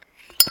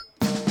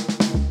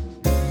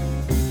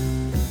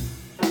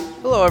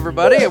Hello,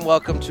 everybody, and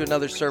welcome to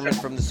another sermon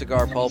from the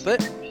Cigar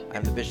Pulpit.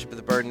 I'm the Bishop of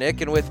the Burn,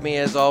 Nick, and with me,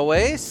 as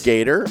always,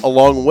 Gator,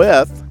 along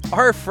with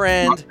our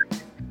friend,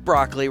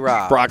 Broccoli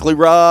Rob. Broccoli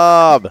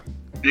Rob.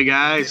 Hey,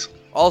 guys.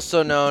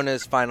 Also known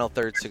as Final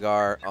Third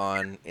Cigar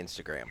on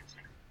Instagram.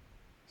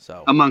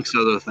 So, amongst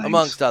other things.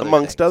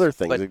 Amongst other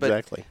things,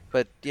 exactly.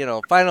 But, you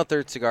know, Final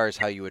Third Cigar is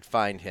how you would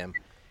find him.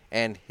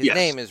 And his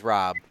name is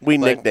Rob. We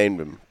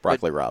nicknamed him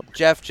Broccoli Rob.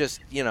 Jeff just,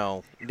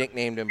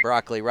 nicknamed him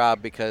Broccoli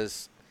Rob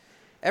because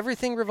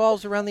everything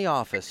revolves around the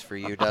office for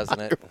you,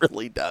 doesn't it? It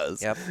really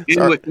does. Yep.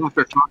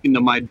 After talking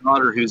to my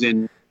daughter who's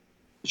in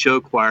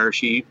show choir,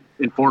 she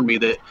informed me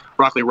that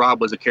Broccoli Rob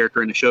was a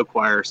character in the show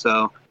choir,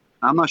 so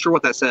I'm not sure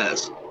what that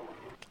says.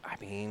 I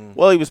mean...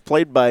 Well, he was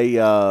played by,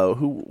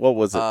 what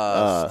was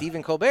it?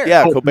 Stephen Colbert.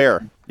 Yeah,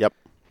 Colbert. Yep.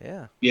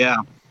 Yeah. Yeah.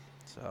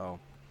 So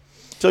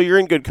you're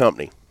in good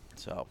company.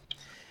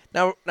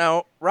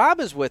 Now,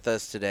 Rob is with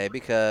us today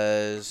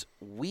because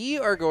we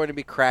are going to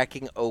be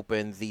cracking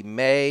open the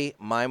May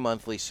My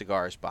Monthly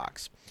Cigars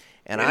box.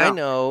 And I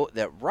know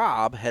that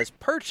Rob has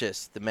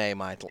purchased the May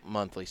My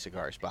Monthly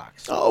Cigars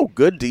box. Oh,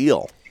 good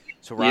deal.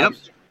 So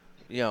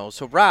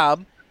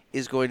Rob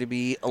is going to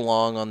be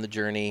along on the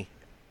journey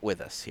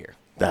with us here.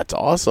 That's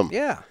awesome.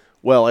 Yeah.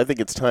 Well, I think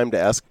it's time to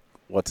ask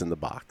what's in the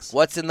box.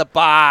 What's in the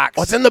box?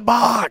 What's in the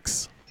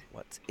box?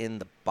 What's in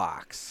the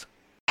box?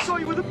 Show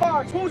you with the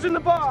box. Who's in the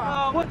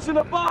box? What's in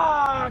the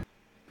box?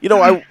 You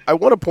know, I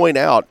want to point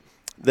out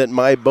that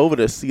my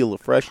Boveda seal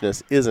of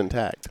freshness is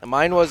intact.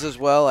 Mine was as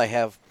well. I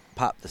have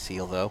popped the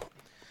seal though,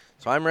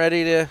 so I'm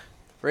ready to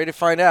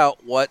find out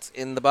what's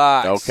in the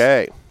box.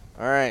 Okay.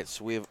 All right.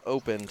 So we have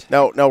opened.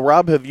 Now,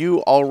 Rob, have you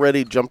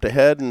already jumped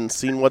ahead and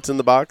seen what's in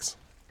the box?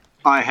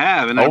 I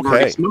have, and I've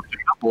already smoked a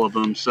couple of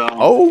them. So.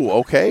 Oh,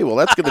 okay. Well,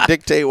 that's going to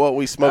dictate what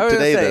we smoke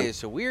today, then.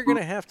 So we're going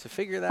to have to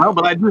figure that out. Well,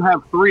 but I do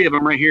have 3 of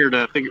them right here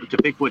to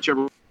pick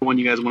whichever one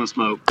you guys want to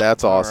smoke.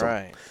 That's awesome. All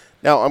right.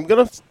 Now, I'm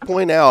going to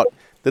point out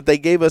that they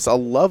gave us a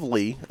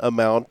lovely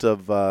amount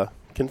of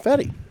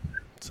confetti.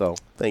 So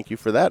thank you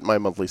for that, My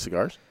Monthly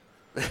Cigars.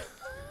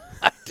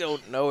 I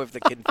don't know if the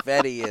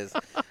confetti is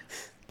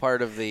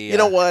part of the. You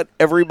know what?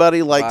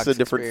 Everybody likes a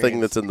different experience.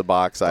 thing that's in the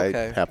box.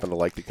 Okay. I happen to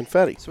like the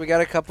confetti. So we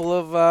got a couple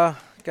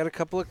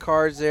of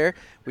cards there.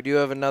 We do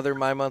have another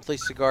My Monthly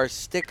Cigar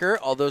sticker.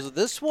 Although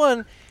this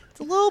one, it's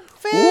a little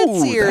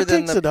fancier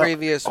than the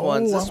previous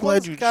ones. This I'm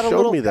glad you got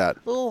showed me that.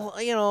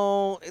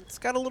 It's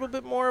got a little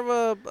bit more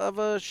of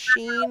a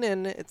sheen,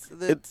 and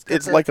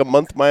it's like a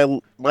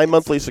My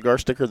Monthly Cigar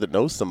sticker that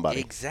knows somebody.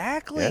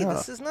 Exactly. Yeah.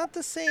 This is not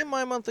the same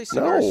My Monthly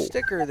Cigar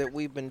sticker that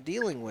we've been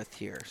dealing with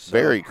here. So.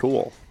 Very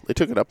cool. They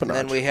took it up a notch.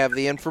 Then we have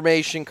the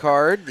information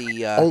card.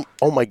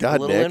 Oh my God,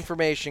 little Nick.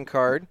 information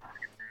card.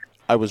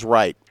 I was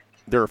right.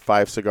 There are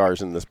 5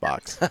 cigars in this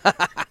box.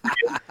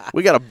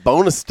 We got a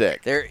bonus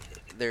stick. There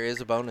is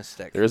a bonus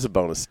stick. There is a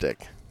bonus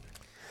stick.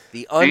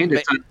 And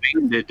it's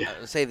unbanded. I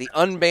would say the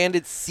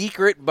unbanded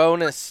secret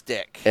bonus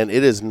stick. And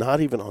it is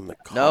not even on the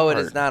card. No, it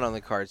is not on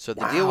the card. So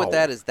the deal with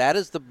that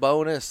is the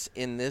bonus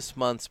in this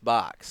month's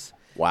box.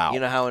 Wow. You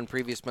know how in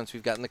previous months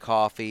we've gotten the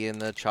coffee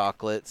and the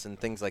chocolates and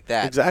things like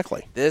that.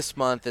 Exactly. This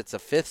month it's a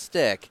 5th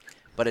stick,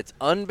 but it's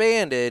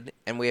unbanded,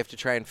 and we have to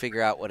try and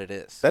figure out what it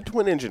is. That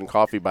twin engine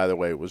coffee, by the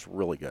way, was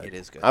really good. It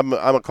is good. I'm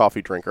a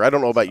coffee drinker. I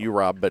don't know about you,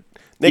 Rob, but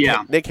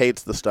Nick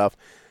hates the stuff.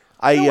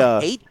 I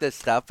don't hate this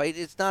stuff.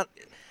 It's not.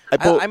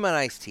 I'm an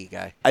iced tea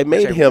guy. I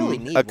made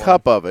him a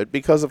cup of it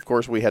because, of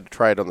course, we had to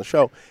try it on the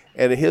show.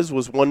 And his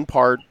was 1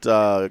 part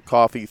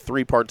coffee,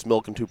 3 parts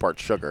milk, and 2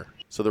 parts sugar.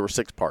 So there were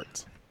 6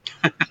 parts.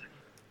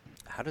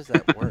 How does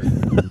that work?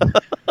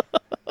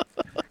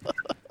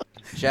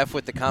 Jeff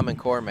with the Common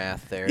Core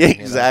math there. Yeah,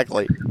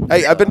 exactly.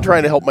 Hey, I've been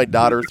trying to help my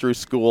daughter through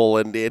school,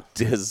 and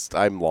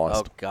I'm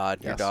lost. Oh,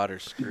 God, your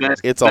daughter's screwed.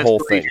 It's a whole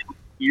thing.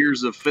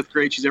 Years of 5th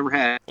grade she's ever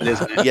had,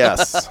 isn't it?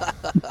 Yes.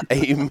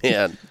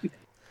 Amen.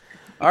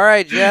 All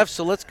right, Jeff,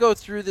 so let's go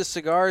through the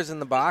cigars in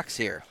the box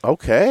here.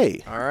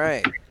 Okay. All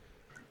right.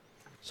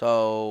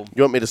 So.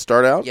 You want me to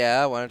start out?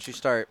 Yeah, why don't you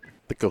start?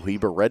 The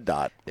Cohiba Red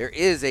Dot. There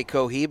is a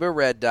Cohiba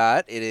Red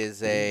Dot. It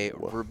is a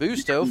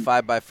Robusto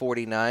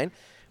 5x49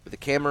 with a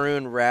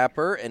Cameroon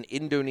wrapper, an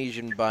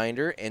Indonesian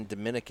binder, and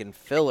Dominican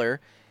filler.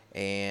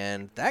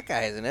 And that guy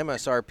has an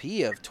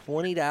MSRP of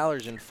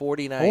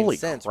 $20.49. Holy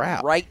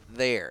crap. Right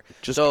there.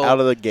 Just out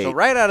of the gate. So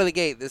right out of the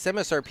gate, this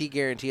MSRP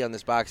guarantee on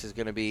this box is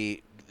going to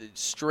be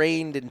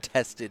strained and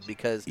tested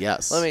because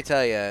let me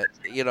tell you,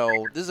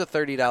 this is a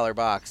 $30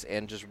 box,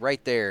 and just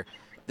right there,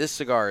 this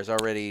cigar is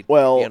already,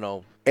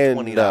 $20. And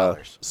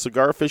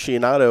Cigar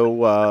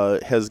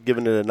Aficionado has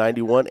given it a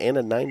 91 and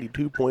a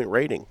 92-point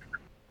rating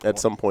at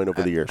some point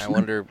over the years. I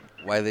wonder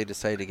why they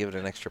decided to give it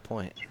an extra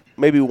point.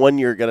 Maybe 1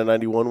 year it got a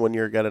 91, 1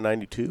 year it got a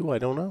 92. I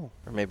don't know.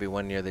 Or maybe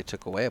 1 year they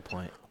took away a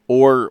point.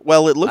 Or,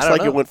 well, it looks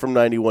like it went from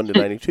 91 to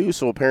 92,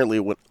 so apparently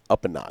it went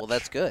up a notch. Well,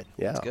 that's good.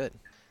 Yeah. That's good.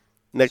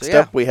 Next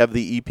up, we have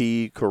the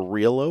EP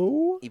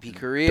Carrillo. EP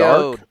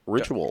Carrillo. Dark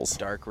Rituals.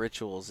 Dark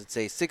Rituals. It's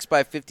a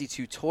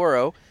 6x52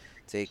 Toro.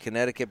 It's a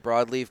Connecticut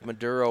broadleaf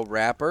Maduro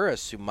wrapper, a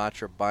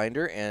Sumatra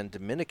binder, and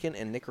Dominican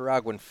and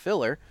Nicaraguan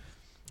filler.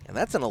 And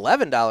that's an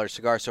 $11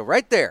 cigar. So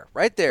right there.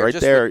 Right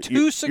just there. With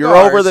two cigars. You're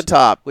over the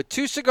top. With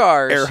 2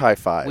 cigars. Air high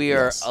five. We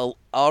are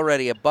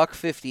already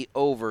 $1.50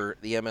 over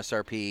the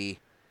MSRP.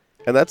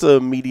 And that's a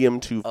medium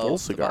to full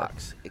cigar.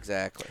 Box.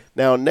 Exactly.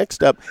 Now,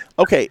 next up.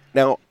 Okay,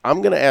 now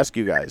I'm going to ask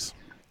you guys.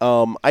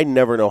 I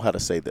never know how to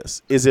say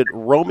this. Is it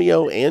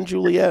Romeo and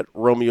Juliet?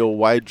 Romeo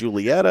y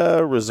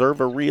Julieta?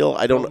 Reserva Real?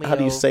 I don't know. How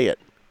do you say it?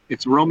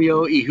 It's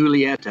Romeo y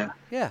Julieta.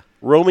 Yeah.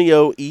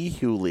 Romeo y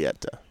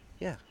Julieta.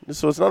 Yeah.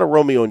 So it's not a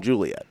Romeo and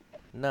Juliet.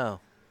 No.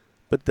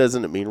 But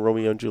doesn't it mean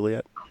Romeo and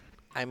Juliet?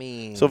 I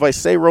mean. So if I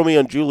say Romeo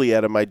and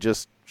Juliet, am I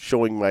just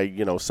showing my,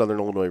 Southern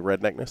Illinois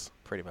redneckness?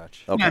 Pretty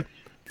much. Okay. Yeah.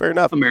 Fair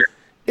enough. American.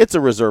 It's a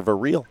Reserva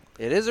Real.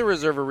 It is a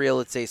Reserva Real.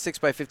 It's a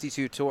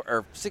 6x52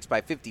 or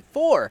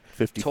 6x54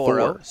 54.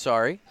 Toro.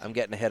 Sorry, I'm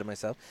getting ahead of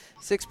myself.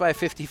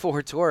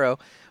 6x54 Toro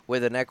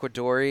with an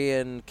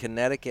Ecuadorian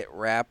Connecticut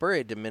wrapper,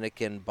 a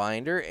Dominican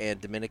binder, and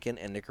Dominican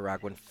and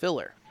Nicaraguan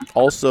filler.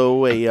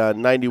 Also a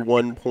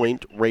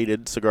 91-point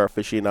rated Cigar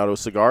Aficionado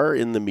cigar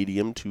in the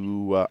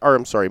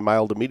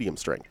mild to medium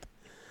strength.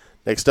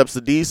 Next up's the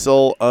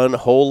Diesel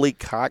Unholy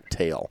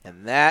Cocktail.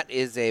 And that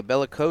is a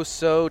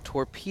Bellicoso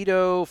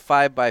Torpedo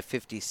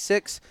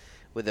 5x56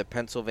 with a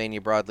Pennsylvania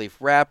broadleaf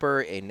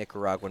wrapper, a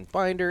Nicaraguan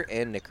binder,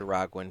 and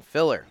Nicaraguan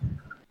filler.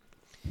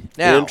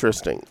 Now,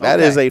 interesting. That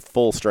is a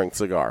full-strength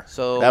cigar.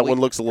 So that one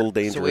looks a little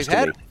dangerous so we've to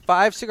had me.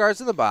 5 cigars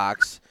in the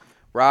box.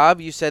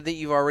 Rob, you said that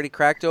you've already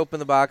cracked open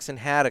the box and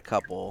had a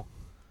couple.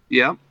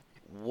 Yeah.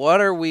 What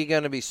are we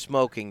going to be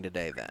smoking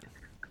today then?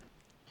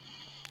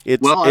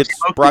 It's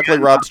Broccoli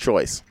Rob's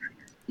choice.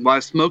 Well, I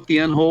smoked the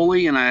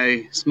Unholy and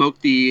I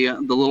smoked the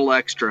little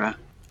extra.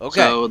 Okay.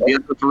 So the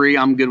other 3,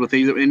 I'm good with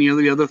any of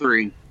the other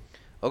 3.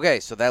 Okay,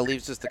 so that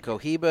leaves us the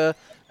Cohiba,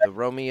 the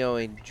Romeo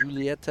and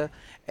Julieta,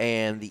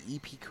 and the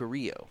EP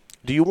Carrillo.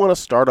 Do you want to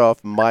start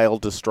off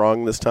mild to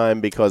strong this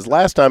time? Because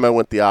last time I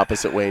went the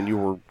opposite way and you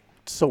were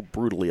so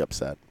brutally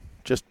upset.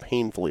 Just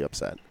painfully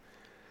upset.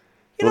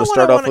 You want to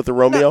start off with the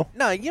Romeo?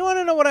 No, you want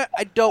to know what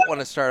I don't want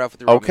to start off with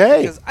the Romeo.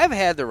 Okay. Because I've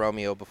had the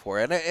Romeo before,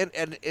 and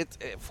it's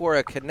for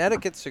a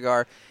Connecticut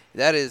cigar,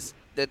 that's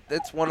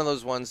one of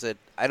those ones that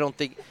I don't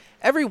think,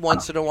 every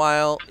once in a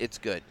while, it's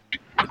good.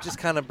 It just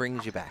kind of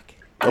brings you back.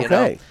 You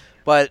know?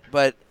 But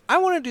I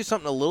want to do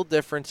something a little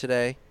different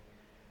today.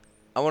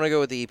 I want to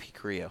go with the EP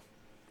Carrillo.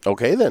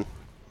 Okay, then.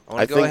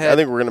 I think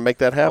we're going to make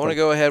that happen. I want to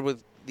go ahead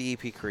with the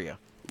EP Carrillo.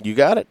 You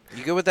got it.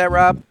 You good with that,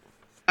 Rob?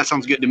 That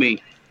sounds good to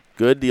me.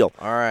 Good deal.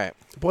 All right.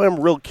 Boy, I'm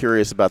real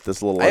curious about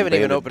this little I haven't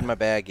even opened my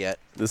bag yet.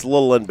 This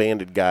little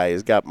unbanded guy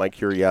has got my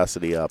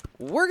curiosity up.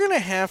 We're going to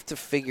have to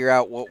figure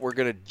out what we're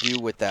going to do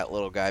with that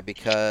little guy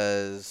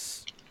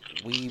because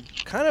we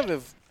kind of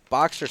have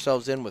boxed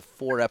ourselves in with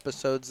 4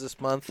 episodes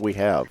this month. We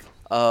have.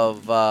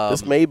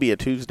 This may be a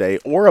Tuesday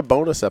or a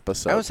bonus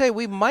episode. I would say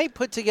we might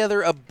put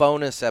together a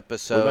bonus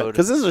episode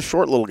because this is a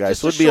short little guy,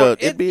 so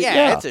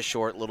it's a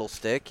short little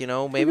stick.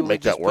 Maybe we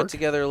just put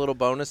together a little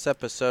bonus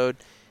episode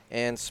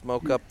and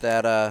smoke up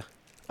that.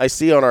 I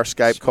see on our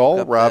Skype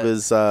call, Rob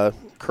is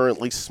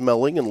currently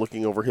smelling and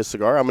looking over his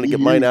cigar. I'm going to get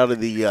mine out of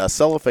the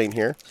cellophane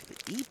here.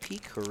 The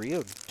EP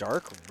Carrillo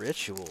Dark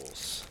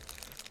Rituals.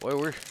 Boy,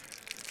 we're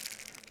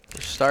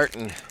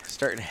starting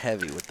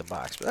heavy with the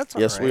box, but that's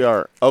all right. Yes, we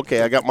are.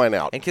 Okay, I got mine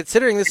out. And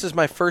considering this is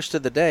my first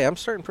of the day, I'm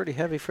starting pretty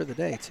heavy for the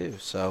day too.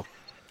 So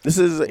this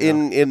is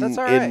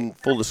in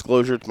full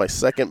disclosure, it's my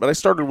second, but I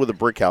started with a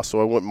brick house,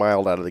 so I went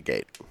mild out of the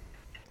gate.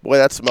 Boy,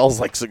 that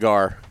smells like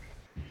cigar.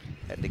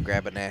 Had to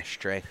grab an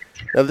ashtray.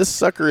 Now this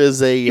sucker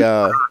is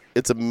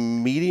it's a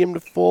medium to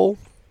full.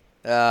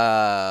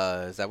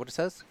 Is that what it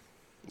says?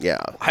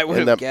 Yeah, I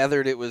would have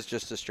gathered it was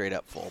just a straight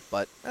up full,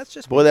 but that's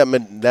just boy. That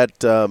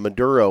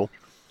Maduro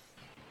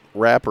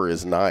wrapper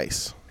is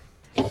nice.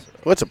 Well,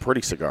 it's a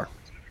pretty cigar.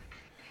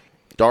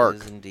 Dark.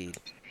 It is indeed.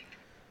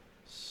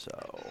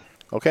 So.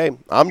 Okay,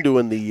 I'm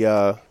doing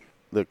the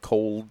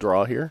cold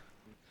draw here.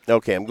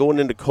 Okay, I'm going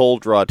into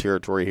cold draw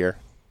territory here.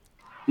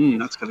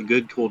 That's got a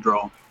good cold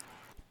draw.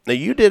 Now,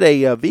 you did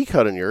a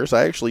V-cut on yours.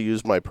 I actually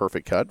used my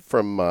perfect cut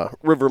from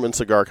Riverman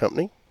Cigar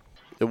Company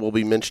that we'll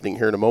be mentioning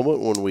here in a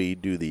moment when we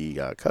do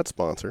the cut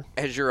sponsor.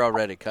 As you're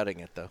already cutting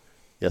it, though.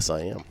 Yes,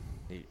 I am.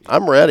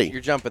 I'm ready. You're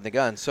jumping the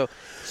gun. So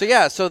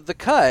the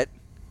cut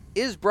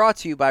is brought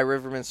to you by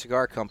Riverman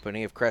Cigar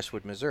Company of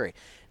Crestwood, Missouri.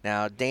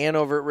 Now, Dan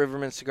over at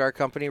Riverman Cigar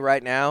Company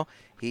right now,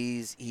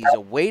 he's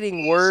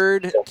awaiting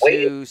word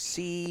to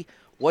see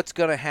what's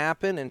going to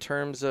happen in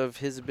terms of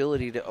his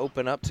ability to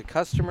open up to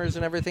customers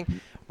and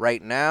everything.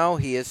 Right now,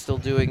 he is still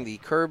doing the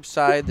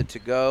curbside, the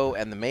to-go,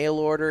 and the mail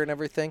order and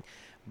everything.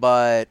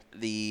 But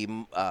the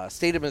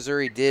state of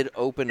Missouri did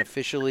open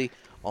officially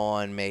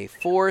on May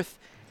 4th.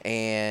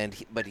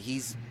 But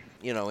he's,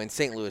 in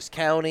St. Louis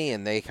County,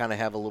 and they kind of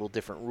have a little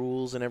different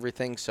rules and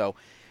everything. So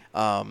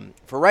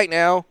for right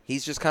now,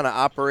 he's just kind of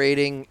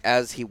operating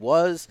as he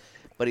was,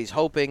 but he's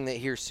hoping that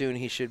here soon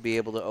he should be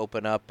able to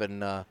open up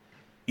and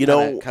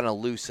kind of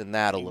loosen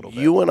that a little bit.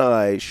 You and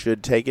I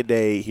should take a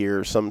day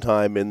here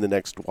sometime in the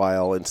next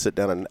while and sit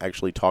down and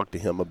actually talk to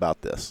him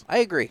about this. I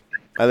agree.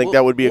 I think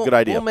that would be a good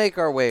idea. We'll make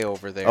our way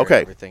over there. Okay.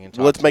 And everything and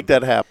talk Let's to make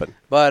him. that happen.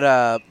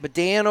 But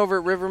Dan over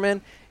at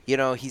Riverman,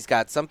 he's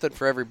got something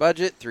for every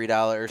budget,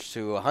 $3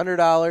 to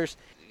 $100.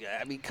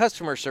 I mean,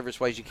 customer service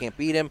wise, you can't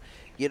beat him.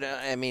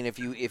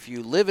 If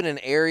you live in an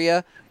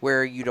area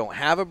where you don't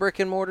have a brick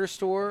and mortar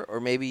store, or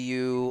maybe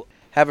you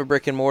have a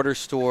brick and mortar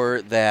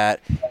store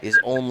that is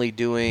only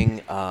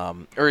doing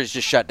or is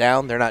just shut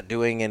down, they're not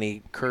doing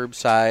any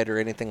curbside or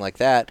anything like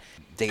that,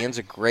 Dan's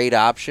a great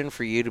option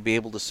for you to be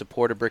able to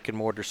support a brick and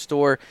mortar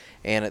store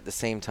and at the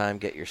same time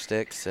get your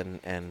sticks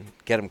and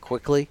get them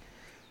quickly.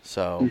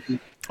 So,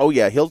 Oh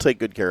yeah, he'll take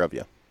good care of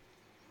you.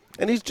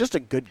 And he's just a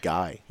good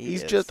guy. He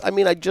is.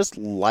 I just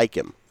like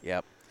him.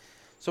 Yep.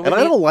 So And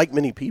I don't like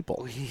many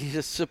people. We need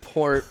to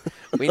support.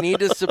 We need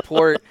to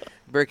support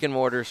brick and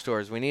mortar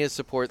stores. We need to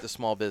support the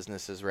small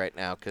businesses right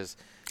now because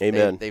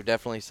they've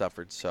definitely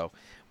suffered. So,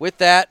 with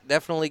that,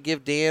 definitely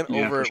give Dan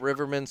over at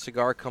Riverman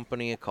Cigar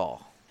Company a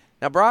call.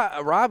 Now,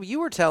 Rob, you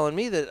were telling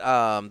me that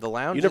the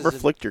lounge. You never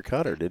flicked your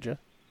cutter, did you?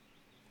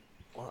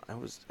 Well, I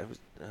was.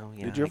 Oh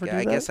yeah. Did you ever do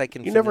I that? guess I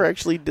can. You never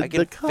actually did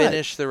the cut.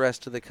 Finish the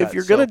rest of the cut. If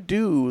you're gonna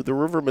do the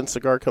Riverman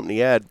Cigar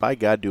Company ad, by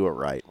God, do it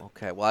right.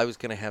 Okay. Well, I was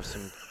gonna have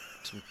some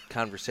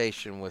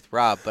conversation with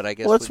Rob, but I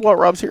guess that's what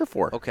Rob's here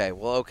for. Okay.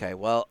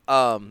 Well.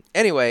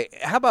 Anyway,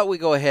 how about we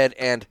go ahead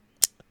and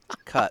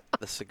cut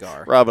the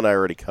cigar? Rob and I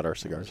already cut our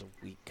cigars. That was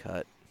a weak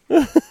cut.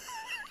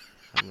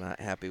 I'm not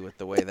happy with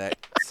the way that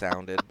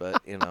sounded,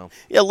 but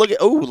Yeah, look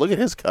at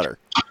his cutter.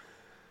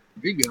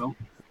 There you go.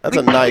 That's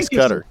a nice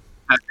cutter.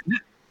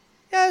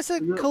 Yeah, it's a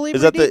Calibri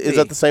Is that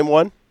DP. the same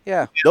one?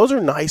 Yeah. Those are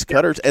nice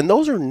cutters, and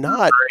those are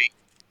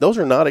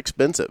not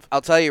expensive.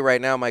 I'll tell you right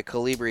now, my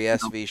Calibri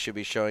SV should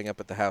be showing up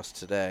at the house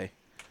today.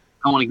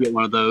 I want to get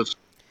one of those.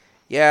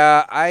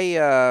 Yeah,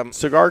 I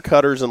Cigar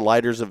cutters and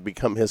lighters have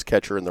become his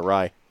catcher in the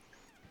rye.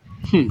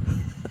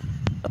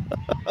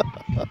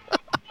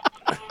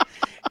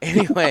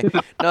 Anyway,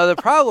 no, the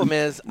problem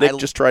is Nick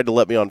just tried to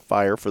let me on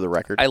fire for the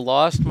record. I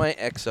lost my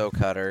Exo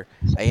cutter.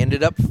 I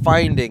ended up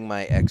finding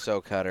my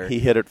Exo cutter. He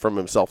hid it from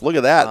himself. Look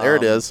at that. There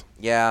it is.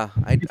 Yeah,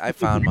 I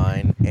found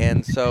mine.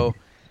 And so,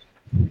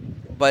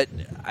 but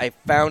I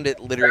found it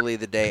literally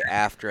the day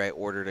after I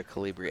ordered a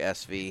Calibri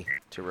SV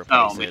to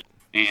replace it.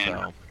 Man.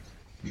 So,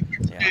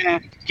 yeah.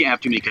 Can't have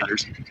too many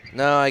cutters.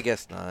 No, I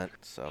guess not.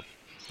 So,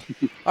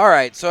 all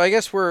right. So I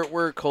guess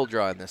we're cold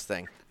drawing this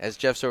thing as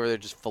Jeff's over there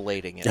just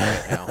filleting it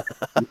right now.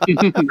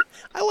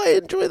 I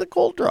enjoy the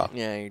cold draw.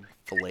 Yeah, you're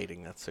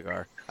filleting that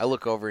cigar. I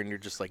look over and you're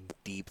just like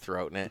deep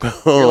throating it.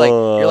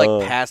 You're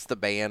like past the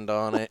band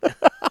on it.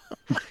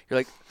 You're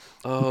like,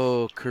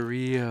 oh,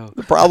 Carrillo.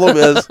 The problem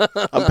is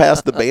I'm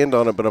past the band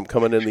on it, but I'm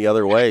coming in the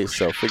other way.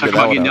 So figure that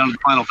one getting down out. to the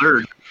final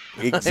third.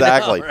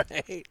 Exactly. I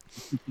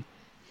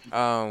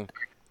know, right?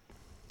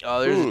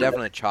 There's a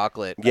definite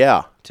chocolate.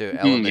 Yeah. To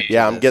element.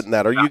 Yeah, to I'm this. getting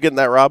that. Are you getting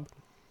that, Rob?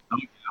 Oh,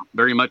 yeah,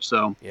 very much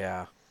so.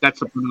 Yeah. That's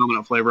the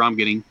predominant flavor I'm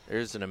getting.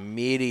 There's an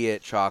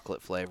immediate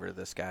chocolate flavor to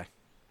this guy.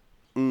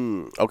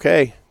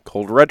 Okay.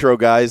 Cold retro,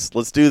 guys.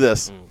 Let's do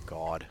this.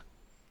 God.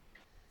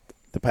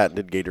 The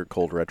patented Gator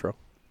Cold Retro.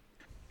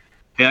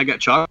 Hey, I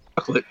got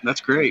chocolate. That's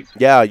great.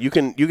 Yeah, you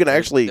can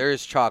actually.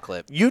 There's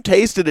chocolate. You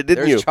tasted it,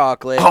 didn't There's you?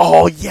 chocolate.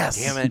 Oh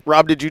yes. Damn it.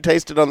 Rob, did you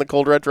taste it on the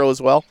Cold Retro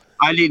as well?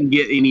 I didn't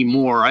get any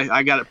more.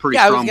 I got it pretty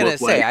Yeah, I strong was gonna both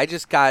say ways. I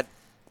just got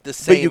the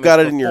same. But you got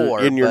as it in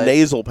before, your but-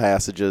 nasal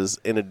passages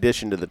in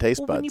addition to the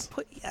taste Well, when you buds.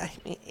 put,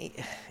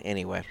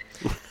 anyway,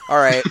 all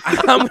right.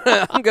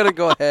 I'm gonna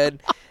go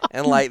ahead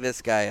and light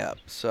this guy up.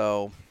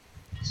 So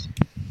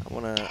I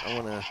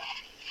wanna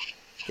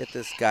get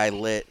this guy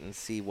lit and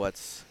see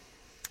what's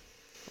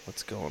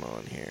going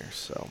on here.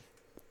 So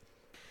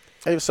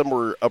I have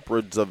somewhere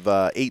upwards of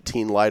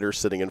 18 lighters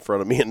sitting in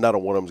front of me, and not a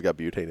one of them's got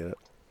butane in it.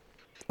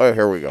 Oh,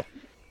 here we go.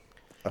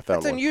 I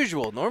found that's one.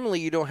 unusual. Normally,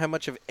 you don't have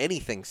much of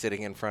anything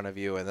sitting in front of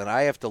you, and then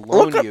I have to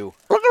loan you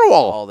Look at them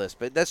all. all this.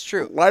 But that's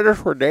true. Lighters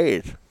for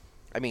days.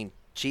 I mean,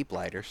 cheap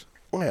lighters.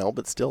 Well,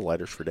 but still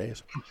lighters for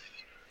days.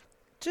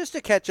 Just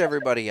to catch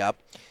everybody up,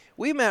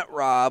 we met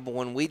Rob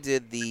when we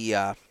did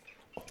the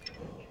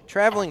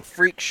Traveling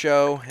Freak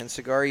Show and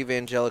Cigar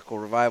Evangelical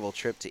Revival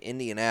trip to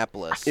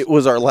Indianapolis. It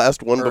was our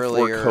last one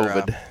earlier, before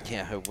COVID.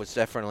 Yeah, it was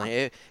definitely.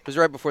 It was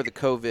right before the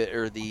COVID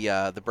or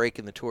the break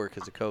in the tour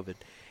because of COVID,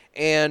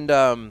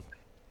 and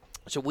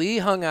so we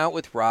hung out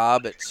with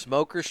Rob at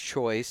Smoker's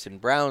Choice in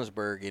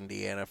Brownsburg,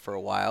 Indiana, for a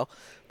while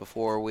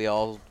before we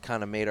all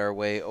kind of made our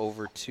way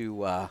over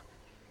to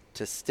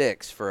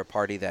Styx for a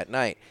party that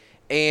night.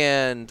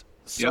 And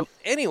so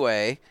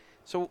anyway,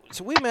 so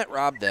we met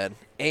Rob then,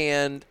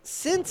 and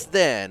since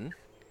then,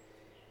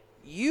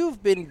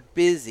 you've been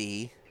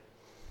busy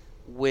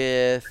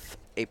with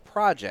a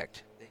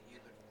project.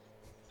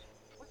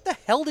 What the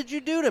hell did you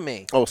do to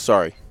me? Oh,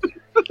 sorry.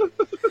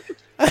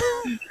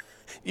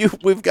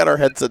 We've got our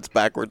headsets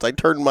backwards. I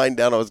turned mine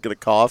down. I was going to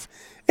cough,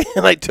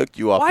 and I took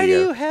you off Why the do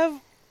air. you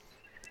have?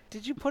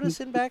 Did you put us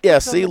in backwards? Yeah,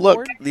 on see, the look.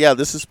 board? Yeah,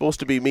 this is supposed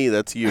to be me.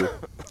 That's you.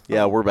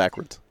 Yeah, we're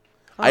backwards.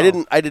 Oh.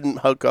 I didn't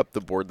hook up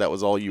the board. That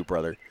was all you,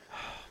 brother.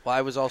 Well,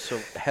 I was also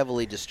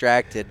heavily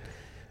distracted,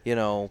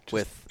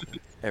 with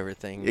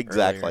everything.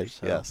 Exactly. Earlier,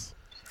 so. Yes.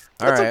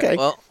 All That's right. okay.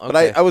 Well, But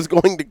okay. I was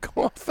going to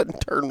go off and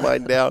turn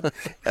mine down.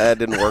 That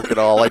didn't work at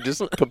all. I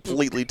just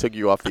completely took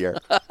you off the air.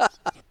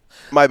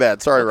 My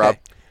bad. Sorry, Okay. Rob.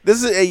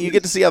 This is you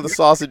get to see how the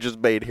sausage is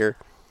made here.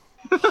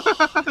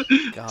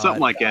 God. Something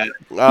like that.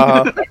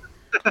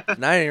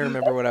 And I didn't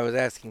remember what I was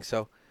asking.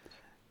 So,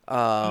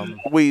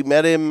 We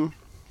met him.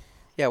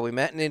 yeah, we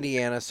met in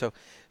Indiana. So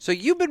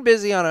you've been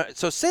busy on a.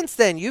 So since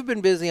then, you've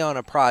been busy on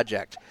a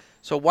project.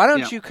 So why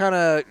don't you kind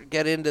of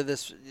get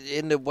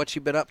into what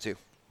you've been up to?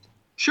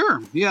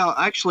 Sure. Yeah.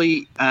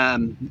 Actually,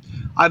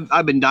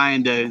 I've been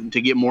dying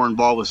to get more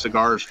involved with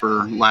cigars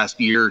for last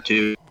year or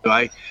two.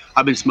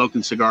 I've been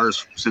smoking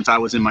cigars since I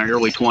was in my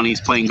early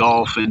 20s, playing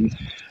golf, and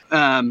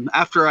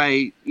after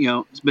I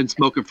been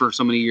smoking for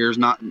so many years,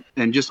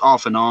 and just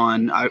off and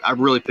on, I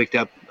really picked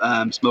up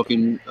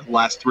smoking the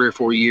last 3 or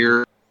 4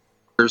 years,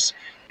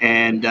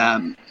 and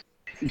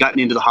gotten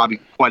into the hobby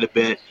quite a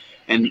bit.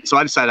 And so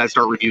I decided I'd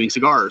start reviewing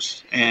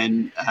cigars.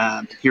 And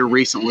here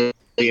recently,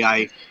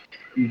 I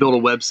built a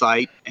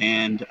website,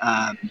 and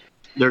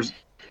there's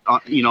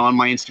on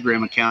my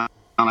Instagram account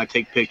I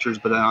take pictures,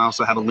 but then I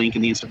also have a link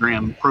in the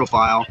Instagram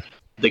profile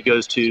that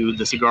goes to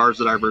the cigars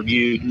that I've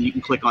reviewed, and you can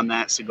click on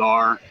that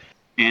cigar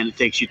and it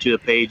takes you to a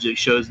page that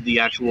shows the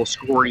actual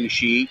scoring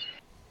sheet,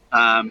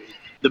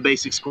 the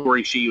basic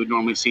scoring sheet you would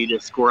normally see to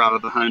score out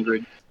of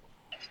 100,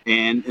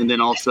 and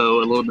then also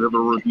a little bit of a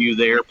review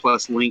there,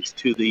 plus links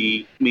to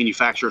the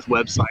manufacturer's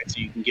website so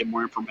you can get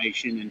more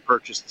information and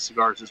purchase the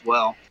cigars as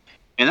well.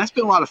 And that's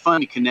been a lot of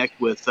fun to connect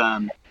with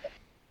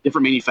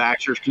different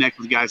manufacturers, connect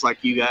with guys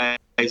like you guys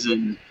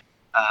and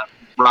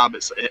Rob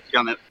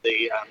down at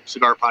the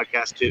Cigar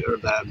Podcast too, or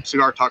the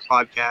Cigar Talk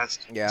Podcast.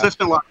 Yeah. So it's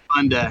been a lot of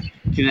fun to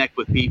connect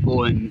with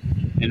people and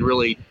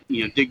really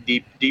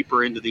dig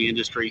deeper into the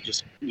industry,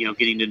 just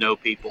getting to know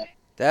people.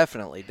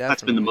 Definitely.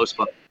 That's been the most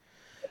fun.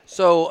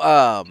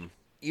 So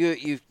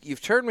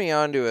you've turned me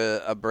on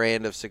to a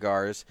brand of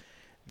cigars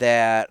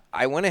that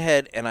I went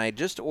ahead and I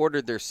just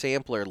ordered their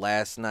sampler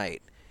last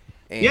night.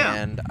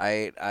 And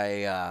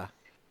I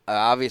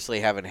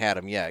obviously haven't had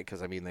them yet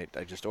because, I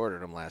just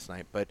ordered them last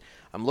night. But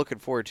I'm looking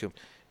forward to them.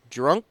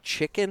 Drunk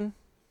Chicken?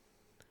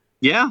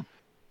 Yeah.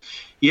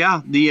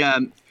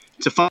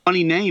 It's a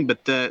funny name,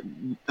 but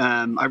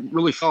I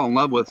really fell in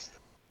love with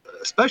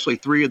especially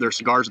 3 of their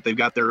cigars that they've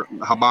got, their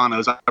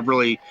Habanos. I've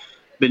really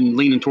been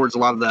leaning towards a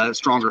lot of the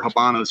stronger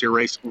Habanos here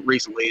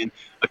recently, and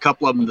a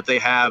couple of them that they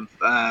have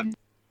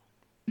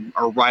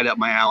are right up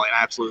my alley, and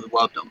I absolutely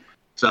loved them.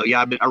 So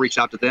yeah, I reached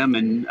out to them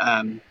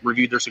and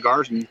reviewed their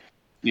cigars, and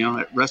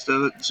the rest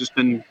of it's just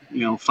been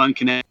fun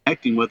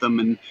connecting with them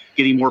and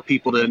getting more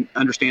people to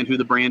understand who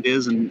the brand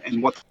is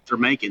and what they're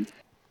making.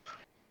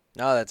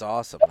 No, that's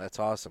awesome. That's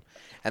awesome.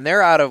 And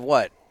they're out of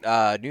what?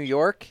 New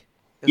York?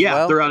 Yeah,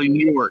 well? They're out in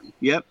New York.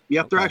 Yep.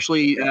 Okay. They're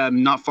actually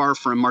not far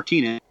from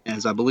Martinez,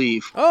 I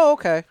believe. Oh,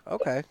 okay.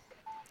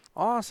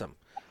 Awesome.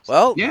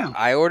 Well, yeah.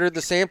 I ordered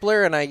the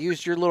sampler and I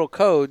used your little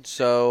code.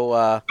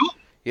 So,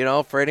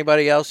 cool. For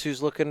anybody else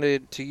who's looking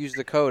to use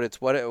the code,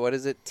 it's what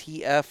is it?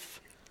 TF?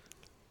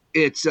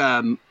 It's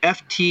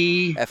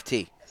FT.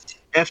 FT.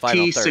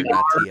 FT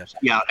Cigars.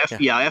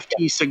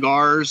 FT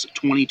Cigars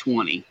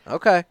 2020.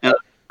 Okay. And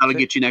that'll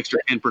get you an extra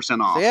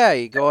 10% off. So yeah,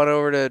 you go on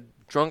over to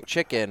Drunk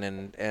Chicken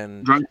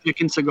and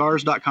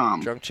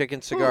drunkchickencigars.com. Drunk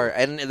Chicken Cigar.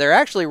 And they're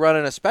actually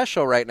running a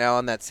special right now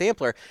on that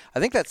sampler. I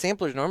think that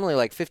sampler is normally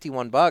like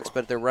 $51,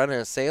 but they're running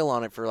a sale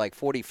on it for like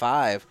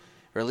 $45,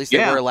 or at least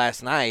they were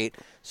last night.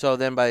 So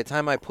then by the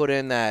time I put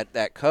in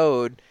that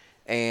code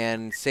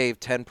and save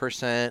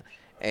 10%,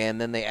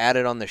 and then they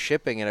added on the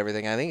shipping and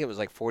everything, I think it was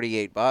like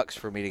 $48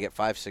 for me to get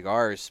 5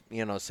 cigars,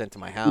 sent to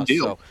my house.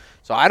 So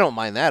I don't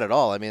mind that at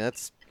all.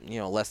 That's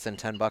less than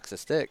 $10 a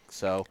stick.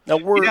 So now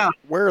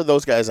where are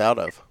those guys out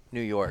of?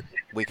 New York.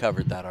 We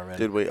covered that already.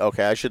 Did we?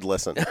 Okay, I should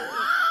listen.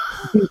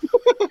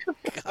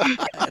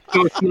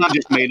 So it's not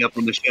just made up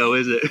on the show,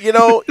 is it?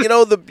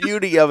 The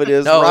beauty of it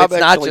is no, Rob it's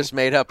not just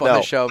made up on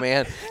the show,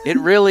 man. It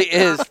really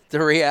is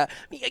the reality.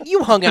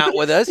 You hung out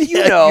with us,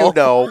 you know.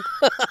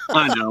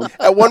 I know.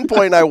 At one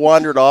point, I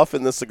wandered off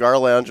in the cigar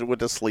lounge and went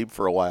to sleep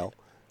for a while.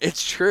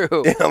 It's true.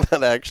 Yeah,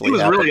 that actually It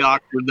was happened. really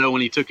awkward, though,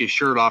 when he took his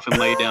shirt off and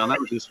lay down. That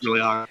was just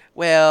really awkward.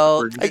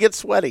 Well, I get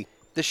sweaty.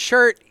 the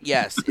shirt,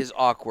 yes, is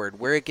awkward.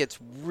 Where it gets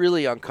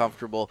really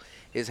uncomfortable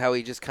is how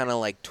he just kind of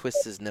like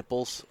twists his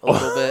nipples a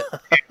little bit.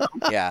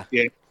 Yeah.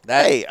 Yeah.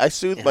 Hey, I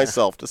soothed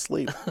myself to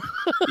sleep.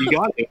 You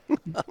got it.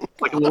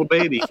 Like a little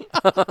baby.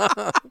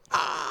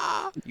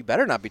 You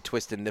better not be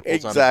twisting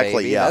nipples on a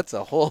Exactly, baby. yeah. That's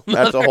a whole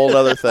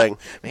other thing.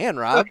 Man,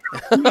 Rob.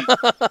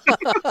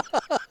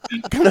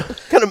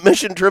 kind of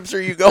mission trips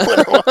are you going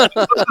on?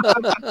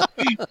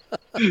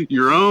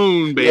 Your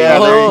own baby. Yeah,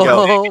 there you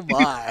go. Oh,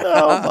 my.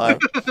 Oh,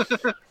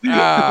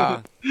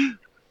 my.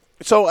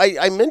 So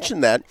I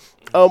mentioned that.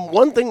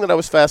 One thing that I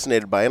was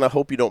fascinated by, and I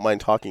hope you don't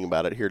mind talking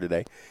about it here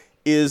today,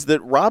 is that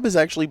Rob has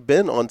actually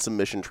been on some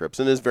mission trips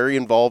and is very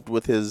involved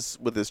with his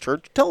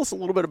church. Tell us a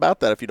little bit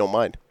about that, if you don't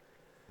mind.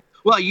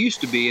 Well, I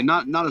used to be, and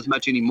not as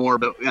much anymore.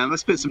 But I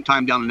spent some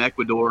time down in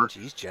Ecuador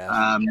Jeez, Jeff.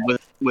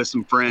 with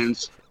some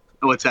friends,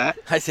 What's that?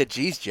 I said,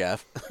 geez,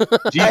 Jeff.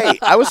 Hey,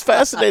 I was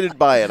fascinated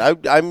by it.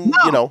 I'm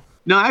you know.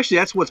 No, actually,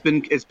 that's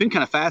it's been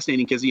kind of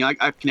fascinating because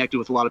I've connected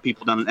with a lot of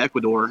people down in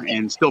Ecuador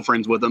and still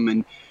friends with them,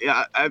 and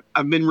yeah,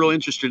 I've been real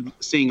interested in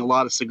seeing a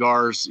lot of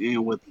cigars,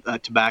 with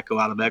tobacco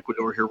out of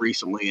Ecuador here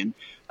recently, and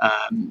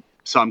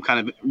so I'm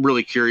kind of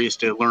really curious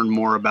to learn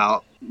more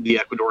about the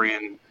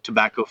Ecuadorian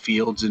tobacco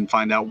fields and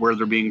find out where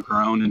they're being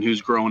grown and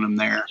who's growing them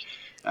there.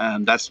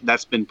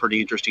 That's been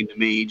pretty interesting to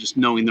me, just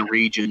knowing the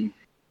region.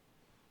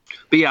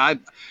 But yeah,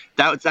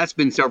 that's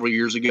been several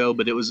years ago,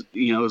 but it was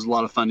it was a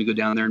lot of fun to go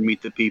down there and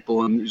meet the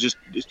people, and just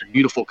a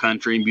beautiful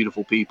country and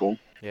beautiful people.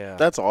 Yeah,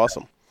 That's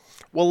awesome.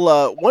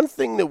 Well, one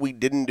thing that we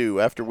didn't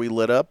do after we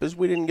lit up is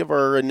we didn't give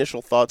our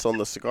initial thoughts on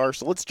the cigar.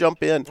 So let's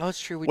jump in. oh,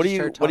 it's true. What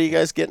are you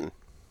guys getting?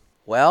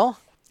 Well,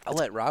 I'll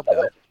let Rob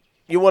go.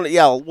 You want to?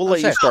 Yeah, we'll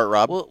let you start,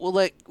 Rob. We'll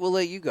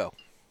let you go.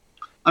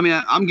 I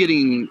mean, I'm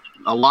getting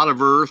a lot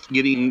of earth.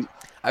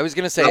 I was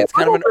gonna say it's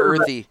kind of an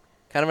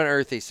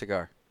earthy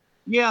cigar.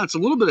 Yeah, it's a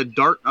little bit of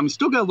dark. I'm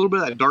still got a little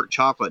bit of that dark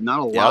chocolate, not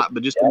a lot,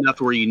 but just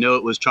enough where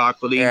it was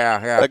chocolatey.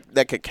 Yeah.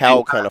 That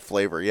cacao kind of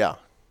flavor, yeah.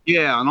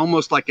 Yeah, and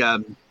almost like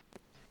a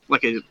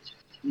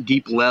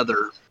deep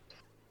leather.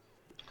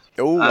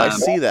 Oh, I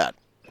see that.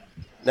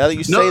 Now that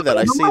you say that,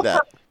 I see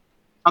that.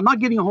 I'm not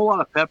getting a whole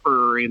lot of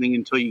pepper or anything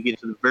until you get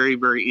to the very,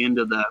 very end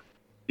of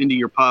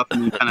your puff,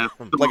 and then kind of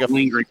like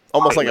lingering,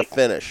 almost like a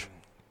finish.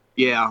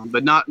 Yeah,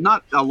 but not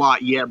a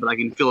lot yet. But I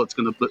can feel it's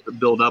going to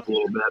build up a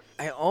little bit.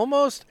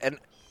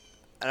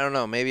 I don't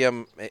know. Maybe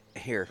I'm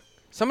here.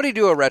 Somebody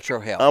do a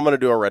retrohale. I'm going to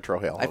do a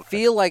retrohale. I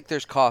feel like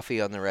there's coffee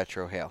on the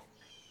retrohale.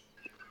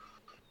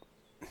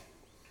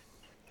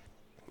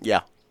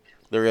 Yeah,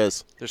 there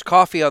is. There's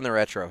coffee on the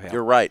retrohale.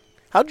 You're right.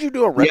 How did you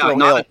do a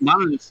retrohale?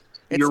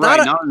 You're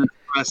right. Not an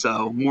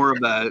espresso. More of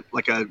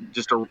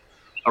just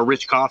a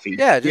rich coffee.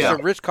 Yeah, a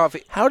rich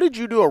coffee. How did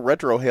you do a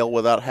retrohale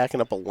without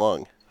hacking up a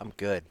lung? I'm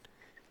good.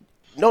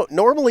 No,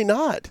 normally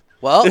not.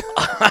 Well,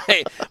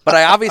 but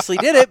I obviously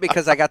did it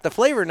because I got the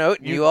flavor note.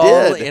 And you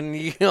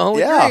all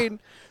agreed.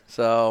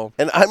 So,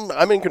 and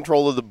I'm in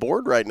control of the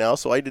board right now,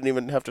 so I didn't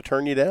even have to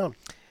turn you down.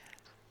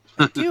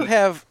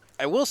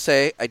 I will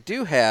say, I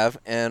do have,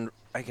 and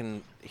I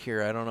can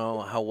hear. I don't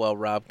know how well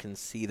Rob can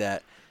see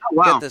that. Oh,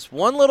 wow. Got this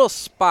one little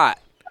spot.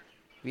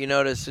 You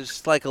notice it's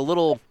just like a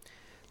little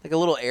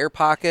air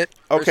pocket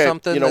or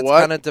something that's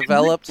kind of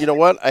developed. You know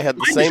what? I had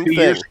the same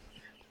thing.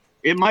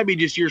 It might be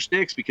just your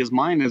sticks because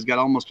mine has got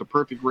almost a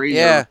perfect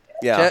razor.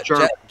 Yeah.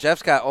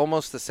 Jeff's got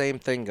almost the same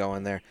thing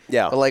going there.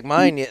 Yeah. But like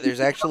mine,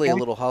 there's actually a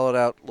little hollowed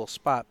out little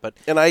spot. But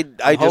and I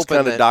just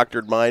kind of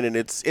doctored mine, and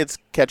it's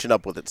catching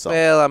up with itself.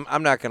 Well,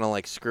 I'm not going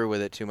to screw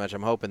with it too much.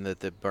 I'm hoping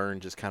that the burn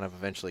just kind of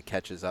eventually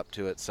catches up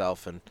to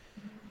itself and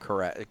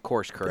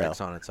course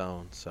corrects on its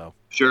own. So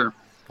sure.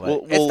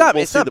 It's not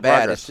bad.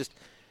 Progress. It's just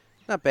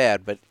not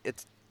bad, but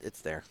it's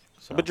there.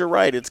 So. But you're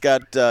right. It's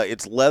got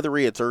it's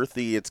leathery, it's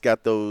earthy, it's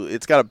got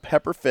a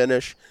pepper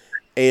finish,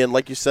 and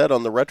like you said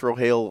on the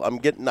retrohale, I'm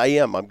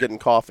getting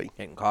coffee.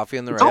 Getting coffee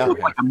on the retrohale. retrohale.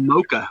 It's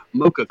almost like a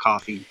mocha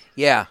coffee.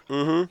 Yeah.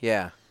 Mm-hmm.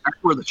 Yeah. That's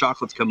where the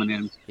chocolate's coming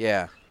in.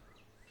 Yeah.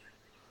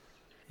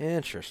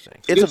 Interesting.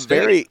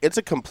 It's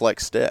a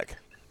complex stick.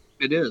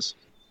 It is.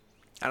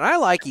 And I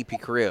like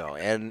EP Carrillo,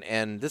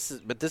 and this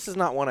is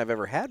not one I've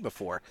ever had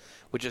before,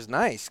 which is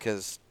nice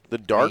because the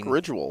dark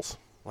rituals.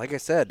 Like I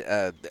said,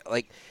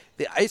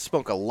 I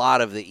smoke a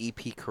lot of the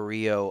EP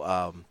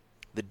Carrillo,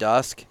 the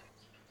Dusk.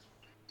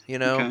 Okay. I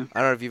don't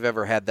know if you've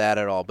ever had that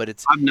at all, but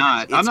I've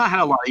not had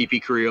a lot of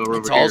EP Carrillo over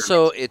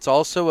here. It's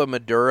also a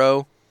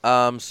Maduro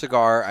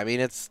cigar. I mean,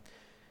 it's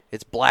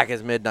black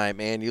as midnight,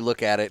 man. You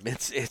look at it, and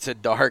it's a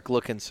dark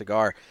looking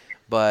cigar,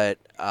 but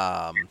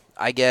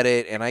I get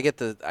it, and I get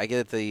the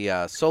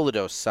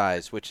Solidos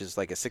size, which is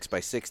like a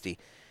 6x60,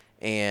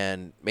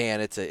 and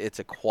man, it's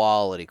a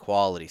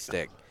quality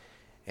stick.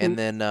 And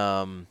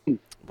then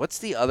what's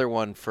the other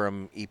one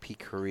from EP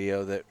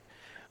Carrillo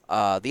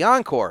that the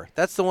Encore?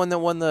 That's the one that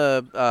won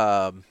the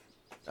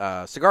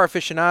Cigar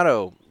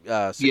Aficionado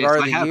Cigar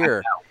of the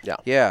Year.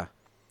 Yeah.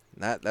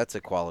 That's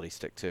a quality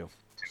stick too.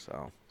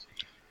 So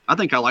I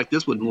think I like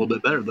this one a little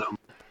bit better though.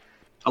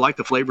 I like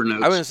the flavor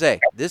notes. I was gonna say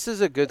this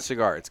is a good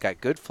cigar. It's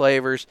got good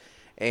flavors,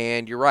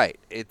 and you're right.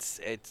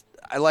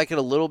 I like it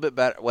a little bit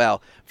better.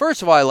 Well,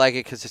 first of all, I like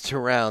it because it's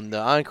around. The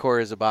Encore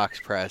is a box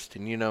pressed,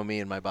 and you know me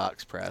and my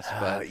box press.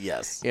 But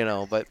yes,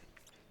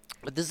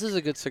 but this is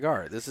a good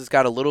cigar. This has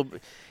got a little.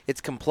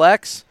 It's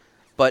complex,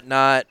 but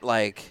not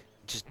like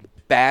just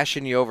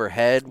bashing you over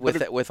head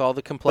with all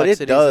the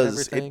complexities. But and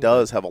everything. It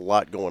does have a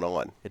lot going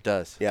on. It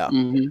does. Yeah.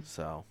 Mm-hmm.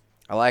 So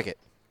I like it.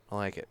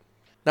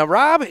 Now,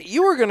 Rob,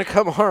 you were going to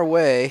come our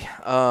way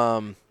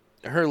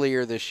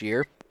earlier this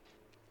year,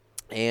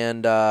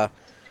 and the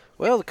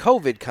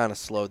COVID kind of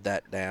slowed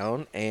that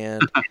down,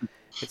 and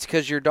it's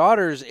because your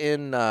daughter's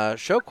in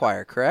show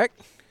choir,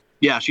 correct?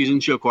 Yeah, she's in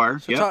show choir.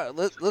 So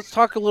let's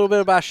talk a little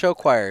bit about show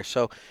choir.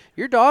 So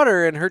your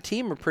daughter and her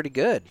team are pretty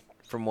good,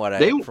 from what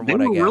I were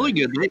really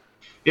good.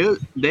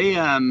 They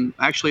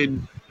actually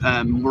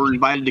were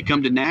invited to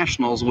come to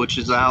Nationals, which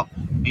is out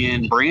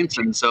in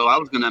Branson. So I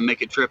was going to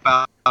make a trip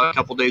out a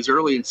couple days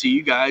early and see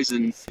you guys,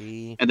 and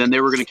then they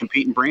were going to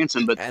compete in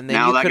Branson. But And then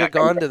now you that could have got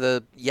gone to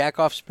the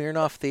Yakov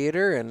Smirnoff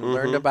Theater and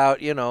learned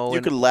about, You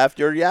could laugh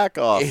your yak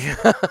off.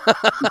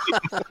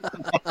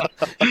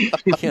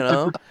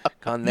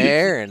 Gone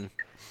there and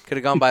could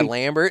have gone by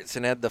Lambert's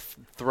and had the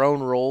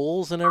thrown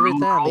rolls and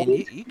everything. I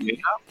mean, you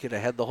could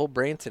have had the whole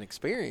Branson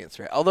experience,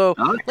 right? Although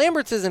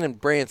Lambert's isn't in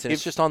Branson,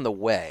 it's just on the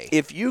way.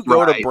 If you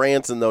go to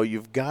Branson, though,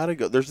 you've got to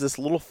go. There's this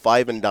little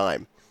 5 and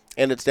Dime,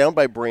 and it's down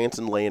by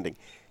Branson Landing.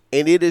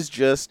 And it is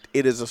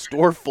a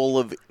store full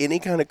of any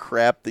kind of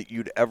crap that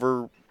you'd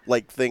ever,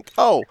 think,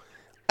 oh,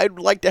 I'd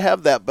like to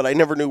have that, but I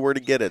never knew where to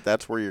get it.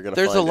 That's where you're going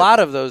to find it. There's a lot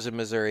of those in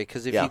Missouri,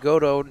 because if you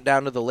go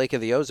down to the Lake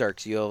of the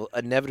Ozarks, you'll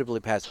inevitably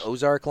pass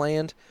Ozark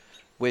Land,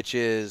 which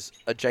is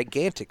a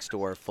gigantic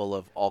store full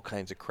of all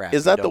kinds of crap.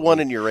 Is that the one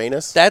in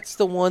Uranus? That's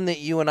the one that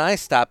you and I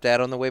stopped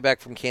at on the way back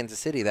from Kansas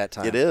City that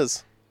time. It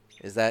is.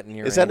 Is that in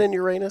Uranus? Is that in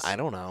Uranus? I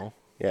don't know.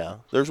 Yeah.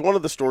 There's one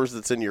of the stores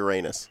that's in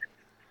Uranus.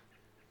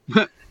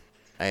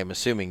 I am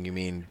assuming you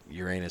mean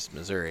Uranus,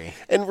 Missouri.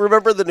 And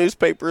remember the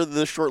newspaper,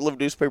 the short-lived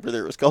newspaper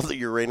there? It was called the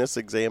Uranus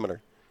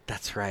Examiner.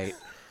 That's right.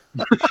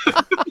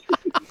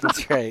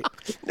 That's right.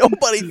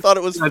 Nobody thought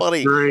it was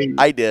funny. Great.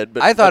 I did,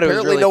 but I thought it was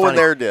apparently really no funny. one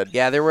there did.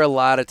 Yeah, there were a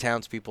lot of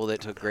townspeople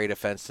that took great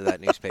offense to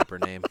that newspaper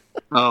name.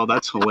 Oh,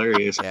 that's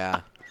hilarious.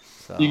 Yeah.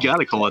 So. You got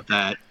to call it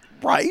that.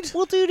 Right?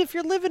 Well, dude, if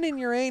you're living in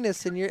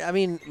Uranus and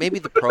maybe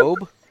the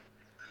Probe,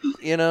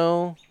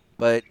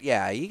 but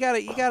yeah, you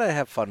gotta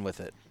have fun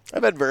with it.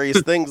 I've had various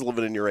things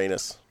living in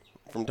Uranus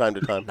from time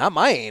to time. Not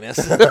my anus.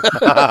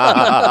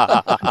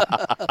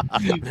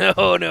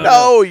 No.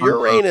 No,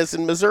 Uranus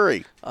in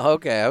Missouri.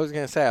 Okay, I was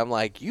gonna say, I'm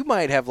like, you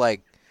might have a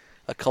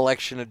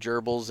collection of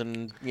gerbils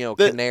and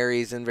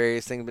canaries and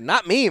various things, but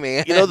not me,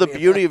 man. The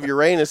beauty of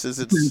Uranus is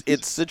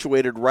it's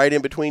situated right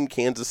in between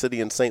Kansas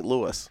City and St.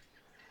 Louis,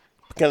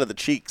 kind of the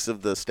cheeks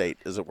of the state,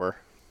 as it were.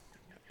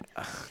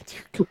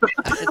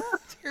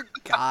 Dear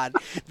God,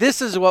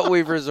 this is what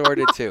we've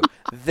resorted to.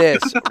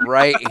 This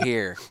right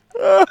here.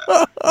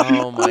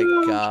 Oh my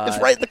God! It's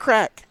right in the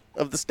crack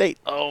of the state.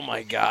 Oh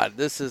my God!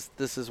 This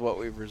is what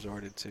we've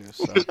resorted to.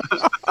 So.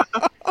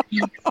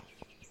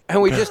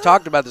 And we just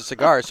talked about the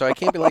cigar, so I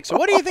can't be like, so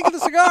what do you think of the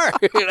cigar?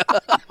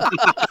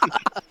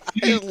 I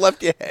just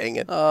left you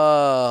hanging.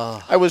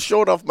 I was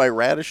showing off my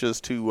radishes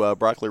to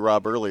Broccoli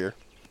Rob earlier.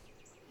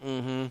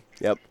 Mm-hmm.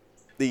 Yep.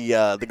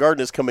 The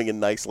garden is coming in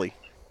nicely.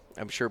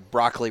 I'm sure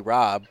Broccoli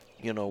Rob,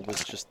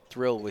 was just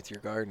thrilled with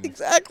your garden.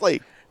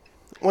 Exactly.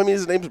 Well, I mean,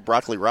 his name's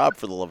Broccoli Rob,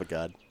 for the love of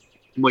God.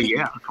 Well,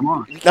 yeah, come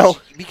on.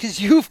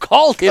 Because you've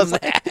called him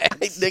that.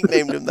 I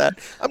nicknamed him that.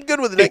 I'm good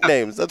with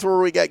nicknames. That's where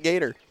we got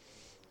Gator.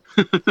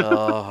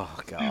 Oh,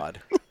 God.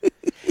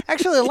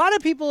 Actually, a lot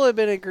of people have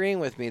been agreeing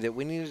with me that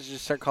we need to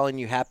just start calling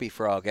you Happy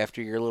Frog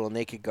after your little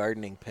naked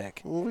gardening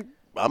pic.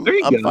 I'm There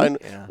you go. fine.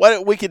 Yeah. Why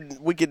don't we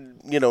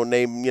could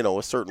name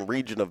a certain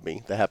region of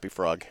me the Happy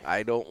Frog.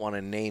 I don't want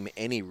to name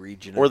any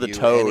region Or of the you,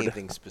 toad.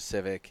 anything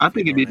specific. I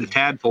think it'd be the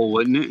tadpole,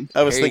 wouldn't it?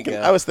 I was There you thinking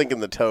go. I was thinking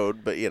the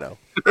toad, but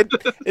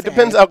it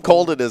depends how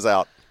cold it is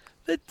out.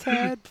 The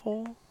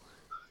tadpole.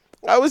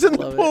 I was in the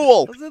Love it.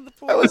 pool.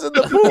 I was in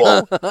the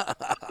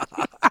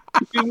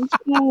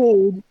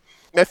pool.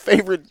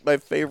 My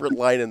favorite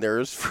line in there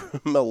is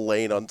from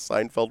Elaine on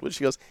Seinfeld when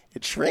she goes,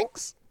 "It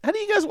shrinks? How do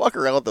you guys walk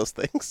around with those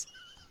things?"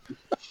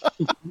 Oh,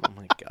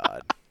 my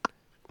God.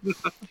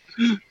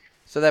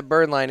 So that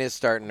burn line is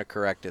starting to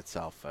correct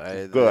itself.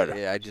 Good.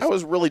 I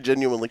was really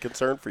genuinely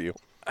concerned for you.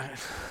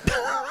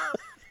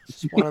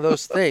 It's one of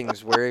those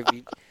things where if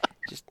you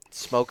just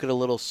smoke it a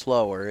little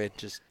slower,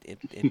 it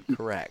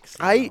corrects.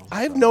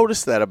 I've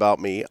noticed that about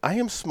me. I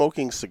am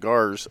smoking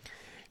cigars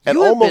at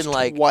You have almost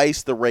been,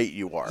 twice the rate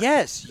you are.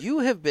 Yes, you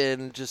have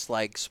been just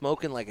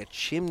smoking like a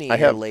chimney I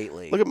here have.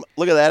 lately.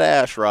 Look at that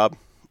ash, Rob.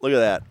 Look at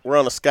that. We're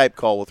on a Skype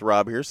call with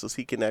Rob here, so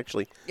he can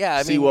actually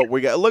see what we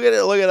got. Look at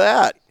it. Look at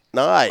that.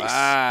 Nice.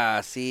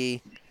 Ah,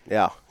 see.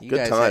 Yeah.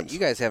 Good times. You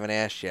guys haven't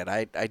ashed yet.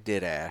 I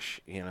did ash,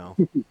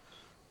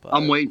 But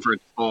I'm waiting for it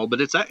to fall,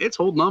 but it's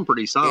holding on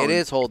pretty solid. It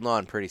is holding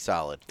on pretty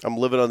solid. I'm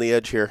living on the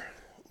edge here.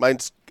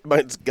 Mine's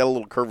got a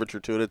little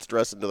curvature to it. It's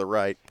dressing to the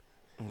right.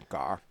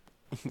 God.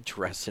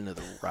 Dressing to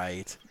the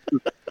right.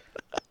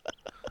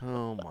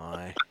 Oh,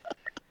 my.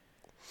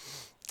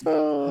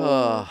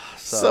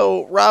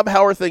 So, Rob,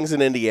 how are things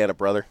in Indiana,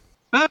 brother?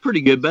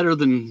 Pretty good, better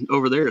than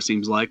over there. It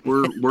seems like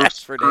we're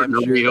That's for damn starting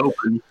to sure.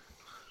 reopen.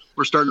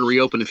 We're starting to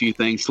reopen a few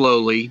things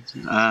slowly.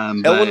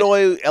 But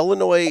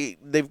Illinois,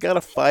 they've got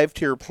a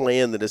 5-tier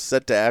plan that is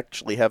set to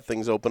actually have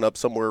things open up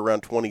somewhere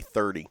around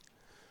 2030.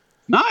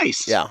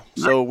 Nice. Yeah.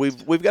 So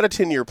we've got a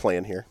 10-year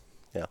plan here.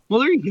 Yeah. Well,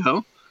 there you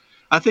go.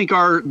 I think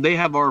they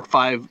have our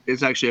 5.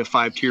 It's actually a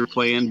 5-tier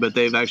plan, but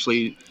they've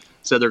actually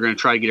said they're going to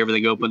try to get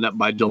everything opened up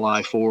by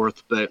July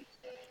 4th. But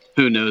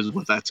who knows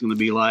what that's going to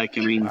be like?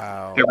 I mean,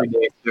 every day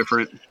is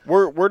different.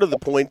 We're to the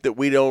point that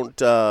we don't.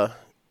 The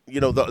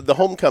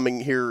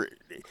homecoming here.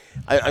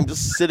 I'm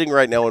just sitting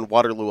right now in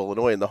Waterloo,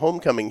 Illinois, and the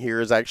homecoming here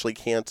is actually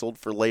canceled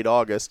for late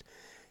August.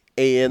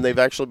 and they've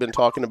actually been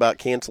talking about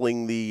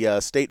canceling the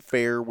state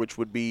fair, which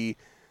would be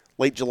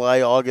late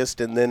July,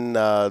 August, and then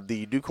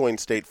the DuQuoin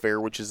State Fair,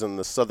 which is in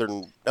the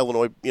southern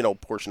Illinois,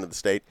 portion of the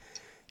state.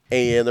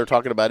 And they're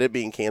talking about it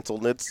being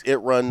canceled, and it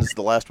runs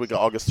the last week of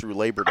August through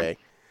Labor Day.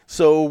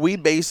 So we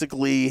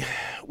basically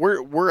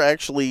we're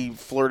actually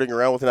flirting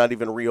around with not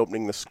even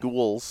reopening the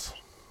schools,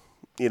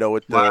 in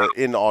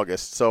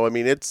August. So I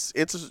mean, it's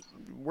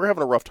we're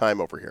having a rough time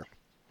over here.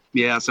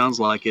 Yeah, sounds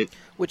like it.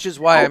 Which is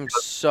why I'm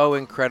so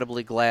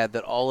incredibly glad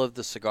that all of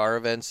the cigar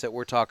events that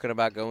we're talking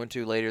about going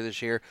to later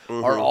this year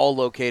are all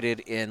located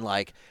in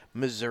like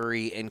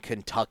Missouri and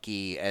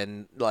Kentucky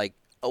and like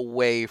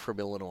away from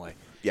Illinois.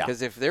 Yeah.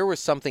 Because if there was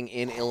something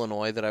in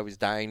Illinois that I was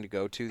dying to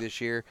go to this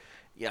year,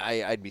 yeah,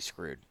 I'd be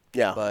screwed.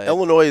 Yeah. But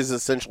Illinois is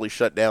essentially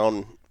shut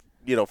down,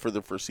 for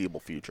the foreseeable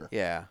future.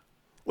 Yeah.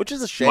 Which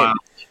is a shame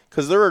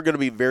because there are going to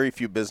be very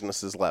few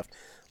businesses left.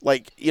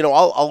 Like,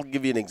 I'll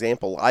give you an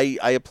example.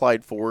 I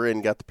applied for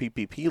and got the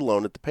PPP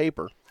loan at the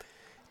paper,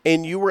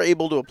 and you were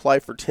able to apply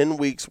for 10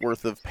 weeks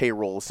worth of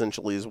payroll,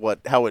 essentially, is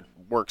how it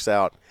works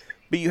out.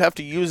 But you have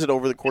to use it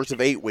over the course of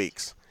 8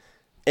 weeks.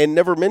 And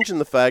never mention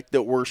the fact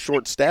that we're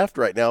short-staffed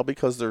right now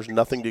because there's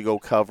nothing to go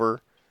cover.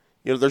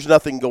 There's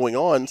nothing going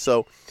on.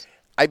 So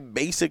I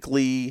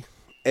basically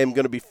am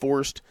going to be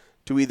forced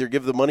to either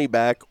give the money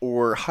back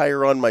or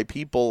hire on my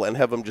people and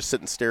have them just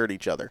sit and stare at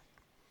each other.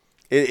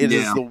 It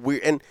is the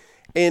weird...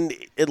 And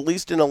at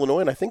least in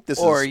Illinois, and I think this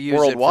is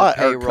worldwide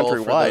or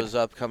countrywide, for those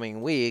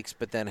upcoming weeks,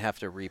 but then have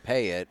to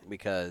repay it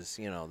because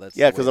that's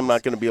because I'm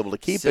not going to be able to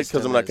keep it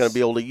because I'm not going to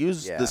be able to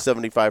use the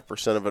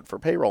 75% of it for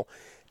payroll.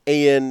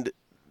 And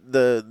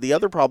the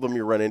other problem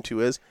you run into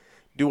is,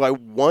 do I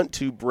want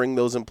to bring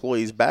those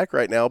employees back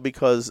right now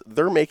because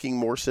they're making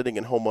more sitting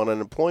at home on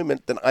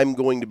unemployment than I'm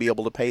going to be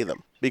able to pay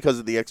them because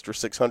of the extra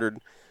 $600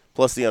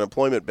 plus the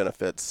unemployment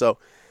benefits. So.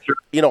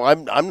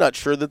 I'm not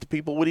sure that the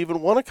people would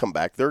even want to come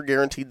back. They're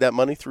guaranteed that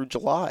money through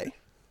July.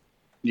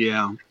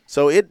 Yeah.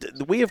 So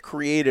we have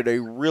created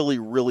a really,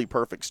 really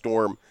perfect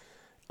storm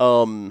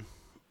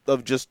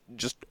of just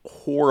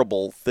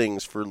horrible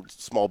things for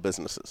small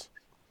businesses.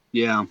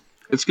 Yeah.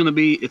 It's going to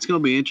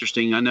be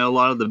interesting. I know a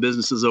lot of the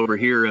businesses over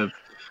here have,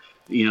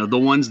 the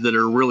ones that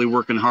are really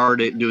working hard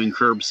at doing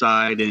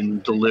curbside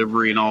and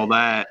delivery and all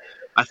that.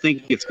 I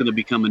think it's going to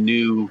become a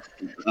new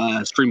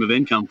stream of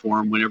income for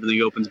them when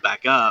everything opens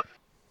back up.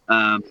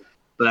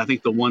 But I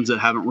think the ones that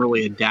haven't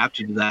really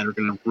adapted to that are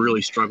going to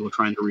really struggle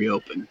trying to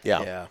reopen.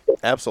 Yeah,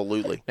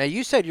 absolutely. Now,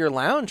 you said your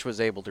lounge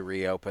was able to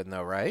reopen,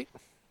 though, right?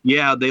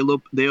 Yeah, they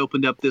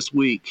opened up this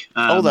week.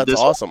 That's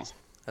awesome.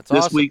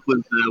 This week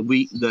was the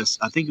week.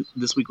 I think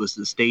this week was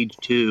the stage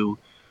 2,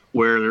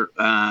 where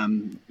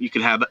you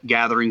could have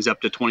gatherings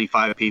up to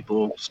 25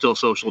 people, still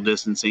social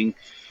distancing.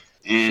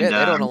 And Shit,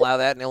 they don't allow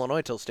that in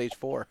Illinois till stage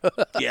 4.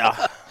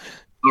 Yeah.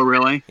 Oh,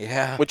 really?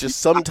 Yeah. Which is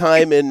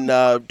sometime in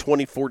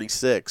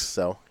 2046.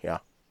 So, yeah.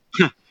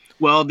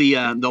 Well, the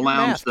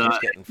lounge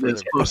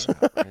that's close.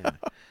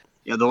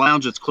 Yeah, the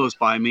lounge that's close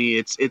by me.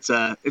 It's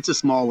a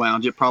small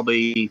lounge. It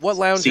probably what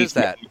lounge is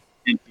that?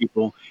 10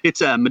 people.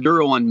 It's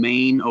Maduro on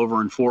Main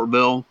over in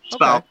Fortville. It's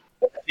about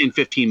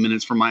 15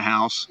 minutes from my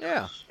house.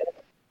 Yeah.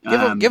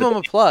 Give them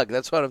a plug.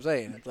 That's what I'm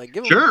saying. It's like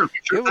give them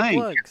a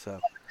plug.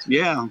 So.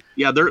 Yeah.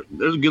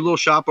 There's a good little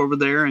shop over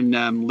there,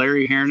 and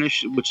Larry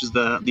Harnish, which is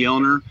the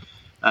owner.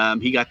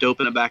 He got to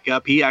open it back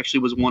up. He actually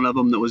was one of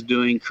them that was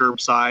doing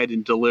curbside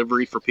and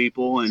delivery for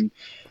people and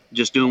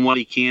just doing what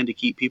he can to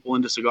keep people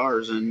into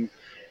cigars. And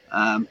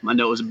I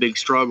know it was a big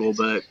struggle,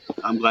 but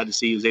I'm glad to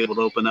see he was able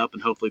to open up,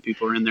 and hopefully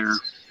people are in there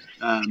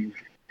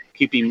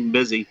keeping him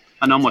busy.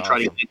 I know I'm going to try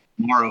to get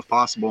tomorrow if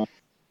possible.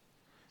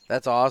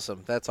 That's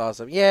awesome.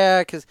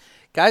 Yeah, because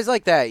guys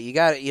like that, you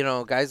got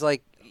guys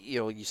like,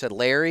 you said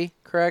Larry,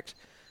 correct?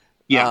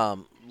 Yeah.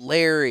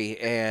 Larry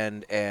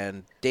and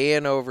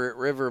Dan over at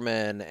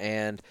Riverman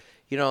and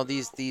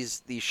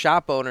these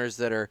shop owners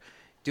that are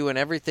doing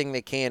everything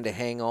they can to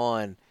hang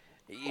on.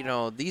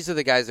 These are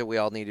the guys that we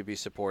all need to be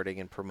supporting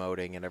and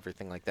promoting and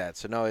everything like that.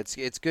 So no,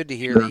 it's good to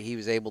hear that he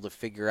was able to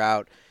figure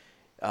out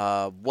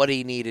what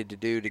he needed to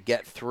do to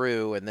get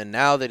through, and then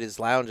now that his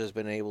lounge has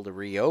been able to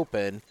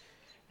reopen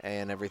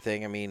and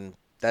everything, I mean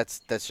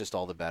that's just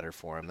all the better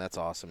for him. That's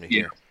awesome to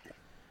hear.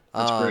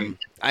 That's great.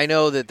 I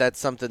know that's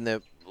something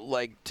that,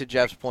 like to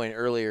Jeff's point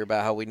earlier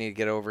about how we need to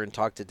get over and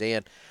talk to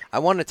Dan. I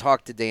want to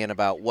talk to Dan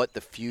about what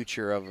the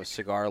future of a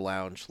cigar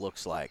lounge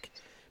looks like,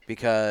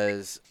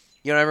 because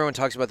everyone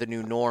talks about the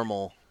new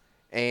normal,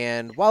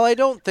 and while I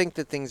don't think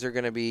that things are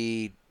going to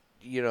be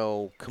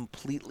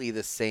completely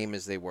the same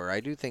as they were,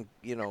 I do think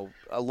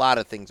a lot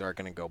of things are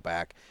going to go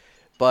back.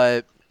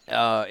 But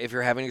if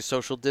you're having a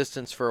social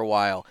distance for a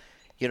while,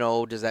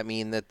 does that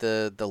mean that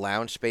the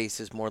lounge space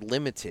is more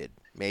limited?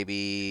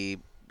 Maybe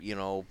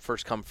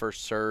first come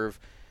first serve,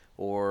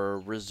 or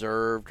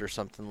reserved, or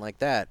something like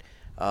that.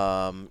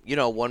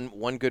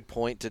 One good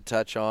point to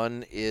touch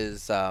on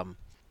is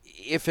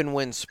if and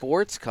when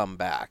sports come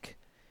back,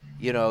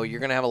 you're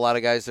going to have a lot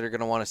of guys that are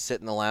going to want to sit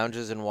in the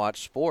lounges and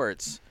watch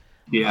sports.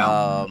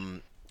 Yeah.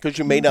 Because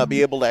you may not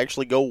be able to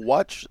actually go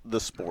watch the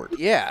sport.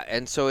 Yeah,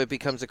 and so it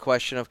becomes a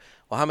question of,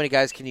 well, how many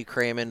guys can you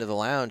cram into the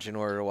lounge in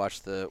order to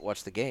watch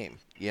the game?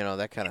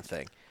 That kind of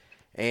thing.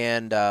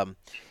 And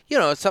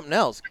it's something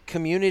else.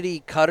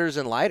 Community cutters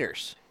and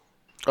lighters.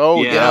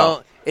 Oh, Yeah.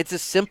 It's a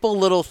simple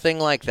little thing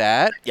like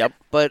that. Yep.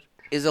 But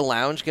is a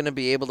lounge going to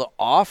be able to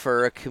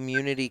offer a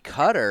community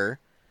cutter,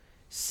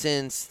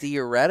 since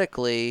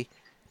theoretically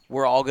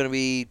we're all going to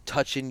be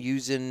touching,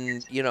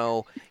 using,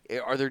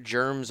 are there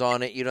germs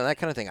on it, that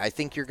kind of thing. I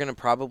think you're going to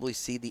probably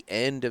see the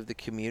end of the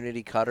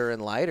community cutter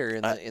and lighter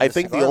in the I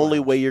think the cigar only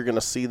lounge. way you're going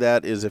to see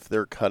that is if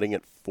they're cutting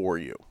it for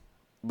you.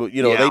 But,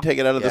 Yeah. they take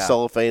it out of the Yeah.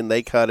 cellophane,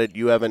 they cut it,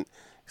 you haven't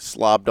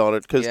slobbed on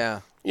it. Because,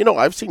 Yeah.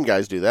 I've seen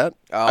guys do that.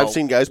 Oh, I've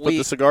seen guys put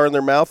the cigar in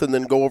their mouth and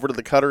then go over to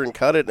the cutter and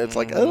cut it, and it's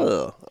like,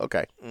 oh,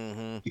 okay.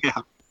 Mm-hmm. Yeah.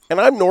 And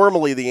I'm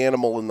normally the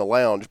animal in the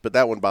lounge, but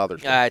that one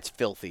bothers me. It's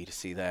filthy to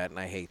see that, and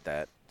I hate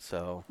that.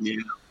 So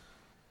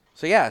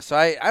Yeah. So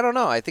I don't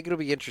know. I think it'll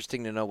be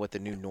interesting to know what the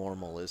new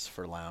normal is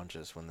for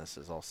lounges when this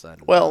is all said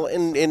and Well,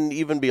 done. and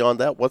even beyond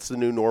that, what's the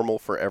new normal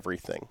for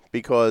everything?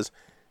 Because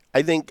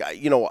I think,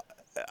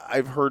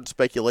 I've heard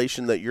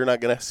speculation that you're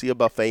not going to see a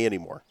buffet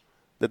anymore,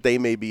 that they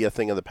may be a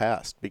thing of the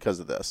past because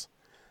of this.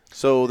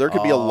 So there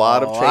could be a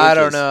lot of changes. I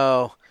don't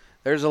know.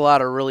 There's a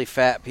lot of really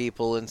fat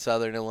people in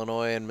southern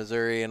Illinois and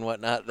Missouri and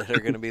whatnot that are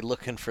going to be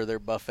looking for their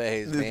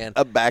buffets, man.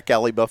 A back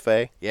alley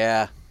buffet.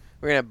 Yeah.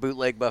 We're going to have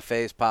bootleg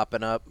buffets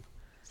popping up,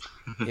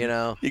 You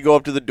go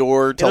up to the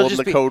door, tell them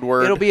the code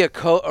word. It'll be a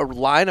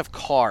line of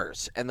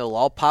cars, and they'll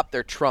all pop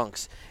their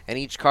trunks, and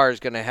each car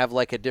is going to have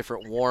like a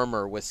different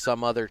warmer with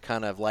some other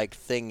kind of like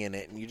thing in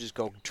it, and you just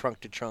go trunk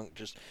to trunk,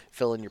 just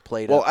filling your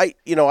plate Well, up.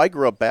 I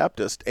grew up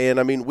Baptist, and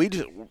I mean,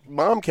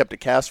 Mom kept a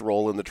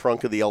casserole in the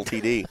trunk of the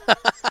LTD,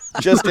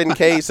 just in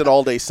case an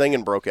all-day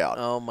singing broke out.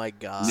 Oh, my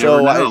God.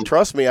 So Never know.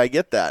 trust me, I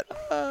get that.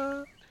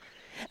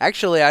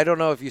 Actually, I don't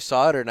know if you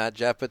saw it or not,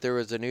 Jeff, but there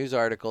was a news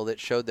article that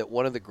showed that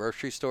one of the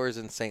grocery stores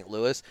in St.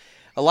 Louis,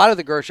 a lot of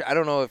the grocery, I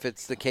don't know if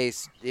it's the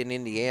case in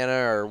Indiana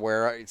or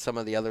where some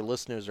of the other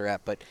listeners are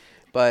at, but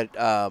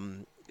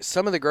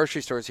some of the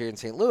grocery stores here in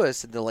St.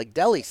 Louis, in the like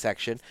deli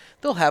section,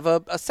 they'll have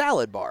a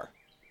salad bar,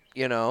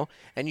 and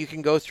you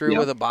can go through Yep.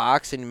 with a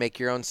box and make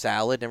your own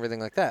salad and everything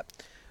like that.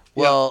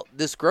 Well,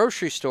 this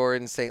grocery store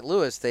in St.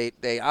 Louis,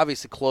 they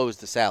obviously closed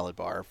the salad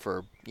bar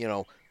for,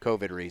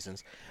 COVID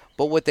reasons.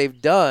 But what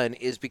they've done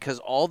is, because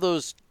all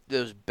those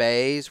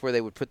bays where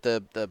they would put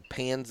the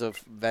pans of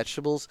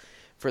vegetables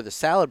for the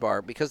salad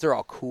bar, because they're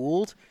all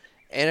cooled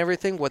and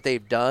everything, what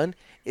they've done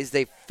is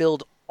they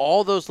filled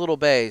all those little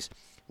bays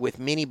with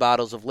mini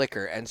bottles of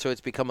liquor. And so it's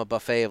become a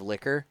buffet of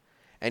liquor.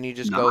 And you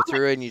just go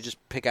through and you just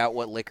pick out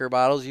what liquor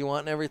bottles you want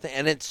and everything.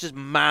 And it's just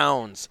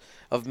mounds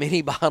of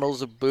mini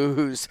bottles of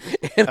booze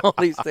and all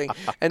these things.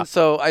 And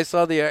so I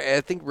saw I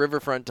think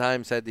Riverfront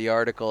Times had the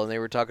article, and they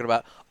were talking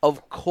about,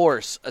 of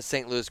course, a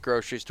St. Louis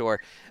grocery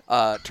store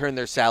turned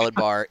their salad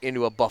bar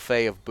into a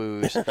buffet of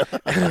booze. And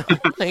I'm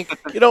like,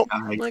 You know,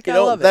 like, I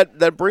love it.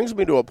 that brings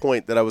me to a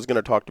point that I was going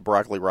to talk to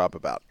Broccoli Rob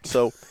about.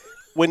 So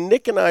when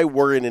Nick and I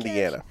were in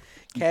Indiana,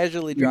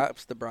 Casually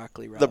drops the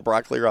broccoli Rob. the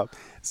Broccoli Rob.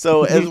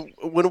 So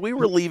when we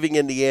were leaving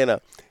Indiana,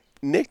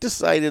 Nick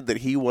decided that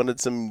he wanted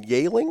some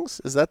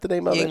Yalings. Is that the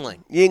name of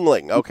Yingling. it?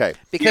 Yingling. Okay.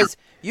 Because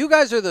you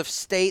guys are the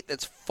state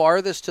that's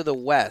farthest to the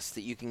west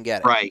that you can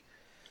get it. Right.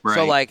 Right.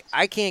 So, like,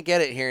 I can't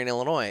get it here in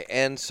Illinois.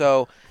 And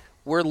so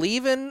we're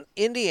leaving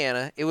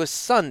Indiana. It was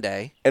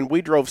Sunday. And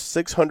we drove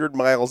 600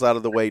 miles out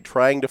of the way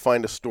trying to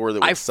find a store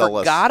that would I sell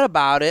us. forgot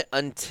about it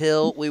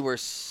until we were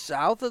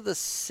south of the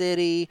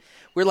city.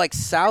 We're like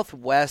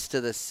southwest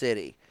of the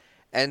city.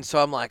 And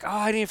so I'm like,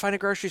 I need to find a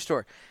grocery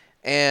store.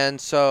 And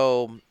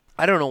so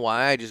I don't know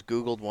why. I just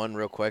Googled one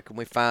real quick, and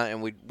we found,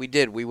 and we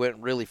did. We went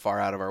really far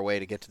out of our way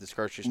to get to this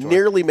grocery store.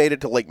 Nearly made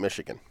it to Lake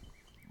Michigan.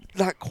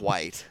 Not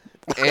quite.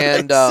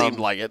 And It seemed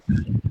like it.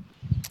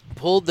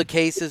 pulled the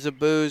cases of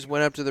booze,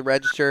 went up to the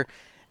register,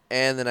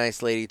 and the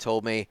nice lady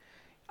told me,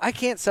 I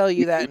can't sell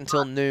you that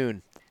until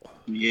noon.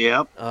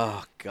 Yep.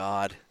 Oh,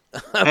 God.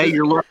 Hey,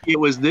 you're lucky it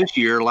was this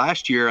year.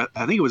 Last year,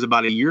 I think it was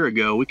about a year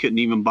ago, we couldn't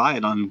even buy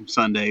it on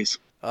Sundays.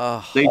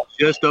 Oh, They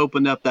just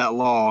opened up that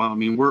law. I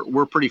mean,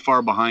 we're pretty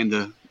far behind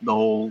the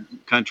whole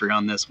country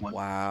on this one.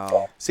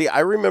 wow. See, I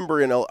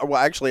remember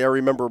I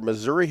remember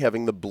Missouri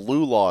having the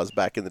blue laws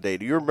back in the day.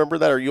 Do you remember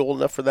that? Are you old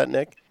enough for that,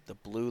 Nick? The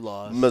blue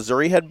laws.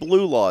 Missouri had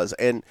blue laws,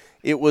 and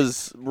it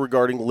was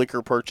regarding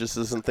liquor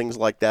purchases and things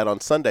like that on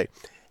Sunday.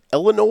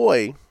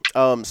 Illinois,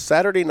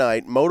 Saturday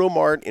night, Moto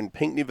Mart in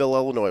Pinckneyville,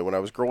 Illinois, when I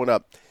was growing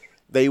up,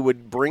 they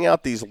would bring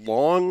out these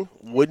long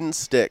wooden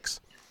sticks,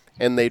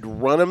 and they'd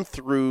run them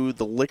through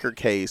the liquor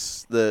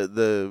case,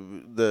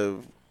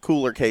 the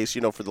cooler case,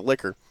 for the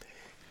liquor,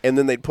 and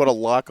then they'd put a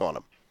lock on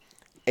them.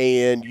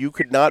 And you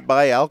could not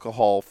buy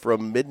alcohol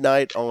from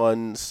midnight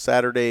on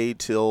Saturday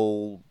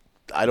till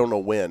I don't know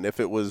when. If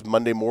it was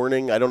Monday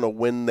morning, I don't know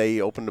when they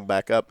opened them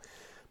back up.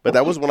 But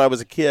that was when I was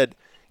a kid.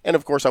 And,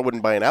 of course, I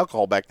wouldn't buy an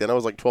alcohol back then. I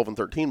was like 12 and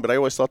 13. But I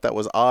always thought that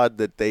was odd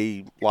that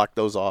they locked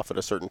those off at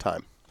a certain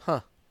time.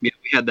 Yeah,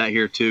 we had that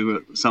here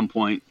too at some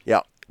point.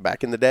 Yeah,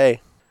 back in the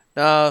day.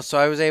 No, so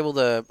I was able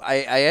to.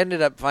 I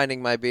ended up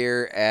finding my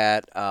beer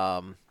at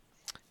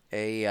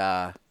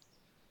a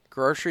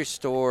grocery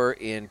store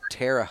in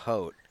Terre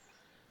Haute.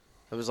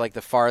 It was like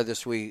the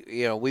farthest we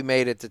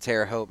made it to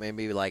Terre Haute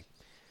maybe like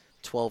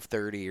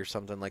 12:30 or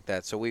something like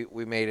that. So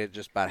we made it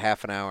just about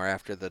half an hour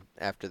after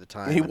the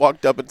time. He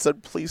walked up and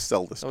said, "Please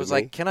sell this to I me." was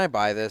like, "Can I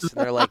buy this?" And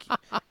they're like,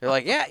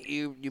 "Yeah,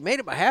 you made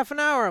it by half an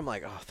hour." I'm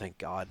like, "Oh, thank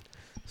God."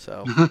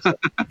 So,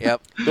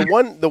 yep.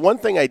 The one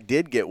thing I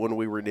did get when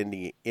we were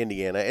in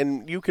Indiana,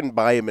 and you can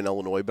buy them in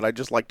Illinois, but I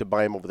just like to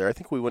buy them over there. I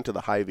think we went to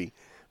the Hy-Vee,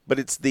 but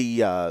it's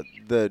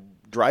the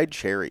dried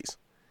cherries,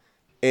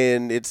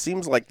 and it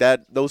seems like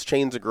that those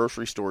chains of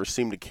grocery stores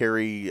seem to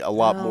carry a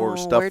lot more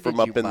stuff where from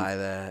did up you in. buy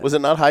that? Was it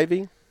not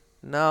Hy-Vee?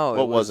 No,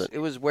 What was it? It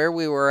was where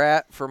we were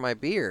at for my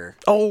beer.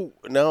 Oh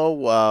no!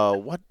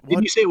 What?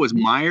 Didn't you say it was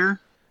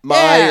Meyer?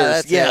 Myers.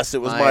 that's Yes, it.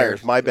 it was Myers.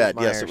 Myers. My It was bad.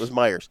 Yes, it Myers. was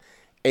Myers.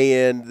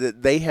 And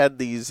they had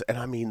these, and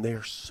I mean,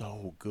 they're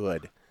so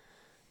good.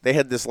 They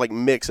had this like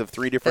mix of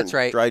three different That's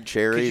right. dried 'Cause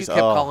cherries. you kept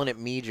calling it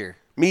Meager.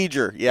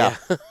 Meager, yeah.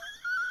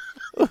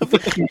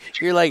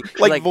 You're like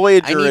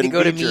Voyager I need to and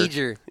go to Meager.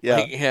 Meager. Yeah.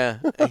 Like, yeah,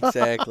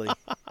 exactly.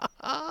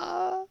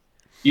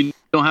 You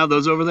don't have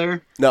those over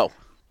there? No,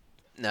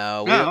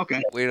 No,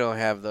 Okay. we don't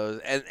have those.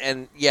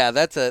 And yeah,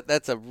 that's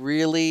a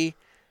really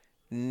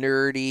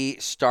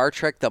nerdy Star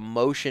Trek the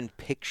motion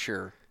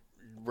picture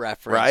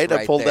reference. right?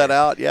 I pulled there. that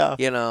out. Yeah.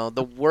 You know,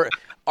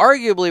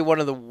 arguably one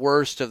of the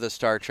worst of the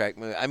Star Trek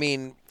movies. I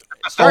mean,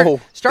 Star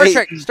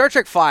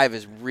Trek 5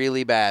 is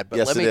really bad, but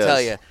Yes, let me it tell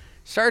is. you,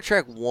 Star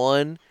Trek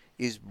 1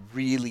 is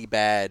really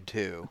bad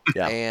too.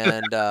 Yeah.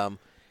 And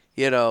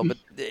but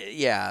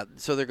yeah,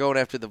 so they're going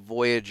after the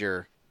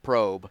Voyager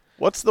probe.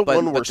 What's the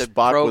one where but the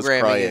Spock was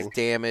programming is crying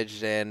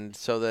damaged, and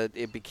so that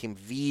it became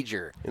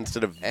V'ger.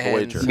 instead of And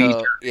Voyager?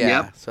 so, yeah,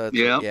 Yep. so it's,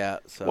 Yep. yeah.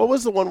 So What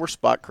was the one where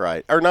Spock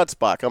cried? Or not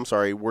Spock? I'm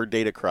sorry, where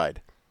Data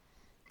cried.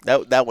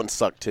 That one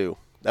sucked too.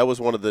 That was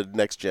one of the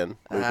next gen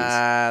movies.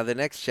 the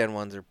next gen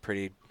ones are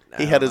pretty.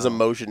 He had his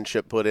emotion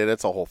chip put in.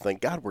 It's a whole thing.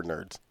 God, we're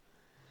nerds.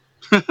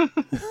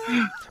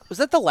 Was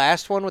that the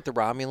last one with the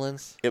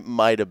Romulans? It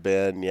might have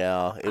been,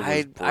 yeah. It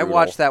was I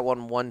watched that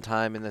one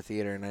time in the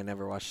theater, and I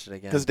never watched it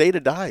again. because Data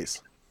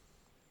dies.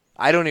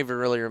 I don't even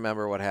really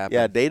remember what happened.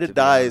 Yeah, Data to be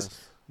dies,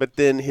 honest. but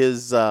then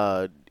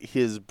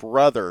his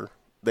brother,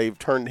 they've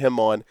turned him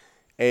on,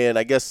 and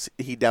I guess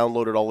he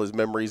downloaded all his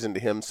memories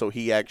into him. So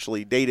he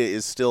actually Data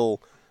is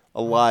still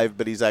alive,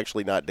 but he's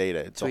actually not Data.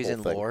 It's So a he's whole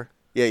in thing. lore.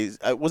 Yeah,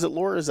 was it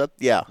Lore? Is that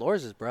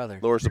Lore's his brother.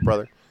 Lore's the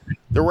brother.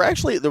 There was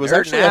Nerding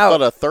actually I out.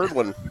 thought a third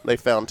one they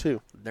found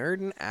too.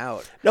 Nerding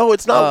out. No,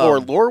 it's not Lore.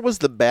 Um, Lore was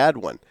the bad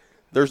one.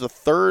 There's a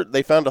third.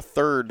 They found a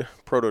third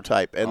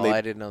prototype, and I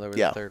didn't know there was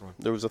a third one.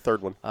 There was a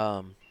third one.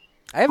 I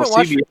haven't Well,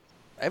 watched. CBS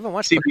I haven't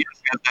watched. CBS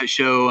got that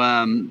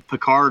show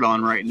Picard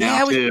on right now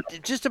Yeah, I was too.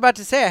 just about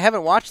to say I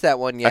haven't watched that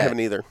one yet. I haven't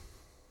either.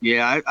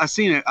 Yeah, I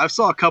seen it. I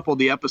saw a couple of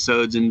the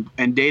episodes, and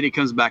Data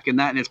comes back in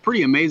that, and it's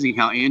pretty amazing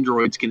how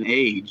androids can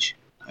age.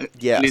 I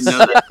Yes. didn't know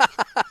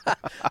that.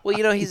 Well,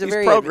 he's He's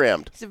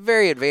programmed. He's a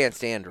very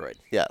advanced android.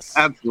 Yes.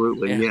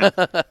 Absolutely, yeah.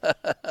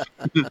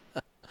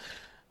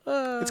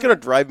 It's gonna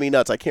drive me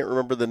nuts. I can't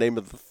remember the name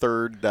of the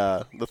third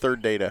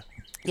Data.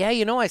 Yeah,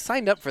 I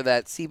signed up for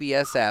that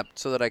CBS app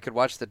so that I could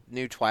watch the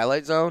new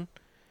Twilight Zone.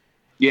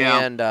 Yeah.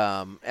 And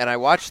I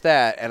watched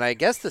that, and I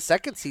guess the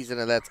second season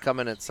of that's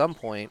coming at some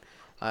point.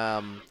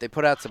 They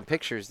put out some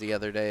pictures the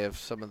other day of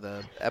some of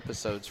the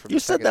episodes from. You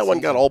the said second that one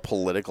season. got all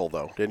political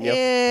though, didn't you?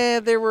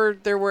 Yeah, there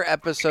were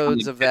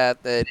episodes of that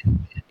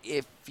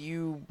if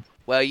you.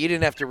 Well, you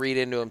didn't have to read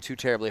into them too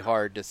terribly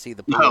hard to see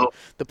the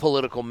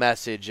political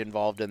message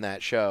involved in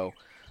that show.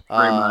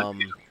 Very much.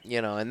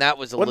 And that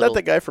was a Wasn't little. that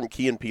the guy from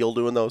Key and Peele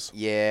doing those?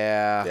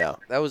 Yeah. Yeah.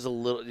 That was a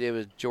little. It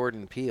was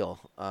Jordan Peele,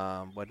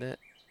 wasn't it?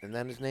 Isn't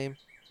that his name?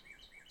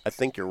 I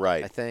think you're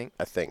right. I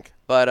think.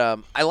 But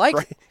I liked.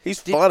 Right. He's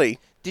funny.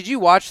 Did you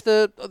watch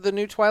the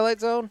new Twilight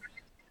Zone?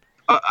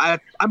 I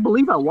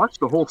believe I watched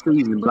the whole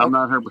season, but I'm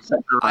not 100%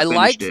 sure. I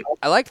finished it.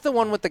 liked the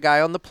one with the guy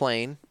on the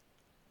plane.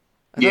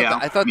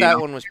 I thought that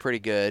one was pretty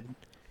good.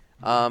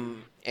 Was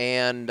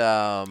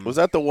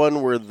that the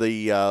one where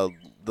the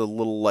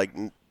little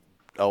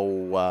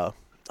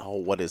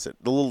what is it?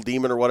 The little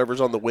demon or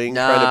whatever's on the wing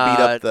trying to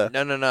beat up the.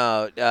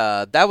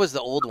 No. That was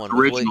the old one.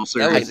 Original That was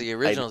series. the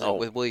original know.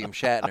 with William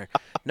Shatner.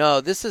 No,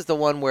 this is the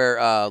one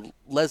where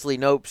Leslie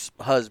Knope's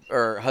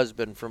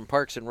husband from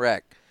Parks and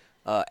Rec,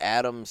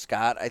 Adam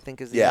Scott, I think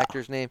is the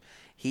actor's name.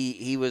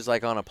 He was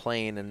like on a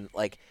plane and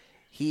like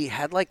he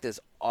had like this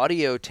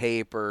audio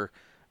tape or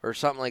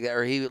something like that,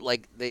 or he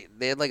like they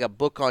had like a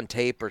book on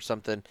tape or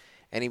something,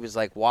 and he was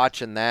like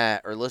watching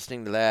that or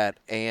listening to that,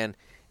 and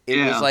it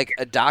was like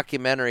a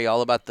documentary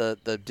all about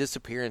the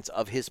disappearance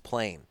of his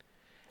plane.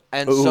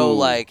 And so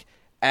like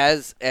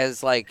as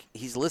like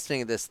he's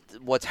listening to this,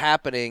 what's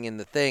happening in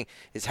the thing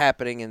is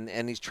happening,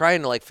 and he's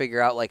trying to like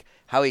figure out like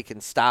how he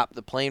can stop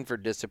the plane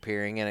from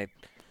disappearing. And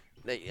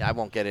I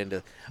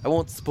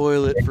won't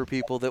spoil it for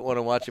people that want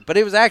to watch it, but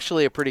it was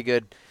actually a pretty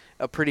good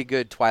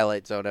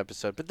Twilight Zone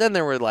episode. But then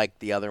there were like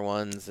the other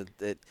ones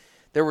that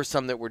there were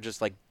some that were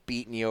just like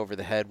beating you over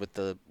the head with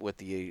the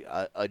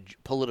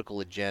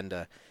political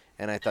agenda,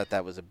 and I thought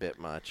that was a bit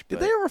much. Did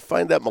they ever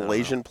find that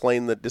Malaysian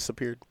plane that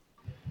disappeared?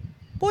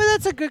 Boy,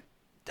 that's a good.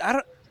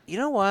 You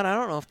know what? I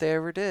don't know if they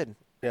ever did.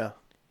 Yeah.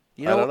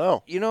 I don't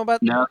know. You know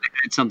about? No, they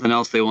had something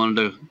else they wanted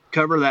to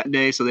cover that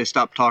day, so they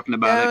stopped talking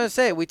about it. I was gonna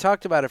say we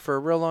talked about it for a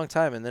real long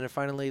time, and then it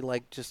finally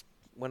just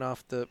went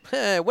off the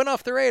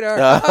radar.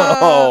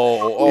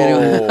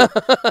 Anyway.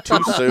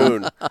 Too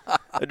soon.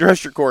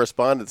 Address your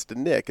correspondence to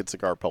Nick at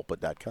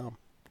cigarpulpit.com.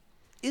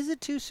 Is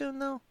it too soon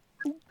though?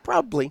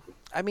 Probably.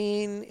 I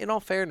mean, in all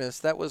fairness,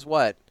 that was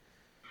what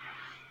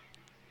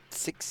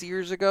 6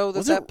 years ago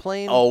that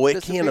plane. Oh,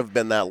 it can't have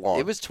been that long.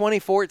 It was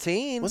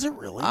 2014. Was it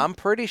really? I'm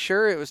pretty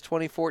sure it was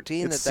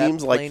 2014. It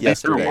seems like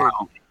yesterday.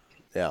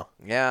 Yeah.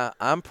 Yeah,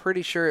 I'm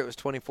pretty sure it was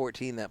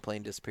 2014 that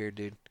plane disappeared,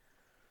 dude.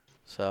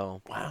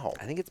 So wow,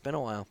 I think it's been a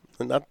while.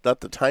 And not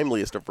the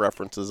timeliest of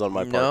references on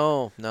my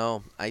part.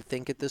 No. I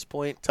think at this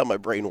point, that's how my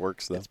brain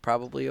works, though. It's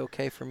probably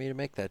okay for me to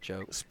make that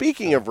joke.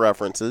 Speaking of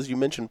references, you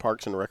mentioned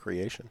Parks and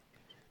Recreation.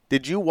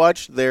 Did you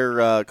watch their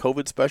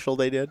COVID special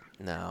they did?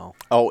 No.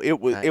 Oh,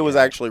 it was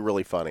actually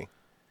really funny.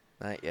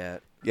 Not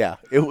yet. Yeah,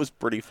 it was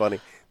pretty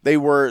funny. They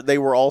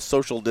were all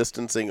social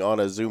distancing on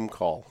a Zoom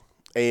call,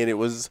 and it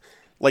was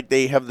like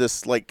they have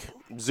this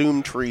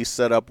Zoom tree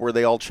set up where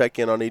they all check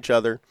in on each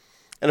other.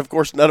 And, of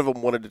course, none of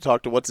them wanted to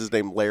talk to, what's his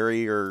name,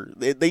 Larry, or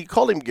they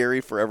called him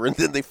Gary forever, and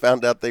then they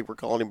found out they were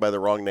calling him by the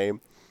wrong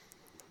name.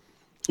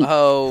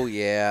 Oh,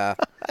 yeah.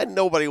 And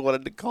nobody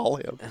wanted to call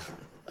him.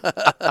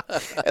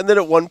 And then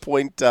at one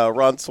point,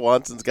 Ron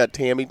Swanson's got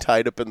Tammy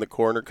tied up in the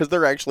corner, because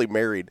they're actually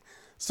married.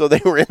 So they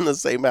were in the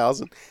same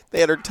house, and they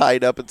had her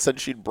tied up and said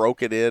she'd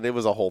broken in. It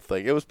was a whole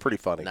thing. It was pretty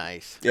funny.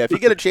 Nice. Yeah, if you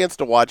get a chance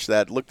to watch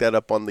that, look that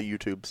up on the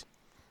YouTubes.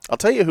 I'll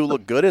tell you who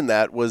looked good in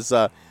that was...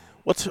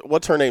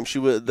 What's her name? She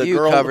was the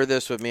girl. You covered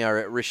this with me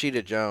already.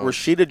 Rashida Jones.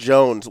 Rashida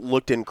Jones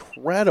looked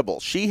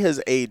incredible. She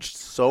has aged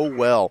so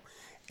well,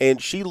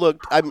 and she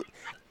looked.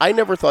 I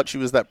never thought she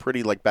was that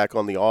pretty, back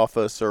on The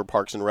Office or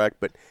Parks and Rec,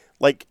 but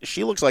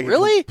she looks like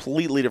a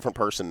completely different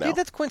person now. Dude,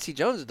 that's Quincy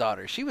Jones'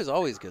 daughter. She was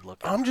always good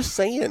looking. I'm just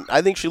saying.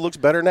 I think she looks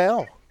better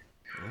now.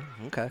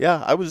 Okay.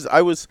 Yeah, I was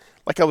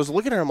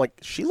looking at her. I'm like,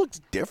 she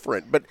looks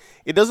different, but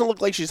it doesn't look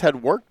like she's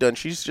had work done.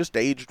 She's just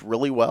aged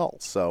really well.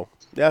 So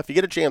yeah, if you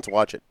get a chance,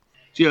 watch it.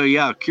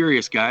 Yeah,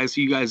 curious, guys.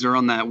 You guys are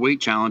on that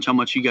weight challenge. How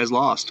much you guys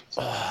lost?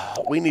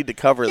 We need to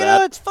cover that. You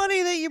know, it's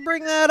funny that you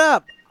bring that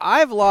up.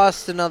 I've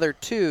lost another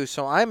 2,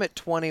 so I'm at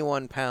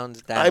 21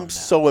 pounds down. I'm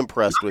so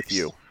impressed with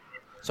you.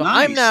 So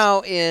I'm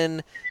now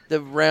in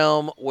the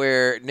realm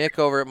where Nick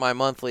over at My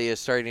Monthly is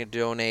starting to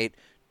donate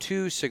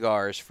 2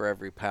 cigars for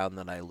every pound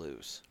that I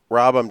lose.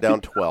 Rob, I'm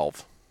down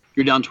 12.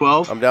 You're down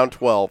 12? I'm down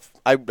 12.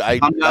 I'm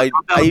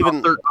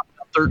down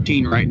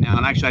 13 right now.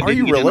 And actually, I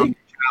didn't get really?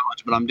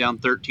 challenge, but I'm down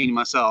 13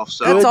 myself.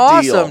 So that's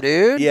awesome,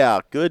 dude. Yeah,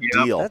 good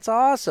deal. That's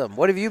awesome.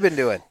 What have you been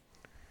doing?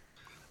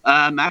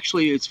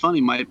 Actually, it's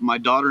funny. My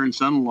daughter and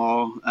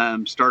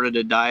son-in-law started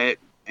a diet,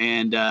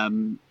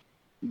 and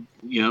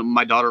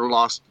my daughter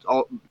lost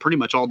pretty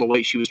much all the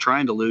weight she was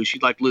trying to lose.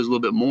 She'd like to lose a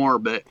little bit more,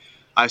 but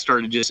I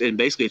started and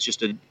basically it's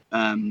just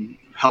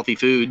healthy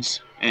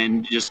foods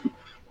and just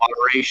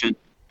moderation,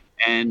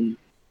 and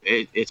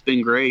it's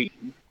been great.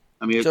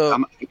 I mean,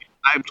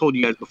 I've told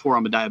you guys before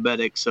I'm a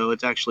diabetic, so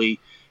it's actually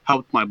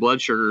helped my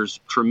blood sugars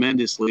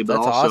tremendously, but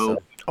that's also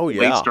awesome.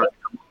 weight started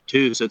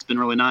too, so it's been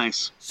really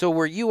nice. So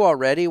were you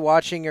already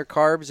watching your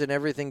carbs and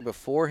everything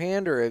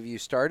beforehand, or have you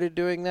started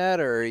doing that,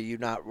 or are you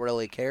not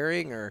really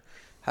caring, or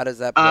how does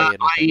that play into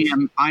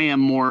things? I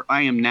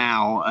am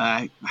now.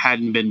 I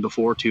hadn't been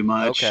before too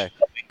much. Okay,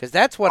 because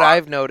that's what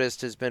I've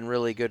noticed has been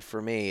really good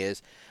for me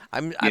is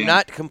I'm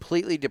not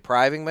completely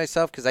depriving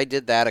myself, because I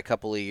did that a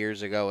couple of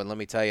years ago, and let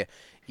me tell you,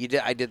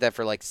 I did that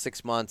for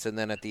 6 months, and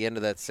then at the end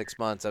of that 6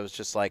 months, I was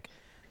just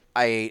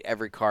I ate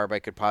every carb I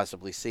could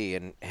possibly see,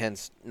 and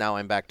hence now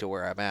I'm back to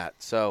where I'm at.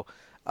 So,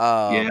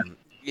 it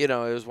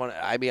was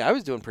I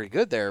was doing pretty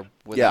good there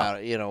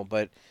without,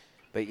 but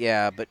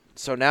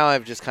so now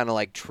I've just kind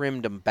of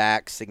trimmed them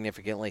back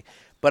significantly,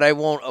 but I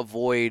won't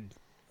avoid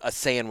a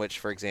sandwich,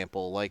 for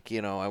example. I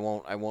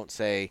won't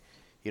say,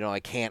 I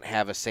can't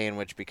have a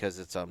sandwich because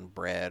it's on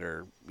bread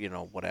or,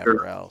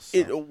 whatever else.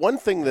 So. One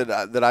thing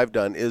that I've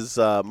done is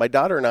my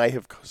daughter and I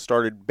have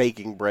started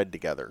baking bread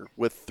together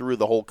through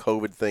the whole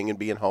COVID thing and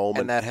being home.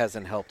 And that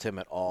hasn't helped him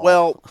at all.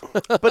 Well,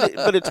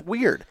 but it's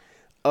weird.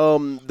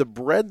 The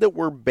bread that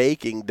we're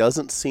baking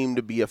doesn't seem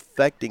to be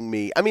affecting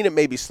me. I mean, it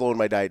may be slowing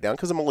my diet down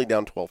because I'm only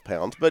down 12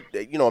 pounds. But,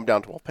 I'm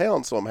down 12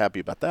 pounds, so I'm happy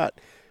about that.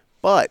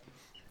 But...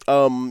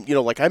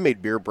 I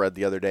made beer bread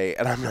the other day,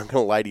 and I'm not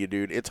going to lie to you,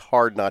 dude. It's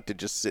hard not to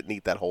just sit and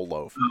eat that whole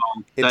loaf.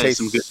 It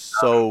tastes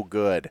so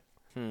good.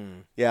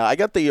 Yeah, I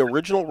got the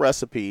original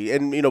recipe,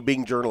 and,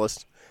 being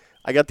journalist,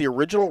 I got the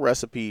original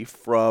recipe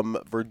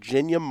from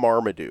Virginia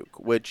Marmaduke,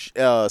 which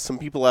some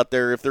people out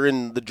there, if they're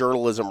in the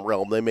journalism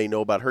realm, they may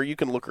know about her. You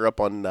can look her up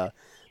on on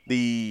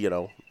the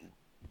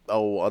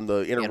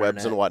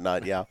interwebs and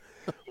whatnot, yeah.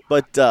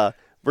 But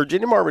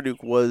Virginia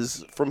Marmaduke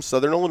was from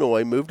Southern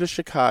Illinois, moved to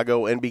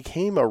Chicago, and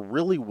became a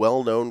really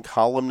well-known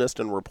columnist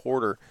and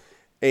reporter.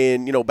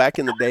 And, back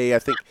in the day, I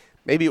think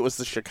maybe it was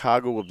the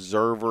Chicago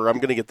Observer. I'm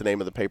going to get the name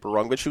of the paper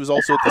wrong, but she was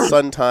also at the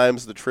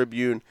Sun-Times, the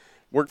Tribune,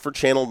 worked for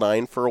Channel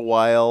 9 for a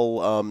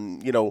while,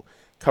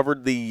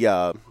 covered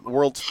the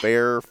World's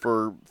Fair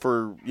for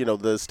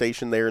the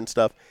station there and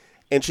stuff.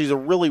 And she's a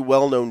really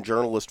well-known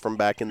journalist from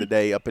back in the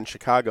day up in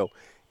Chicago.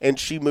 And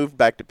she moved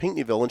back to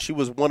Pinckneyville, and she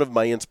was one of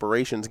my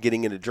inspirations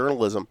getting into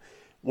journalism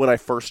when I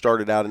first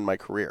started out in my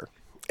career.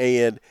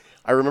 And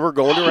I remember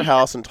going to her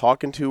house and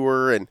talking to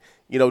her and,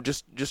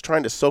 just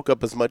trying to soak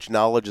up as much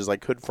knowledge as I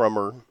could from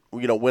her,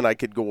 when I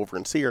could go over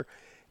and see her.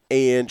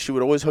 And she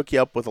would always hook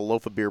you up with a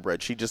loaf of beer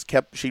bread. She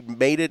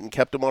made it and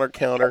kept them on her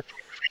counter.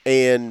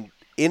 And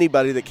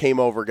anybody that came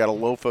over got a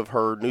loaf of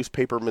her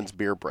newspaperman's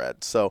beer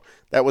bread. So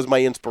that was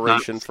my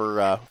inspiration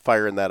for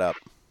firing that up.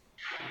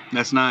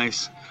 That's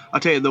nice. I'll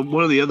tell you,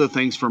 one of the other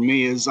things for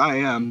me is I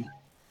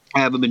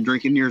haven't been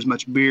drinking near as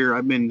much beer.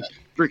 I've been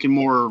drinking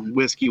more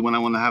whiskey when I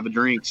want to have a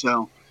drink.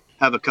 So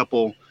have a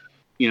couple,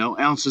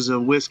 ounces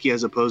of whiskey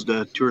as opposed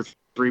to 2 or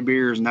 3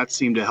 beers, and that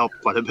seemed to help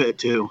quite a bit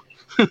too.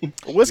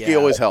 Whiskey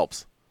always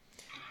helps.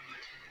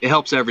 It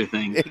helps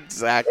everything.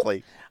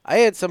 Exactly. I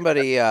had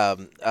somebody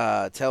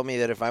tell me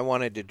that if I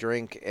wanted to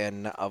drink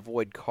and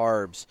avoid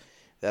carbs,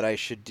 that I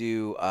should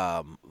do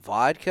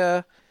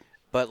vodka.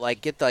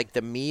 But get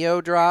the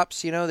Mio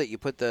drops, that you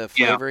put the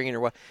flavoring in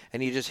your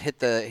and you just hit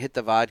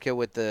the vodka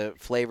with the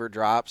flavor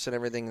drops and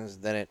everything, and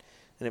then it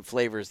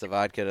flavors the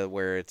vodka to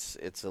where it's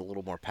a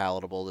little more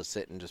palatable to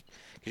sit and just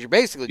because you're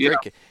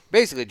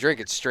basically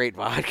drinking straight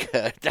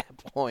vodka at that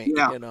point,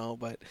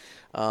 But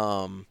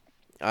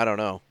I don't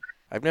know.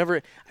 I've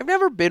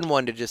never been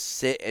one to just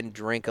sit and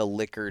drink a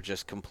liquor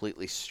just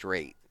completely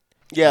straight.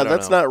 Yeah,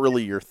 that's not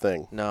really your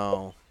thing.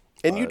 No.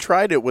 And you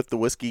tried it with the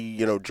whiskey,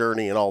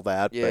 journey and all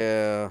that.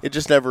 Yeah. But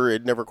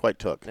it never quite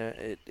took.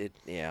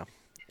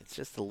 It's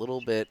just a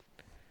little bit.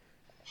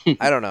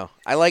 I don't know.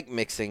 I like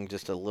mixing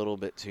just a little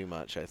bit too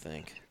much, I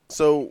think.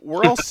 So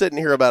we're all sitting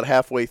here about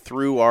halfway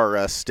through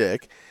our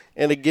stick.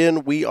 And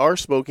again, we are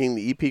smoking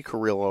the EP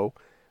Carrillo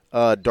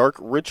Dark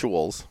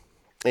Rituals.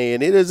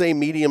 And it is a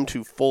medium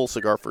to full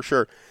cigar for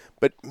sure.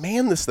 But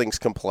man, this thing's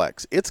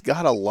complex. It's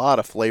got a lot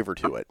of flavor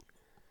to it.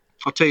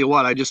 I'll tell you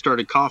what, I just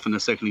started coughing a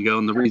second ago,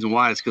 and the reason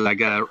why is because I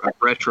got a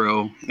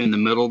retro in the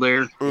middle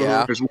there.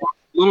 Yeah. There's a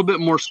little bit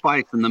more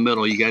spice in the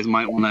middle. You guys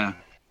might want to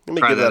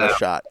try give that out. a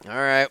shot. All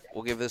right,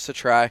 we'll give this a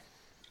try.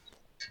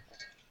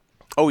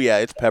 Oh, yeah,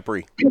 it's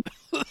peppery.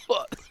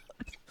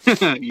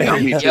 Yeah,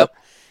 me too.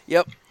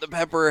 Yep, the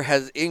pepper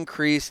has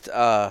increased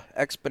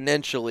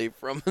exponentially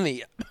from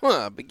the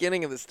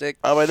beginning of the stick.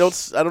 I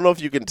don't know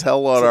if you can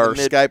tell on our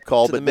Skype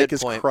call, but Nick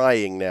is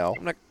crying now.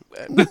 I'm not.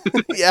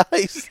 Yeah,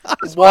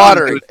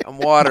 I'm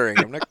watering.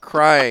 I'm not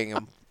crying.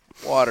 I'm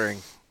watering.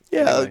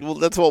 Yeah, anyway. Well,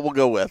 that's what we'll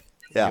go with.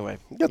 Yeah, anyway,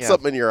 you got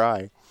something in your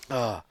eye.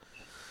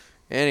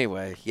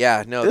 Anyway,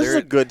 yeah, no, this is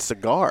a good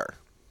cigar.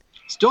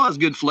 Still has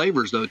good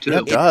flavors though too.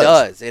 Yeah, it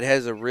does. It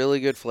has a really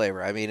good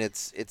flavor. I mean,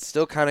 it's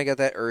still kind of got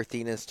that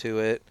earthiness to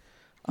it.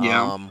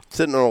 Yeah,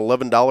 sitting on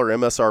 $11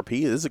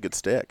 MSRP. This is a good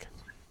stick.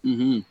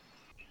 Mm-hmm.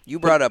 You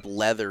brought up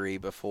leathery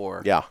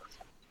before. Yeah.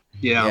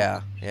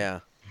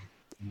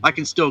 I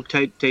can still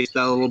taste that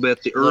a little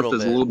bit. The earth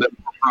is a little bit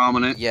more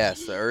prominent.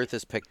 Yes, the earth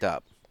is picked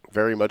up.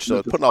 Very much so.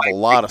 It's putting off a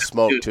lot of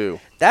smoke too.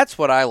 That's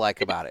what I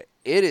like about it.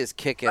 It is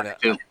kicking.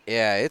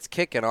 Yeah, it's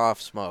kicking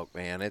off smoke,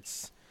 man.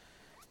 It's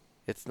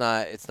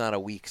not a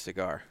weak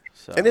cigar.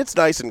 So. And it's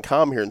nice and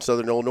calm here in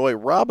Southern Illinois.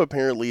 Rob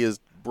apparently is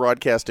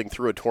broadcasting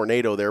through a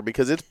tornado there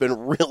because it's been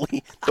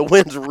the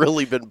wind's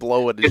really been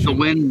blowing. Is the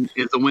wind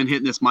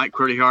hitting this mic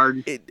pretty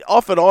hard?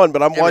 Off and on,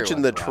 but I'm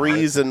watching the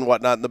trees and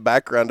whatnot in the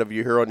background of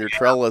you here on your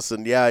trellis,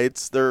 and yeah,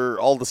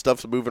 all the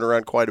stuff's moving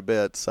around quite a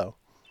bit. So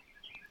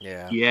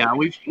yeah,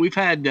 we've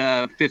had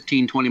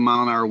 15, 20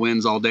 mile an hour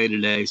winds all day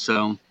today.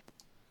 So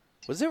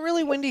was it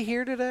really windy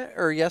here today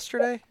or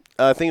yesterday?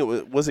 I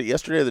think was it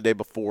yesterday or the day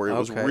before? It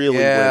was really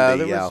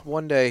windy. There was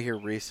one day here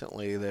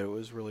recently that it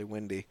was really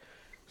windy.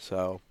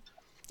 So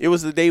it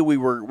was the day we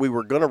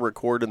were going to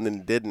record and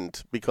then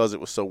didn't because it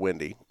was so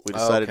windy. We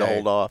decided to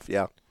hold off.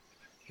 Yeah.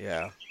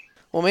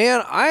 Well,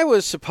 man, I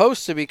was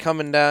supposed to be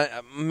coming down.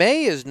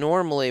 May is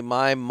normally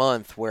my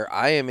month where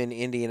I am in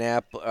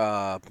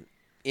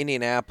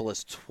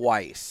Indianapolis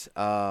twice.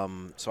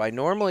 So I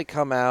normally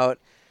come out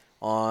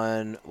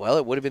on, well,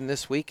 it would have been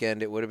this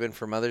weekend. It would have been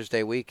for Mother's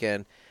Day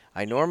weekend.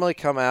 I normally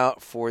come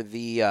out for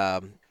the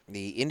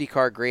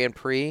IndyCar Grand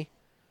Prix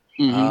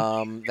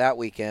that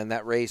weekend.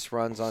 That race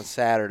runs on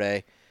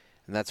Saturday,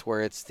 and that's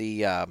where it's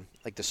the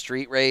the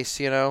street race,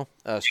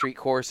 street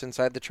course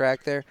inside the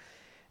track there.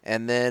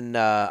 And then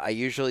I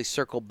usually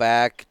circle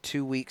back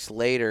 2 weeks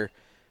later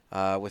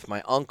with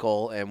my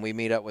uncle, and we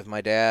meet up with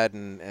my dad,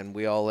 and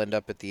we all end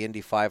up at the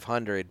Indy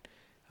 500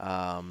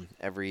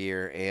 every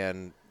year.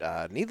 And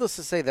needless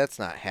to say, that's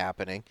not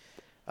happening.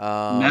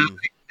 No,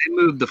 they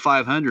moved the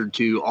 500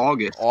 to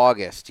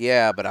August.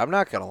 Yeah, but I'm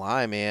not going to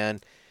lie, man.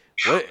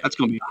 What? That's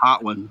going to be a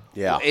hot one.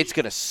 Yeah. It's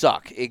going to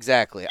suck.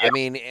 Exactly. I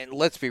mean, and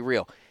let's be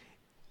real.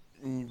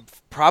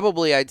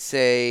 Probably I'd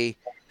say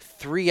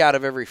 3 out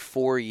of every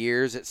 4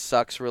 years it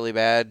sucks really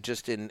bad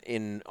just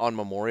in on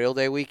Memorial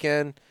Day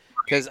weekend.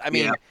 Because, I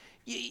mean,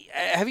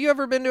 have you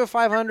ever been to a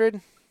 500?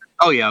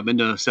 Oh, yeah, I've been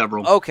to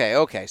several.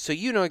 Okay. So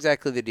you know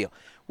exactly the deal.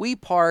 We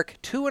park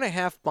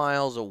 2.5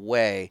 miles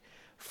away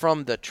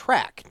from the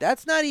track.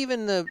 That's not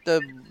even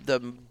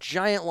the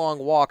giant long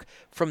walk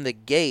from the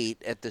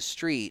gate at the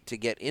street to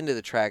get into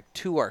the track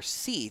to our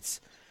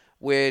seats,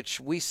 which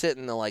we sit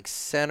in the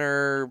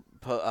center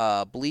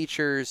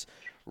bleachers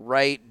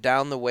right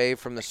down the way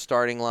from the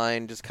starting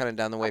line, just kind of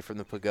down the way from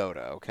the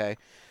pagoda. Okay,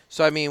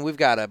 so I mean we've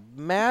got a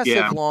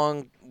massive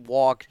long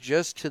walk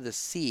just to the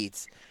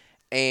seats,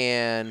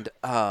 and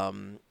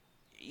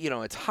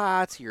it's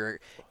hot.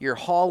 You're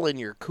hauling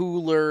your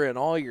cooler and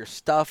all your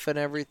stuff and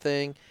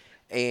everything,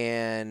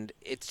 and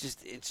it's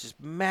just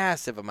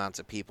massive amounts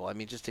of people. I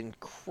mean, just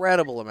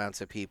incredible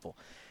amounts of people.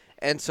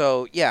 And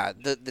so, yeah,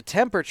 the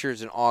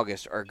temperatures in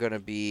August are going to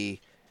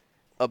be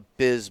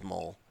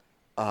abysmal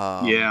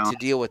to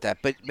deal with that.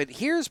 But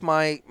here's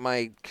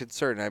my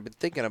concern. I've been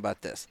thinking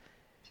about this.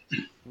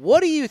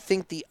 What do you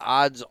think the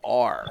odds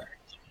are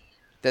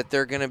that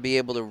they're going to be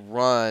able to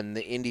run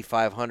the Indy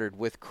 500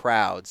 with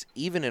crowds,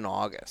 even in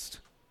August?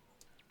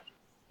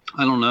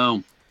 I don't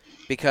know.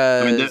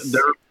 Because I mean,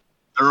 they're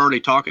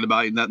already talking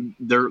about that.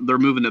 They're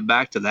moving it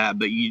back to that,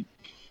 but you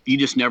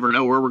just never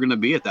know where we're going to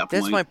be at that point.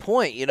 That's my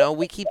point.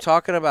 We keep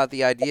talking about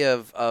the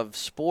idea of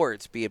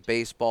sports, be it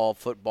baseball,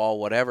 football,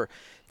 whatever,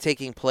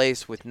 taking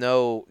place with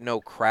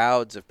no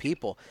crowds of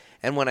people.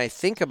 And when I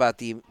think about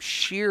the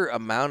sheer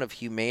amount of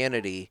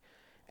humanity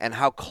and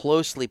how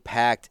closely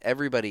packed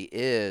everybody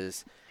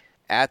is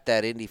at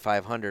that Indy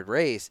 500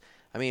 race,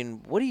 I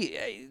mean, what do you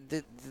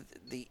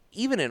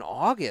even in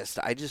August?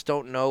 I just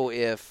don't know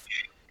if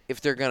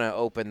they're going to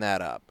open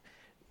that up.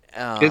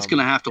 It's going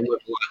to have to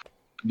look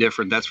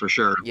different, that's for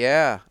sure.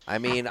 Yeah, I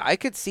mean, I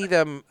could see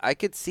them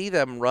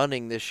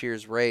running this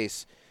year's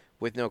race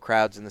with no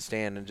crowds in the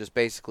stand and just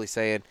basically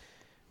saying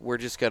we're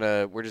just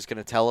gonna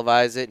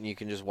televise it and you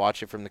can just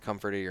watch it from the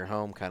comfort of your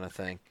home, kind of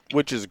thing.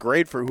 Which is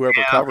great for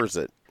whoever covers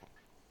it.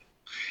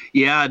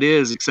 Yeah, it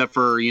is, except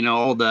for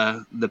all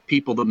the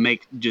people that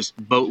make just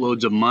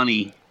boatloads of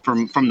money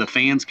from the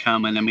fans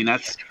coming. I mean,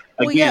 that's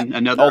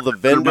another all the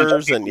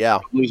vendors and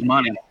lose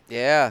money.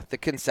 Yeah, the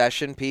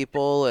concession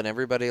people and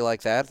everybody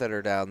like that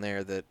are down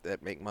there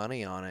that make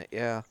money on it.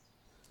 Yeah,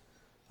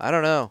 I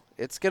don't know.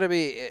 It's gonna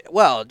be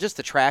just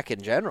the track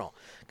in general,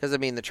 because I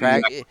mean the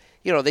track.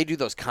 They do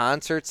those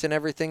concerts and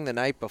everything the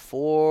night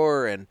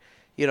before, and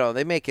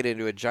they make it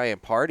into a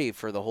giant party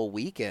for the whole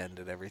weekend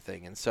and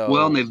everything. And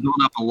so, and they've built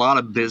up a lot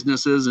of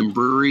businesses and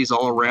breweries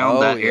all around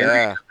that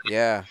area.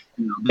 Yeah.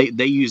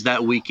 They use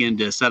that weekend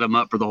to set them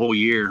up for the whole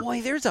year.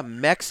 Boy, there's a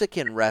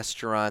Mexican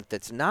restaurant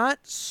that's not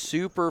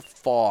super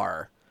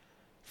far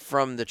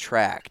from the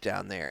track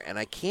down there, and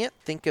I can't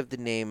think of the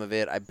name of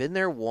it. I've been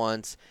there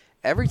once.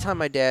 Every time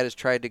my dad has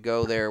tried to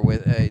go there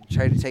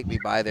tried to take me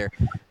by there,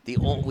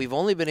 we've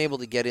only been able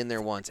to get in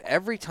there once.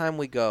 Every time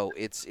we go,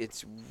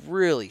 it's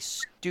really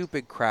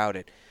stupid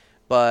crowded.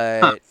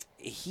 But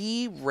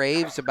he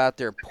raves about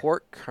their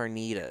pork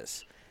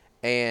carnitas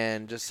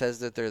and just says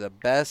that they're the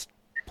best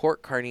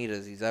pork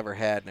carnitas he's ever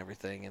had and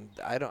everything. And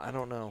I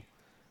don't know.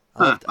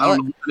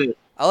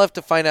 I'll have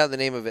to find out the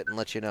name of it and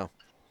let you know.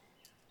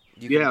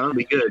 That'll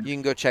be good. You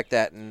can go check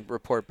that and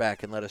report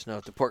back and let us know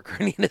if the pork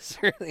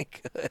carnitas are really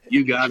good.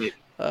 You got it.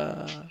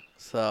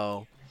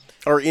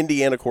 Our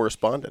Indiana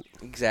correspondent.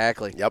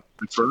 Exactly. Yep.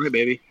 That's right,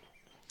 baby.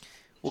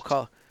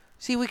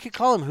 We could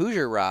call him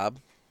Hoosier Rob.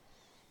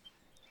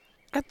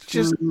 That's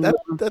just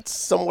that's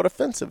somewhat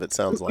offensive. It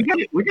sounds like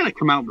we gotta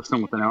come out with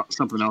something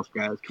else,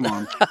 guys. Come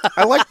on.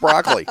 I like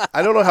broccoli.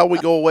 I don't know how we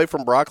go away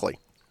from broccoli.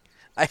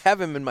 I have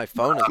him in my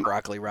phone as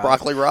Broccoli Rob.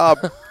 Broccoli Rob.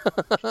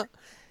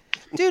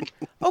 Dude,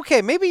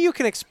 okay, maybe you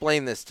can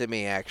explain this to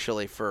me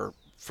actually for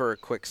a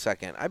quick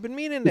second. I've been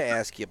meaning to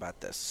ask you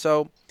about this.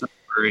 So,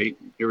 great.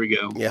 Here we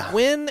go. Yeah.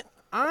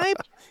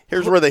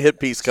 Here's where the hit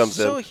piece comes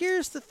in. So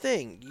here's the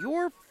thing: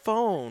 your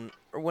phone,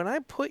 or when I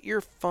put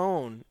your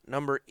phone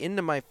number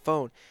into my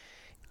phone,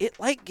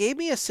 it gave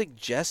me a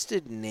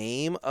suggested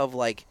name of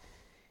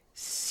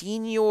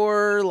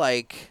senior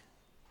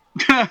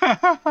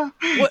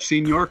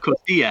Senor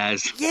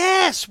Costillas.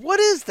 Yes, what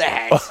is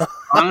that?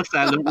 Honestly,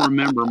 I don't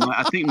remember.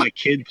 I think my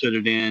kid put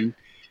it in,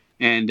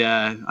 and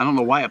I don't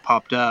know why it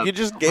popped up. You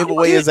just gave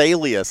away his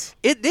alias.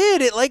 It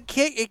did.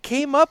 It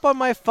came up on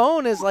my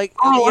phone as I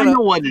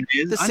know what it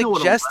is. The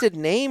suggested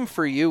name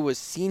for you was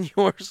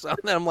Senor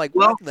something. I'm like,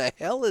 what the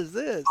hell is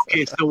this?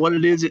 Okay, so what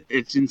it is,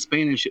 it's in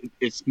Spanish.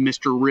 It's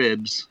Mr.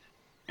 Ribs.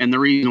 And the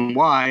reason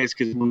why is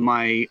because when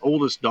my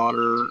oldest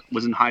daughter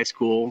was in high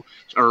school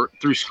or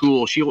through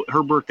school,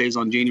 her birthday's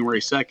on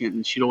January 2nd,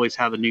 and she'd always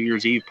have a New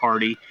Year's Eve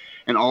party,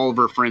 and all of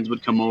her friends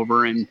would come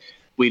over, and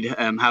we'd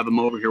have them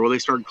over here. Well, they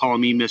started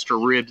calling me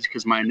Mr. Ribs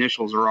because my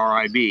initials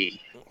are RIB.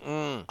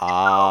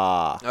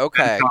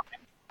 Okay.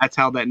 That's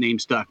how that name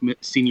stuck,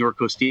 Senor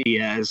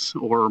Costillas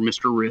or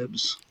Mr.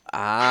 Ribs.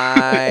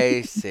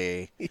 I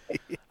see.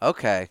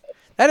 Okay.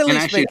 That at And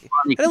least actually, make it's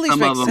funny that at 'cause least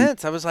some of makes them,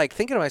 sense. I was like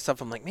thinking to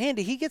myself, I'm like, man,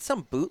 did he get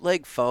some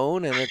bootleg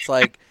phone? And it's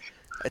like,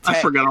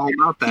 I forgot all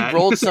about he that.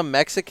 rolled some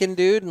Mexican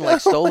dude and like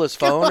stole his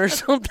phone or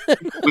something.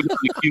 We went to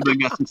Cuba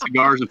and got some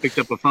cigars and picked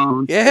up a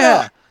phone.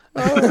 Yeah.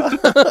 Oh,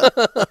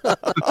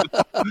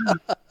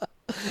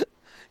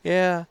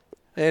 Yeah.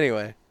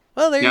 Anyway.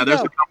 Well, there Yeah, you there's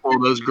go. a couple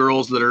of those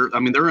girls that are, I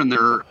mean, they're in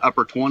their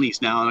upper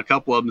 20s now, and a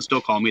couple of them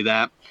still call me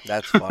that.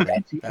 That's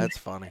funny. That's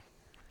funny.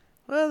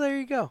 Well, there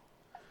you go.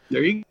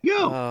 There you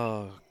go.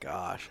 Oh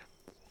gosh.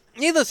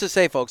 Needless to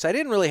say, folks, I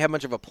didn't really have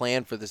much of a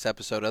plan for this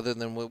episode, other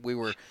than we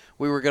were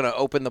going to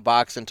open the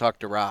box and talk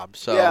to Rob.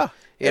 So yeah.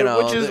 you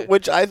know,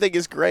 Which I think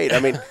is great. I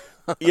mean,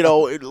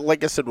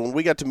 like I said, when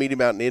we got to meet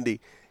him out in Indy,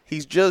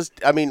 he's just.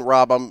 I mean,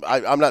 Rob,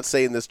 I'm not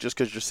saying this just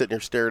because you're sitting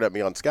here staring at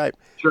me on Skype.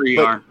 Sure you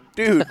But, are.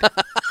 dude.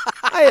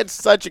 I had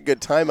such a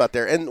good time out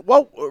there. And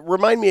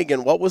remind me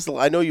again, what was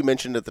I know you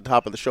mentioned at the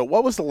top of the show.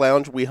 What was the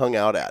lounge we hung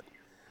out at?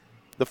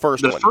 The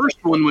first one. The first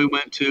one we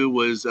went to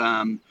was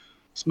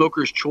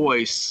Smoker's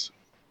Choice,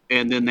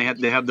 and then they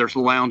have their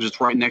lounge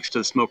that's right next to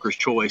the Smoker's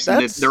Choice,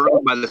 and they're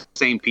owned by the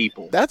same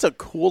people. That's a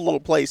cool little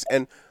place,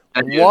 and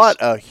That what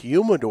is. a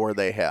humidor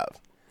they have.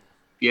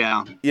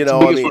 Yeah. You It's know,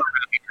 the I biggest mean,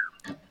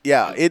 one.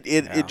 yeah,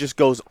 it just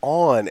goes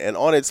on and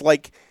on. It's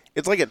like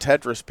a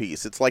Tetris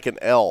piece. It's like an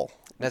L.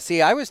 now see,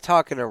 I was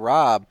talking to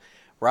Rob.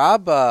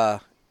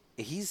 Rob,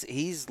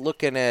 he's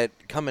looking at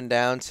coming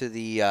down to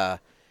the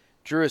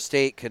Drew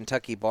Estate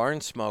Kentucky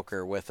Barn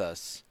Smoker with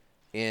us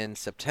in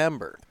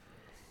September.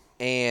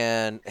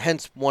 And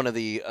hence one of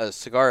the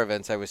cigar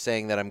events I was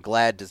saying that I'm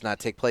glad does not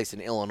take place in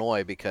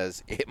Illinois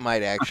because it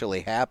might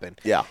actually happen.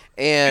 Yeah.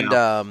 And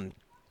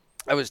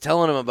I was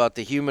telling him about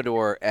the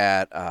humidor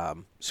at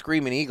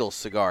Screaming Eagle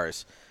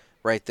Cigars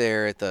right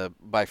there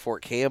by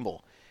Fort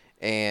Campbell.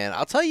 And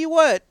I'll tell you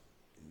what,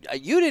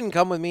 you didn't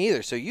come with me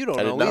either, so you don't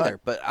I did know not. either.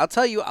 But I'll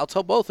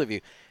tell both of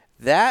you,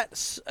 that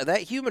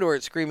humidor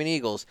at Screaming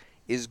Eagles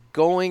is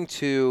going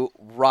to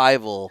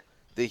rival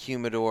the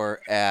humidor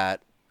at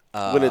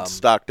When it's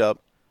stocked up.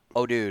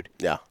 oh, dude,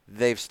 Yeah.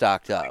 they've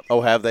stocked up.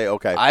 Oh, have they?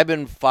 Okay. I've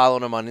been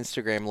following them on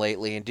Instagram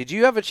lately, and did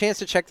you have a chance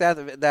to check that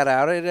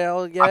out at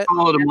all I yet?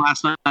 followed them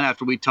last night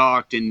after we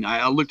talked, and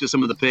I looked at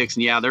some of the pics,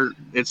 and yeah,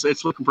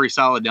 it's looking pretty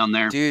solid down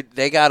there. Dude,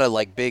 they got a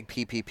big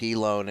PPP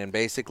loan, and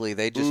basically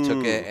they just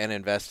took it and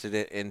invested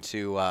it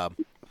into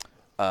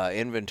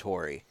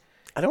inventory.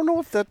 I don't know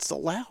if that's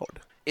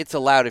allowed. It's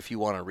allowed if you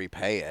want to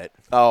repay it.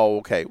 Oh,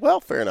 okay. Well,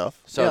 fair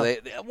enough. So yeah.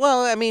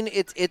 I mean,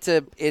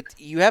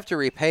 you have to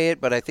repay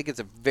it, but I think it's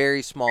a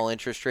very small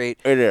interest rate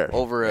It is.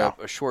 over Yeah.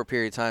 a short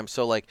period of time.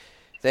 So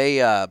they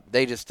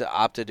just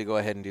opted to go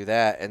ahead and do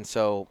that, and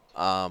so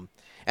and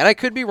I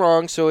could be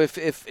wrong. So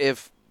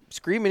if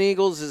Screaming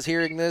Eagles is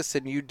hearing this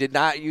and you did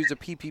not use a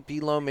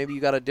PPP loan, maybe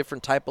you got a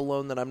different type of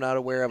loan that I'm not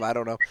aware of. I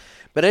don't know,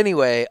 but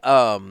anyway,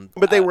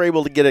 But they were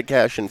able to get a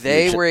cash infusion.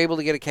 they were able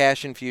to get a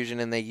cash infusion,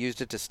 and they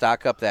used it to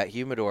stock up that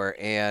humidor.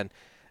 And,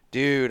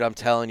 dude, I'm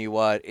telling you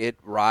what, it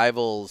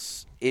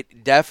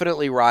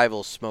definitely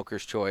rivals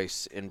Smoker's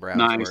Choice in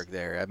Brownsburg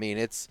there. I mean,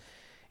 it's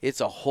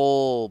a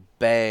whole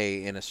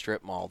bay in a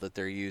strip mall that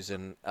they're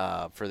using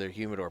for their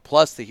humidor,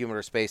 plus the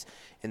humidor space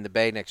in the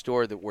bay next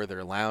door where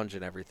their lounge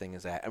and everything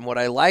is at. And what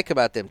I like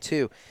about them,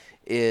 too,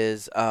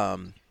 is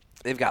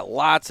they've got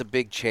lots of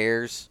big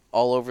chairs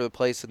all over the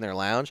place in their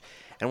lounge.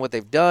 And what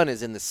they've done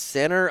is in the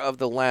center of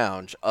the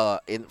lounge,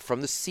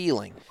 from the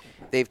ceiling,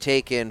 they've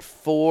taken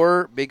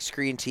 4 big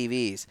screen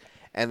TVs,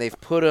 and they've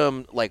put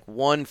them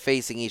one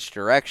facing each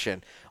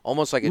direction,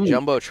 almost like a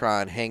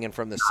Jumbotron hanging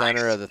from the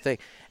center of the thing.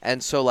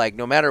 And so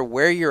no matter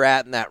where you're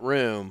at in that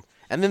room,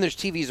 and then there's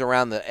TVs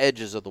around the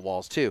edges of the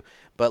walls too,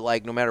 but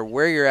no matter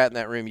where you're at in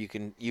that room,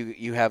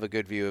 you have a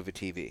good view of a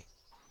TV.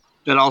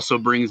 That also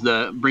brings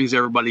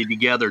everybody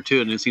together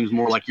too, and it seems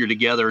more like you're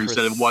together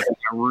instead of watching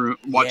a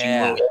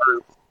little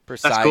group.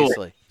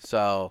 Precisely.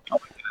 So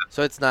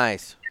it's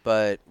nice,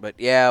 but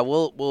yeah,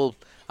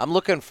 I'm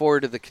looking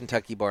forward to the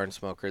Kentucky Barn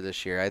Smoker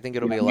this year. I think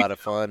it'll be a lot of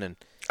fun, and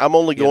I'm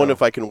only going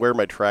if I can wear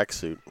my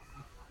tracksuit.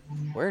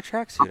 wear a I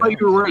tracksuit. thought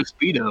you were wearing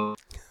Speedo.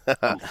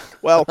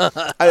 Well,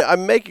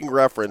 I'm making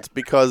reference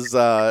because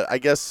I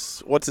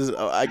guess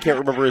I can't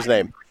remember his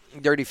name.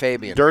 Dirty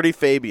Fabian. Dirty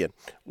Fabian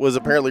was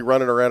apparently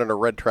running around in a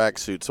red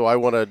tracksuit, so I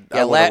want to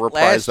reprise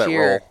last that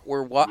year,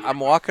 role. I'm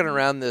walking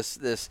around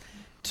this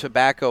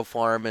tobacco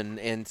farm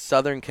in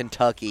southern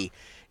Kentucky,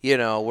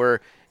 where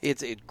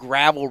it's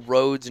gravel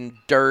roads and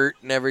dirt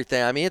and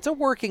everything. I mean, it's a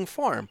working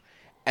farm.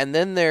 And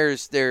then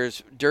there's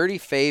Dirty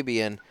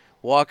Fabian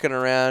walking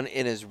around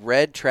in his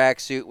red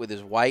tracksuit with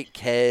his white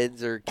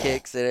Keds or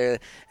kicks and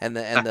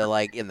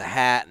the in the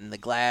hat and the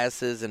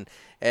glasses and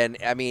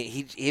I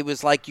mean he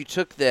was like you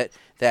took that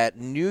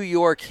New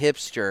York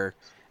hipster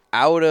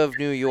out of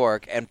New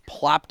York and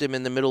plopped him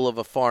in the middle of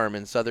a farm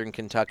in southern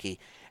Kentucky,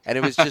 and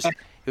it was just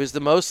it was the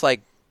most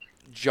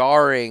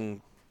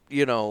jarring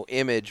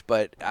image,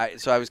 but I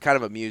was kind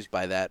of amused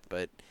by that,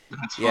 but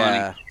That's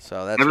yeah, funny.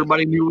 so that's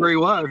Everybody knew where he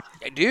was.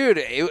 dude.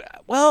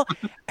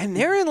 And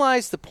therein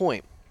lies the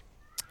point.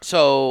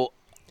 So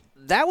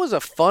that was a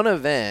fun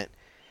event,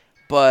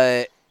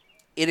 but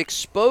it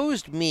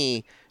exposed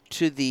me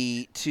to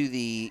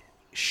the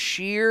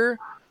sheer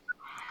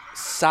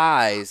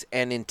size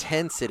and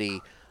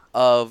intensity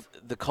of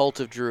the cult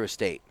of Drew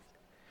Estate.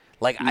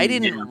 Like, I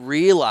didn't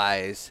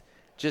realize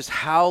just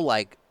how,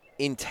 like,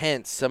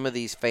 intense some of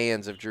these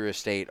fans of Drew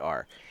Estate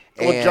are.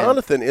 Well, And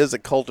Jonathan is a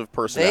cult of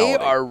personality.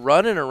 they are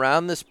running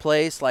around this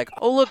place like,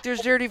 oh, look,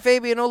 there's Dirty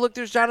Fabian. Oh, look,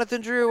 there's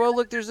Jonathan Drew. Oh,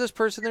 look, there's this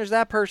person. There's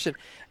that person.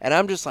 And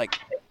I'm just like,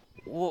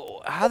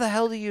 whoa, how the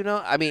hell do you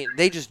know? I mean,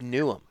 they just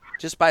knew him.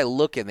 Just by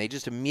looking, they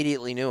just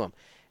immediately knew him.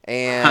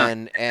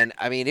 And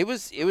I mean, it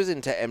was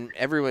into, and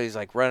everybody's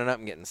like running up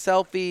and getting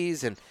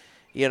selfies and,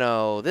 you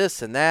know,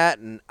 this and that.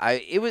 And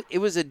it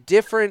was a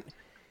different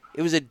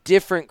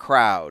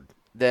crowd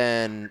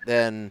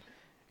than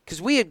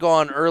because we had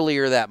gone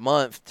earlier that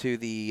month to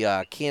the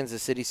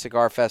Kansas City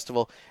Cigar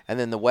Festival and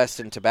then the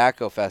Weston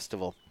Tobacco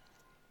Festival.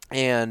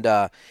 And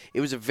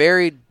it was a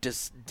very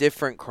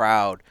different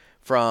crowd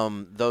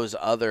from those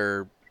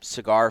other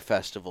cigar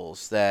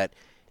festivals that,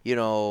 you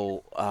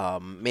know,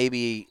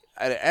 maybe,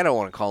 I don't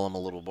want to call them a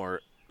little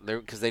more,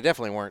 because they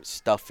definitely weren't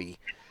stuffy,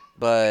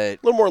 but a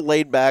little more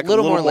laid back, a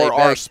little more laid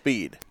our back.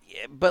 speed.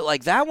 But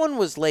like that one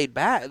was laid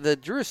back. The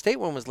Drew Estate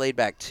one was laid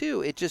back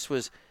too. It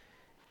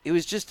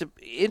was just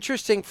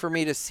interesting for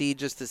me to see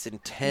just this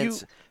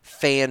intense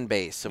fan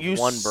base of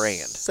one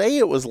brand. Say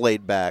it was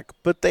laid back,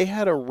 but they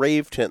had a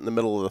rave tent in the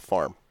middle of the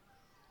farm.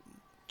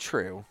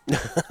 True.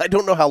 I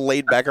don't know how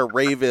laid back a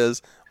rave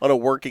is on a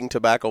working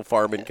tobacco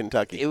farm in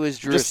Kentucky. It was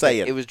Drew Just Estate.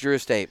 saying. It was Drew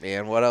Estate,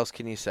 man. What else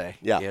can you say?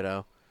 Yeah. You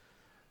know.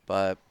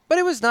 But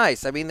it was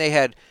nice. I mean,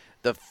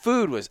 the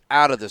food was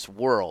out of this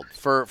world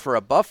for a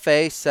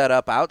buffet set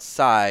up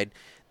outside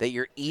that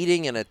you're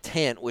eating in a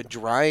tent with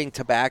drying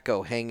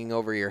tobacco hanging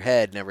over your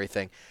head and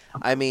everything.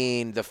 I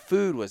mean, the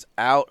food was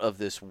out of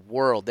this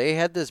world. They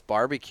had this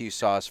barbecue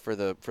sauce for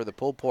the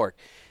pulled pork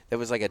that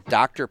was like a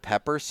Dr.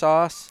 Pepper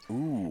sauce.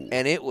 Ooh.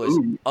 And it was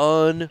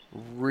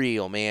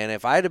unreal, man.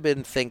 If I'd have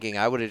been thinking,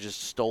 I would have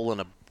just stolen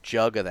a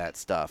jug of that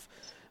stuff.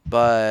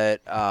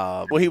 But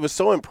well, he was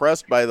so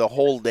impressed by the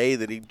whole day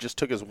that he just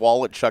took his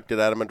wallet, chucked it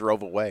at him, and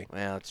drove away.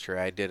 Well, that's true.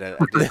 I did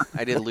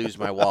lose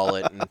my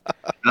wallet. And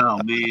Oh,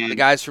 man. the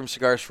guys from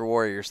Cigars for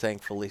Warriors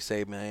thankfully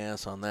saved my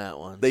ass on that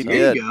one. They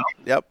There did. you go.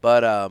 Yep.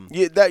 But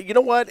You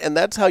know what? And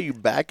that's how you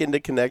back into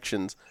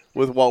connections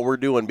with what we're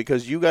doing,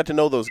 because you got to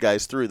know those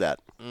guys through that.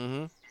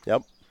 mm-hmm,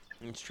 Yep.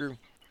 it's true.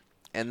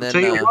 And I'll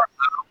then tell you what,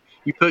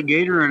 you put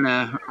Gator in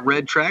a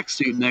red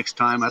tracksuit next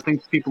time, I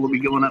think people will be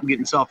going up and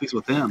getting selfies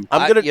with him.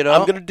 I'm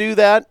gonna do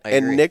that, I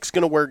and agree. Nick's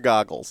gonna wear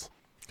goggles.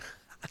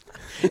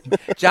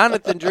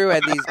 Jonathan Drew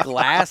had these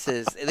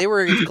glasses. They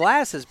were his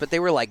glasses, but they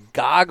were like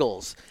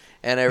goggles,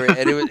 and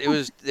it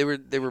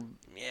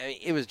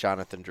was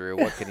Jonathan Drew.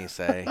 What can you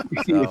say?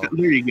 So,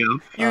 There you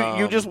go.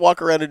 You just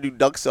walk around and do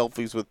duck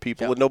selfies with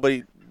people, and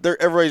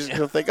everybody's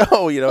gonna think,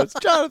 oh, it's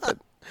Jonathan.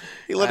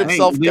 He let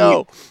himself then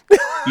go.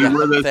 You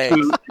wear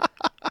Thanks.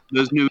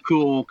 those new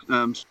cool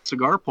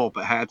cigar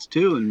pulpit hats,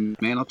 too,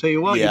 and, man, I'll tell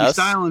you what, you'll be Yes.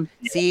 styling.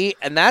 See,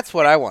 and that's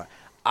what I want.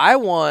 I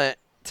want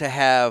to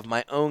have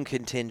my own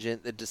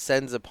contingent that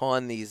descends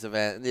upon these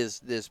events,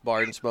 this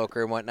barn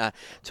smoker and whatnot,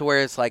 to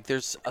where it's like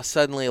there's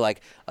suddenly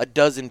like a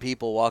dozen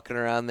people walking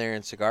around there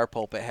in cigar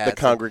pulpit hats. The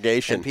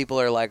congregation. And people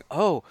are like,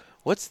 oh,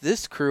 what's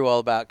this crew all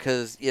about?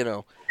 Because,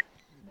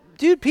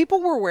 dude,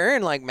 people were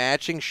wearing like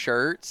matching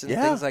shirts and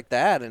Yeah. things like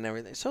that and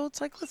everything. So it's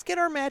like, let's get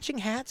our matching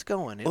hats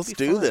going. It'll Let's be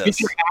do fun. this. Get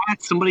your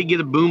hat, somebody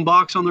get a boom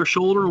box on their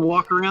shoulder and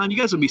walk around. You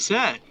guys will be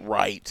set.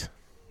 Right.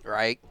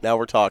 Right, Now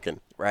we're talking.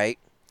 right.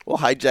 We'll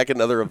hijack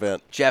another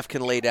event. Jeff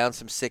can lay down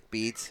some sick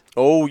beats.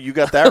 Oh, you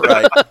got that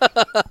right.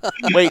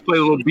 Wait, Play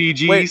little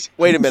BGs.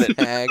 wait a minute.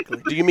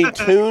 Exactly. Do you mean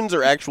tunes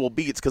or actual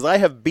beats? Because I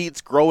have beats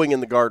growing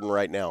in the garden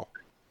right now.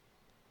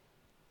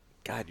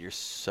 God, you're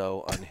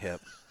so unhip.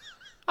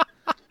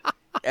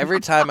 Every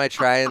time I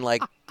try and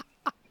like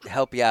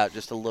help you out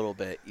just a little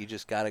bit, you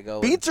just gotta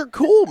go. Beats are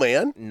cool,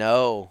 man.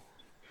 No.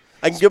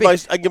 I can get my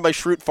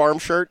Shroot Farm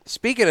shirt.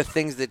 Speaking of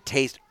things that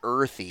taste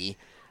earthy,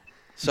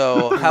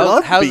 so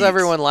Love how's beets.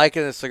 everyone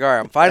liking the cigar?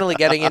 I'm finally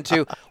getting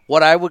into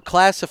what I would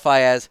classify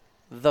as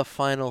the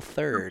final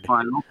third.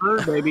 Final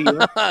third, baby.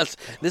 Yeah.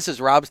 This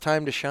is Rob's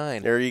time to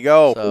shine. There you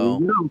go. So,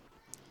 There you go.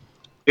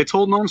 It's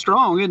holding on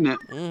strong, isn't it?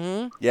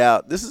 mm-hmm.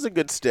 Yeah, this is a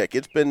good stick.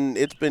 It's been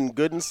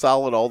good and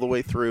solid all the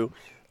way through.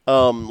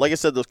 Like I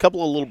said, those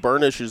couple of little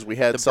burn issues we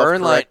had The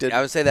burn line, self-corrected.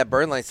 I would say that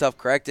burn line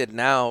self-corrected.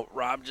 Now,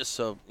 Rob, just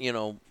so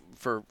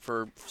for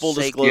Full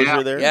sake-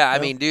 disclosure there. Yeah, I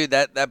mean, dude,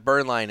 that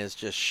burn line is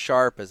just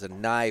sharp as a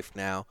knife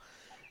now.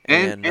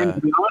 And to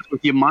be honest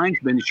with you, mine's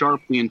been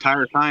sharp the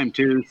entire time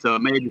too. So it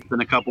may have just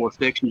been a couple of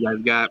sticks you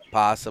guys got.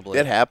 Possibly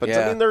It happens.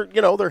 Yeah. I mean,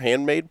 they're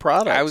handmade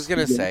products. I was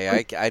gonna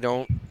say I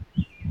don't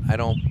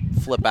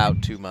flip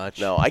out too much.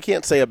 No, I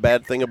can't say a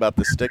bad thing about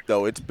the stick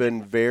though. It's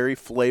been very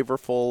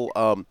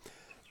flavorful.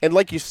 And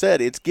like you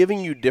said, it's giving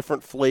you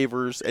different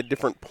flavors at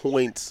different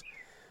points.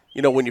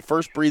 When you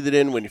first breathe it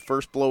in, when you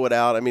first blow it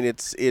out. I mean,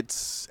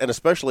 it's and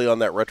especially on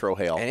that retro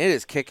hail. And it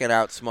is kicking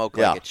out smoke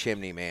Yeah. like a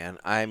chimney, man.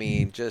 I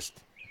mean, just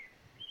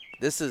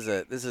This is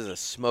a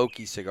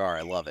smoky cigar.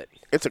 I love it.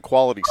 It's a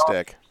quality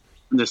stick.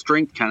 And the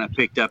strength kind of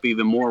picked up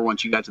even more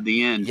once you got to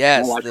the end.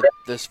 Yes, Well,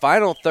 this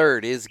final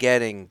third is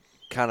getting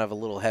kind of a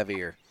little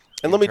heavier.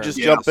 And let me just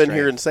jump in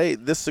here and say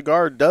this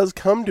cigar does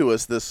come to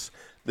us this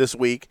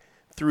week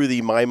through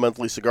the My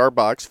Monthly Cigar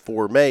Box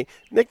for May.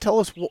 Nick, tell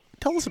us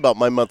about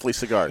My Monthly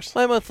Cigars.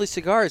 My Monthly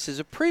Cigars is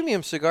a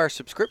premium cigar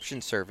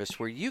subscription service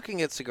where you can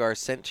get cigars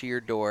sent to your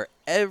door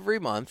every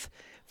month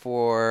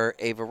for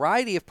a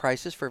variety of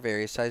prices for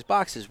various size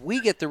boxes.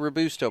 We get the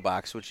Robusto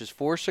box, which is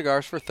 4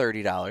 cigars for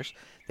 $30.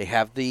 They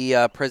have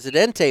the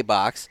Presidente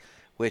box,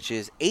 which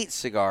is 8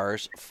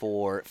 cigars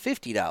for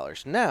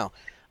 $50. Now,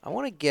 I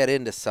want to get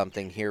into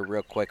something here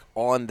real quick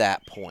on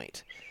that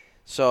point.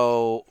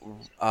 So,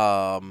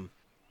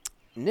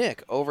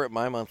 Nick, over at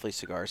My Monthly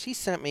Cigars, he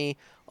sent me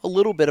a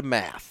little bit of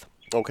math.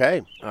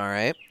 Okay. All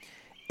right.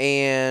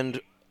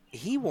 And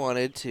he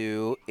wanted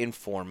to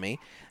inform me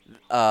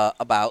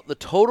about the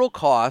total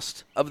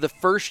cost of the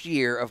first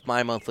year of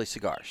My Monthly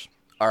Cigars.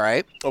 All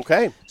right.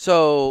 Okay.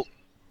 So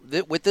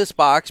with this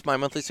box, My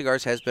Monthly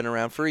Cigars has been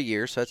around for a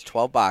year, so that's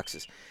 12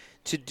 boxes.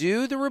 To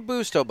do the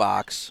Robusto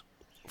box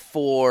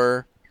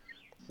for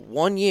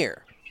 1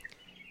 year,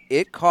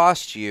 it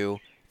costs you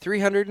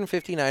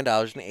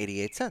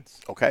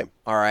 $359.88. Okay.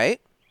 All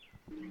right.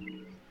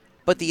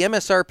 But the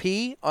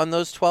MSRP on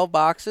those 12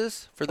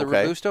 boxes for the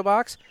Robusto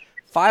box,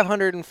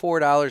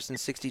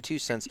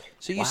 $504.62.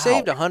 So you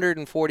saved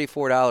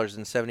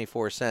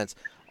 $144.74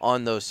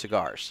 on those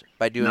cigars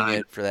by doing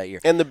it for that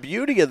year. And the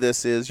beauty of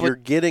this is you're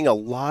getting a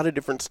lot of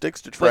different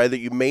sticks to try that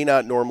you may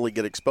not normally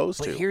get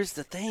exposed to. But here's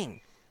the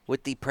thing.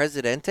 With the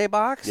Presidente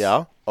box,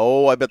 yeah.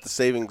 Oh, I bet the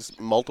savings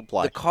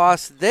multiply. the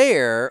cost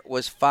there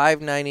was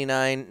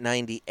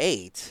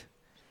 $599.98.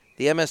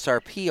 The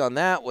MSRP on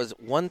that was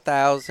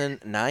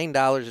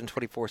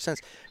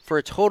 $1,009.24 for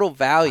a total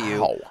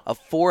value of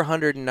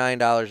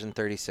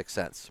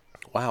 $409.36.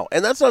 Wow.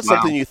 And that's not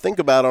something you think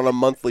about on a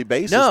monthly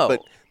basis,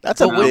 but that's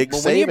a big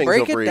savings over a year. When you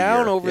break it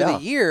down over the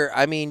year,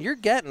 I mean, you're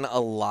getting a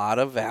lot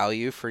of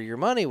value for your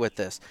money with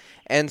this.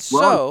 And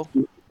so,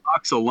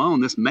 box alone,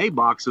 this May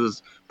box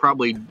is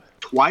probably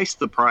twice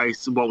the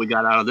price of what we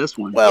got out of this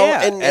one. Well,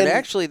 yeah, and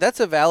actually, that's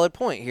a valid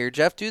point here.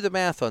 Jeff, do the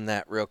math on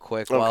that real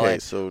quick while I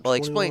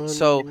explain.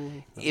 So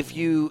if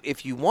you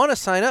want to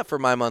sign up for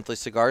My Monthly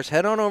Cigars,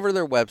 head on over to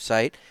their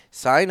website,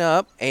 sign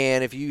up,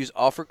 and if you use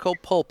offer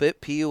code PULPIT,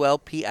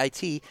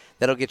 P-U-L-P-I-T,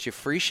 that'll get you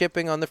free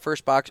shipping on the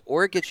first box,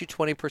 or it gets you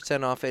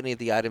 20% off any of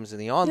the items in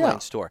the online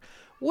store.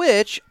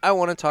 Which I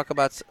want to talk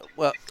about.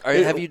 Well,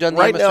 have you done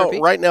the MSRP?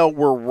 Right now,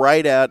 we're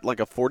right at like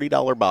a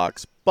 $40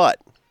 box, but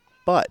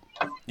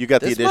you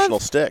got the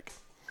additional stick.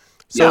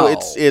 So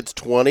it's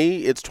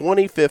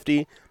 20,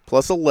 50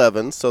 plus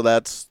 11, so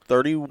that's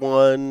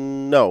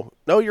 31. No,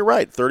 you're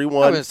right. 31. I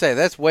was going to say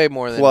that's way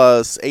more than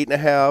plus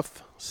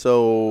 8.5.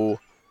 So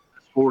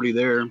 40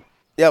 there.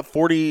 Yeah,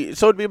 40.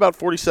 So it'd be about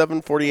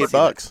 47, 48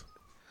 bucks.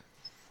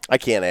 I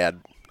can't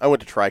add. I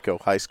went to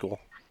Trico High School.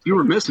 You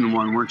were missing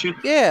one, weren't you?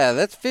 Yeah,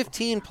 that's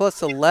 15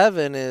 plus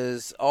 11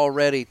 is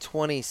already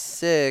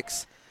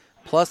 26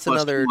 plus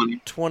another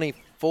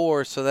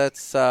 24, so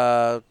that's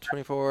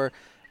 24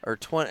 or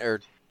 20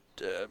 or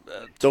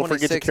don't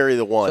forget to carry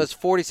the one. So it's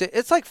 46.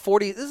 It's like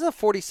 40. This is a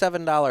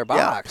 $47 box.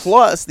 Yeah,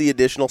 plus the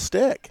additional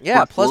stick.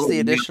 Yeah, plus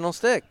the additional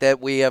stick that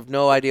we have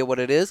no idea what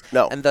it is,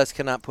 no, and thus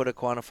cannot put a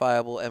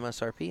quantifiable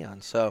MSRP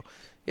on. So,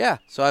 yeah.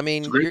 So, I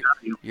mean,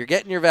 you're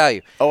getting your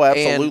value. Oh,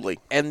 absolutely.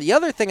 And the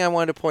other thing I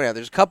wanted to point out,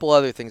 there's a couple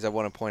other things I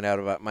want to point out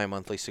about My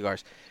Monthly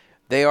Cigars.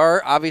 They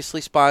are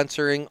obviously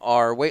sponsoring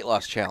our weight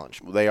loss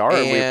challenge. They are,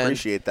 and we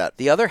appreciate that.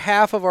 The other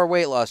half of our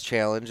weight loss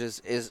challenge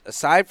is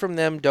aside from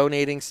them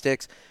donating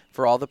sticks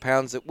for all the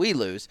pounds that we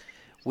lose,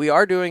 we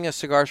are doing a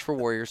Cigars for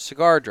Warriors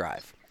cigar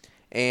drive.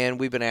 And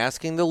we've been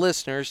asking the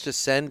listeners to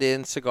send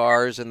in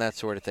cigars and that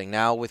sort of thing.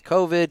 Now with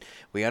COVID,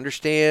 we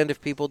understand if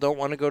people don't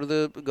want to go to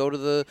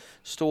the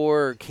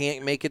store or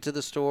can't make it to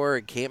the store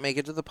and can't make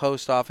it to the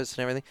post office and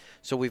everything.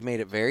 So we've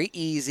made it very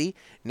easy.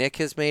 Nick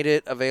has made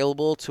it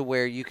available to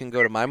where you can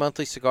go to My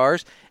Monthly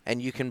Cigars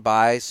and you can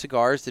buy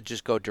cigars that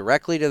just go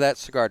directly to that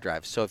cigar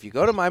drive. So if you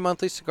go to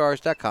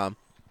mymonthlycigars.com,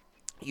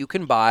 you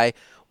can buy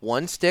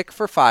one stick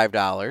for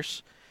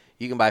 $5.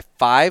 You can buy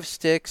 5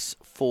 sticks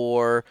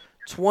for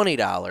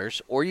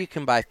 $20, or you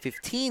can buy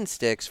 15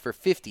 sticks for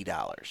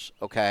 $50.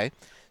 Okay,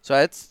 so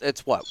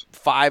it's what,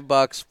 $5,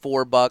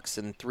 $4,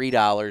 and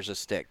 $3 a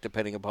stick,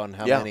 depending upon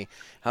how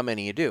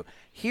many you do.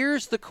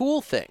 Here's the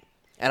cool thing,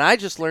 and I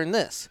just learned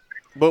this.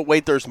 But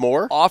wait, there's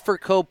more. Offer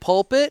code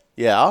PULPIT.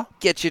 Yeah.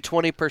 Get you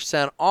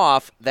 20%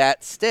 off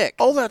that stick.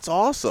 Oh, that's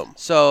awesome.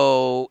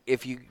 So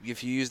if you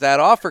use that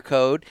offer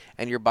code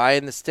and you're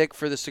buying the stick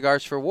for the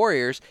Cigars for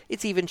Warriors,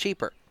 it's even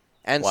cheaper.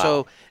 And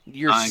so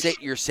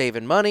you're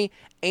saving money,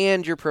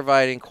 and you're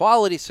providing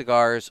quality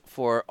cigars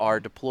for our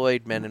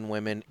deployed men and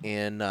women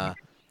in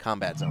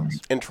combat zones.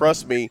 And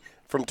trust me,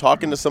 from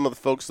talking to some of the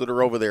folks that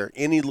are over there,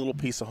 any little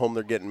piece of home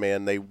they're getting,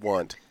 man, they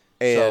want.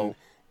 And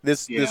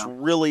this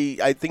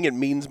really, I think it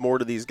means more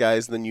to these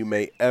guys than you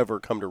may ever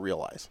come to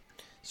realize.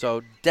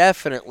 So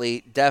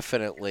definitely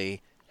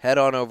head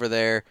on over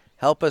there.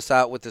 Help us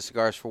out with the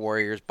Cigars for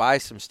Warriors. Buy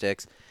some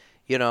sticks.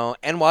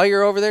 And while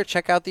you're over there,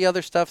 check out the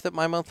other stuff that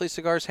My Monthly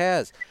Cigars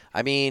has.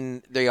 I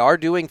mean, they are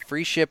doing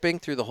free shipping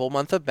through the whole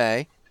month of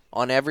May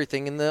on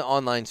everything in the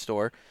online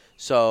store.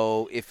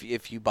 So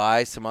if you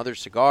buy some other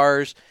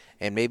cigars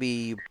and maybe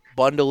you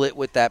bundle it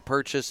with that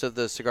purchase of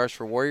the Cigars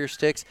for Warrior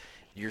sticks,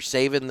 you're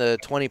saving the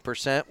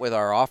 20% with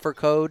our offer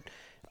code.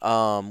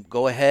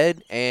 Go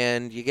ahead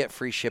and you get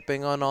free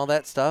shipping on all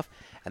that stuff.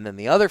 And then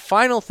the other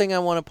final thing I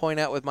want to point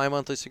out with My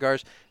Monthly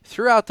Cigars,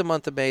 throughout the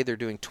month of May, they're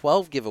doing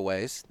 12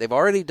 giveaways. They've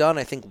already done,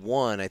 I think,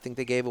 one. I think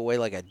they gave away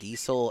like a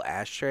diesel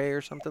ashtray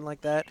or something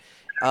like that.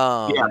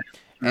 And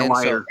a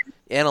lighter.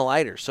 And a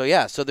lighter. So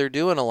they're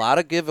doing a lot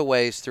of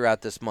giveaways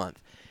throughout this month.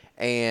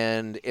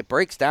 And it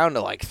breaks down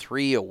to like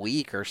 3 a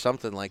week or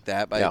something like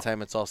that by the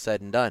time it's all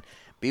said and done.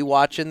 Be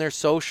watching their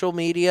social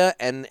media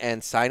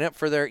and sign up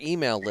for their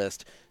email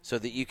list so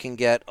that you can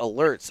get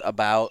alerts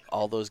about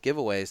all those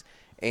giveaways.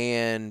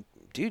 And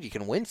dude, you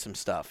can win some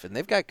stuff, and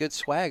they've got good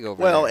swag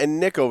over there. Well, and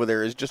Nick over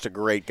there is just a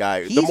great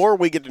guy. The more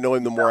we get to know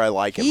him, the more I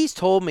like him. He's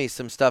told me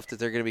some stuff that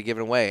they're going to be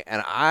giving away,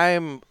 and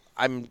I'm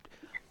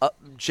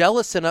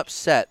jealous and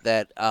upset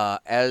that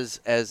as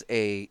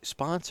a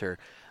sponsor,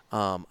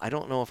 I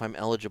don't know if I'm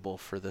eligible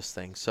for this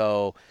thing.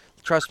 So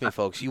trust me,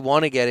 folks, you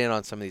want to get in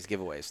on some of these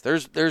giveaways.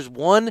 There's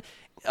one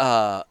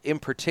in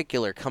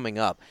particular coming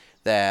up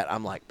that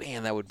I'm like,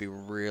 man, that would be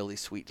really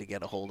sweet to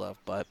get a hold of.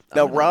 But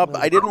now, Rob,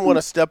 I didn't want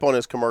to step on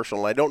his commercial,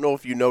 and I don't know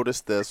if you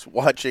noticed this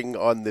watching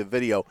on the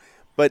video,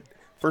 but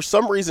for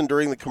some reason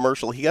during the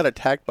commercial, he got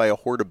attacked by a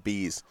horde of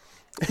bees.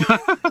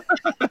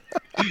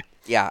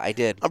 Yeah, I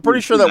did. I'm pretty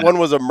sure that one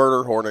was a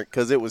murder hornet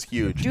because it was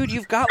huge. Dude,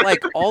 you've got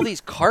like all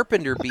these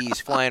carpenter bees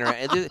flying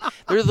around.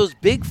 They're those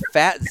big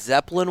fat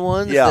Zeppelin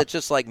ones that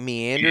just like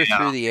meander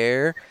through the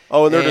air.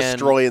 Oh, and they're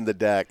destroying the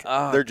deck.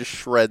 They're just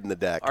shredding the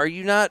deck. Are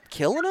you not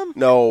killing them?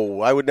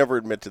 No, I would never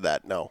admit to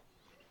that. No.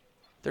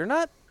 They're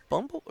not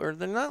they're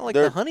not like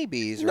the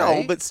honeybees, right?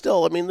 No, but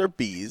still, I mean, they're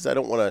bees. I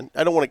don't want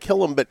to kill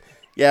them, but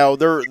yeah,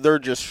 they're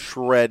just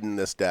shredding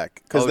this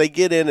deck because they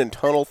get in and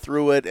tunnel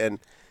through it, and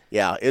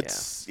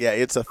it's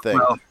a thing.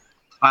 Well,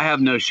 I have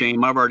no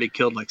shame. I've already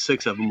killed like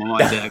 6 of them on my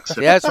deck.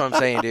 So. Yeah, that's what I'm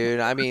saying, dude.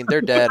 I mean,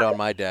 they're dead on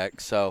my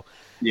deck. So,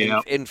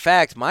 in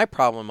fact, my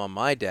problem on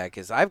my deck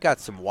is I've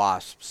got some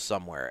wasps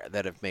somewhere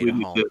that have made a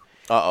home.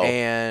 Uh-oh.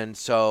 And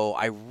so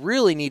I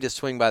really need to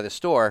swing by the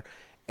store.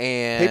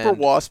 And paper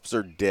wasps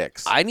are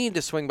dicks. I need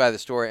to swing by the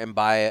store and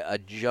buy a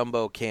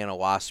jumbo can of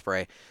wasp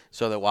spray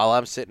so that while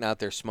I'm sitting out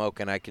there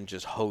smoking, I can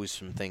just hose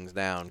some things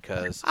down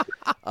because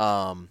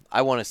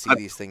I want to see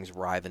these things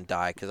writhe and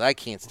die because I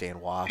can't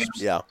stand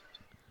wasps. Yeah.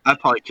 I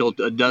probably killed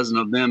a dozen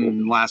of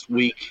them last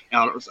week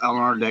out on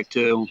our deck,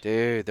 too.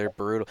 Dude, they're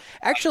brutal.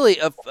 Actually,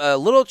 a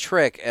little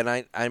trick, and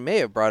I may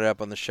have brought it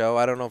up on the show.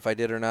 I don't know if I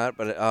did or not,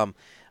 but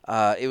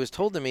it was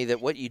told to me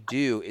that what you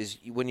do is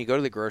when you go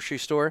to the grocery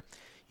store,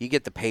 you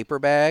get the paper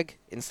bag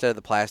instead of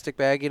the plastic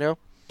bag,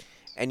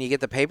 and you get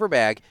the paper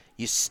bag,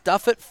 you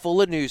stuff it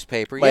full of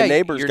newspaper. My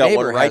neighbor's got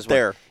one right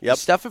there. Yep. You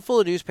stuff it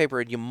full of newspaper,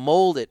 and you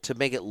mold it to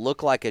make it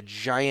look like a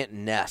giant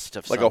nest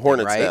of something, like a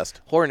hornet's right?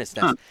 nest. Hornet's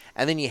nest.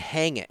 And then you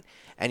hang it,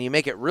 and you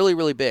make it really,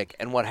 really big.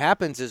 And what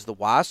happens is the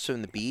wasps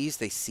and the bees,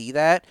 they see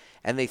that,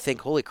 and they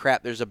think, holy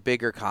crap, there's a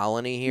bigger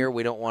colony here.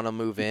 We don't want to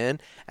move in.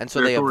 And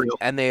so they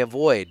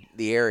avoid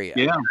the area.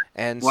 Yeah.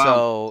 And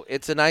so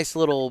it's a nice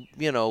little,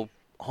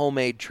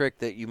 homemade trick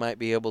that you might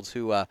be able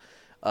to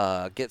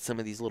get some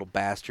of these little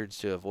bastards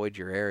to avoid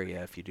your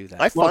area if you do that.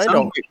 I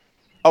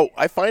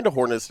find a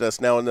hornet's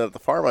nest now and then at the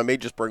farm. I may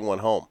just bring one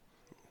home.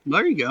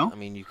 There you go. I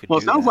mean, you could. Well,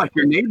 it sounds like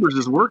your neighbor's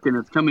is working.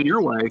 It's coming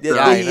your way. So.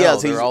 Yeah, I know.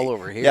 They're all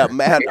over here. Yeah,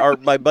 Matt,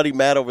 my buddy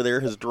Matt over there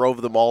has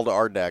drove them all to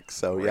our deck.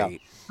 So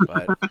Great.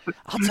 But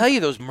I'll tell you,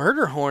 those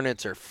murder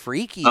hornets are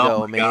freaky,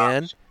 though,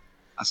 man. Gosh.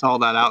 I saw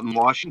that out in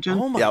Washington.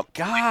 Oh my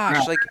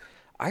gosh! Like,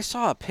 I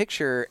saw a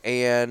picture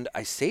and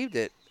I saved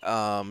it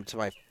to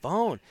my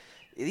phone.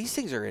 These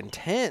things are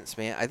intense,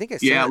 man. I think I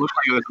saw it looked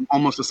like it was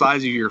almost the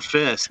size of your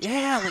fist.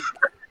 Yeah, like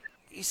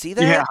you see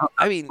that? Yeah,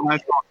 I mean, I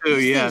saw too,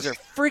 these things are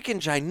freaking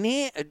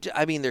giant.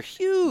 I mean, they're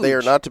huge. They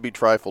are not to be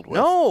trifled with.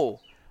 No.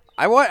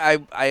 I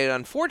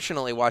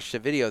unfortunately watched a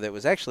video that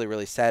was actually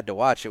really sad to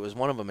watch. It was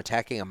one of them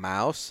attacking a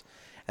mouse,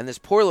 and this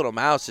poor little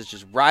mouse is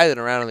just writhing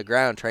around on the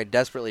ground trying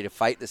desperately to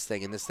fight this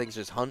thing, and this thing's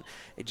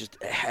just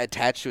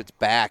attached to its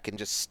back and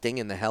just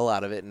stinging the hell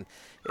out of it. And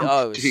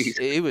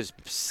it was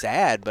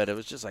sad, but it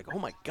was just like, oh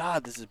my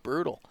God, this is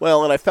brutal.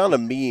 Well, and I found a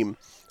meme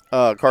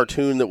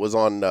cartoon that was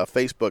on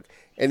Facebook,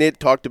 and it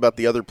talked about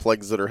the other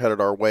plagues that are headed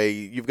our way.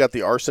 You've got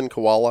the arson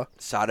koala.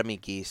 Sodomy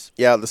geese.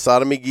 Yeah, the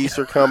sodomy geese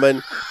are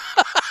coming.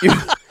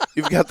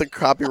 You've got the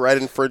copyright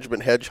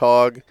infringement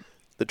hedgehog,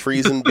 the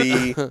treason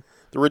bee, the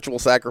ritual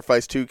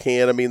sacrifice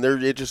toucan. I mean,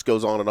 it just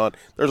goes on and on.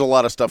 There's a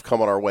lot of stuff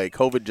coming our way.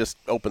 COVID just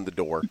opened the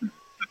door.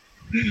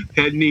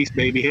 Head and east,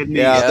 baby. Head and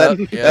yeah,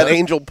 east. That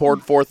angel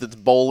poured forth its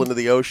bowl into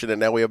the ocean, and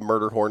now we have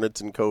murder hornets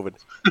and COVID.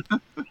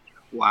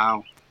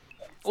 Wow.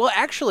 Well,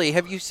 actually,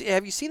 have you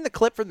seen the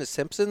clip from The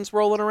Simpsons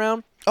rolling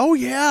around? Oh,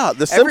 yeah.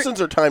 The Simpsons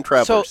are time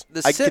travelers.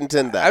 I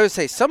contend that. I would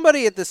say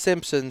somebody at The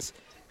Simpsons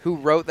who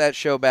wrote that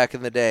show back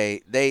in the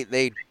day,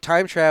 they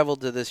time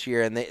traveled to this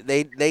year, and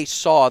they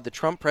saw the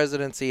Trump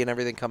presidency and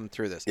everything coming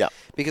through this. Yeah.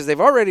 Because they've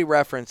already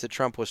referenced that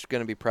Trump was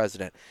going to be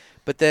president.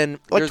 But then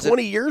like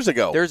 20 years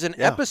ago. There's an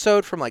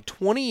episode from like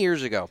 20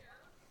 years ago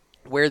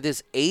where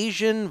this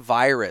Asian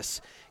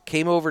virus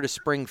came over to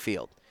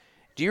Springfield.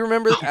 Do you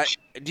remember? Are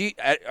you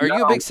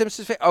a big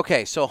Simpsons fan?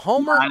 Okay, so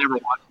I never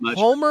watched much.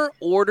 Homer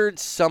ordered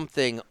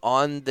something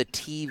on the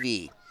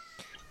TV,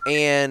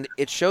 and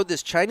it showed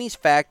this Chinese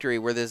factory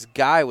where this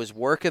guy was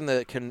working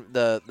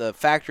the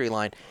factory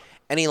line,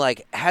 and he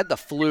like had the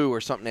flu or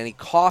something, and he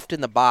coughed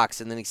in the box,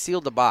 and then he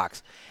sealed the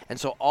box, and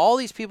so all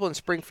these people in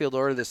Springfield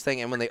ordered this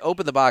thing, and when they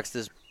opened the box,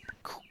 this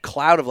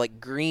cloud of like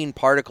green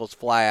particles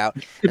fly out,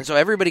 and so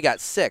everybody got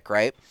sick,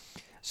 right?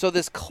 So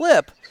this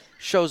clip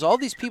shows all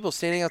these people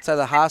standing outside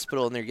the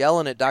hospital, and they're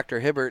yelling at Dr.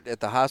 Hibbert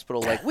at the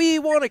hospital like, "We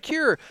want a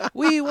cure!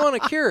 We want a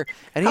cure!"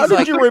 And he's How did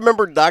like, you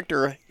remember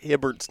Dr.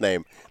 Hibbert's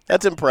name?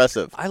 That's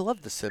impressive. I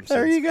love The Simpsons.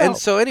 There you go. And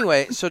so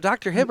anyway, so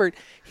Dr. Hibbert,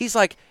 he's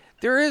like,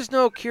 "There is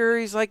no cure."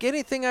 He's like,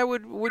 "Anything I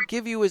would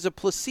give you is a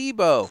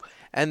placebo."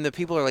 And the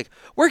people are like,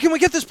 "Where can we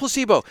get this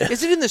placebo?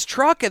 Is it in this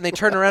truck?" And they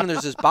turn around, and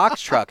there's this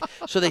box truck.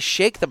 So they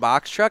shake the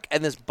box truck,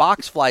 and this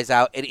box flies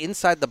out, and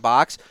inside the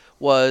box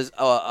was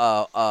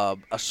a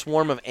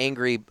swarm of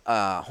angry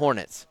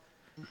hornets.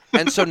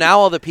 And so now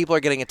all the people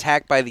are getting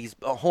attacked by these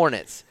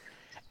hornets.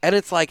 And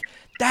it's like,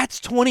 that's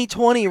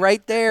 2020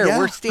 right there. Yeah.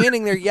 We're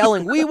standing there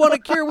yelling, "We want a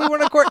cure, we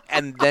want a cure."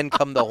 And then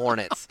come the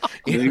hornets.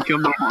 Then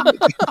come the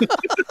hornets.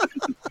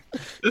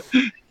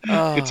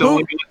 It's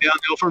only going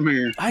downhill from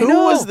here. I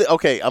know. was the?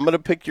 Okay, I'm going to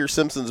pick your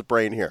Simpsons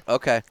brain here.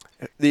 Okay.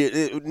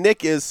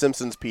 Nick is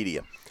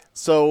Simpsonspedia.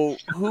 So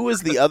who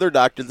is the other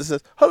doctor that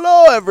says,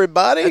 "Hello,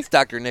 everybody"? That's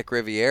Dr. Nick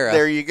Riviera.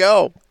 There you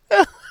go.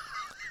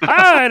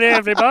 Hi,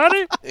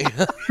 everybody.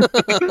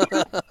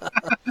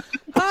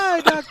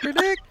 Hi, Dr.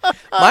 Nick.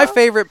 My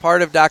favorite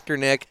part of Dr.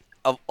 Nick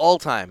of all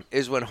time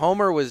is when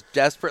Homer was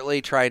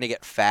desperately trying to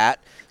get fat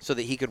so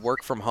that he could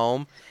work from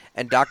home,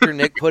 and Dr.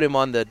 Nick put him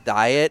on the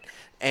diet.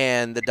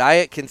 And the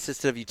diet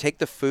consisted of you take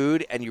the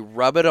food and you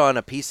rub it on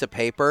a piece of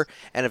paper,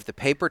 and if the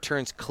paper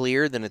turns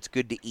clear, then it's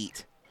good to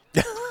eat.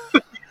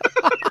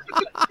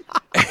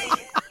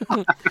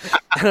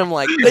 And I'm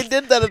like, They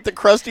did that at the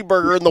Krusty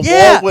Burger, and the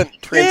wall went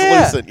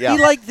translucent. Yeah.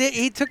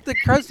 He took the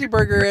Krusty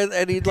Burger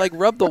and he'd like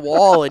rub the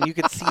wall, and you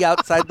could see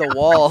outside the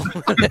wall.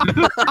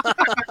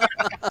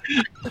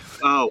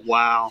 Oh,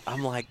 wow.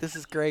 I'm like, this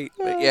is great.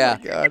 But yeah.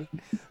 Oh, God.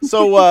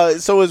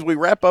 So as we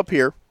wrap up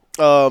here,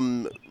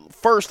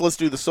 first let's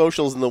do the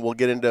socials, and then we'll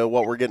get into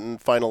what we're getting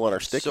final on our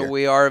stick So here.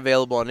 we are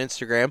available on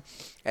Instagram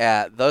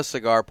at The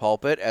Cigar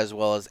Pulpit, as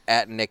well as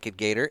at Naked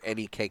Gator,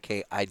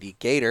 Nekkid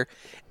Gator,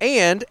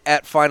 and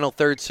at Final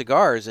Third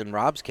Cigars in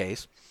Rob's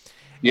case.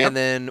 Yep. And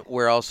then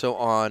we're also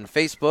on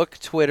Facebook,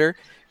 Twitter,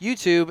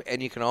 YouTube,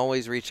 and you can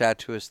always reach out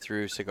to us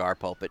through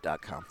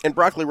cigarpulpit.com. And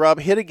Broccoli Rob,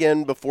 hit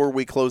again before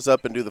we close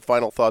up and do the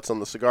final thoughts on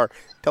the cigar.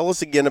 Tell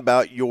us again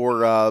about your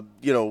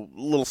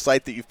little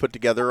site that you've put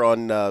together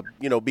on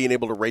being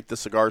able to rate the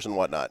cigars and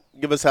whatnot.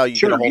 Give us how you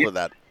get a hold of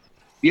that.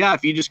 Yeah,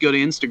 if you just go to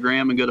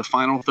Instagram and go to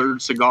Final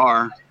Third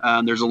Cigar,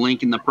 there's a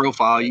link in the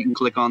profile. You can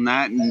click on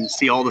that and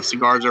see all the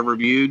cigars I've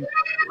reviewed.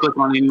 Click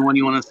on any one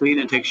you want to see, and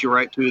it takes you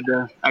right to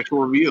the actual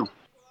review.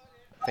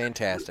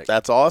 Fantastic.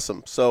 That's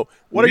awesome. So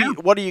what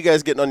are you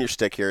guys getting on your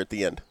stick here at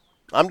the end?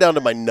 I'm down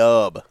to my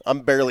nub.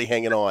 I'm barely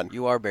hanging on.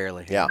 You are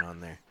barely hanging on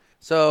there.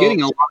 So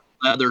Getting a lot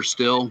of leather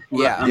still.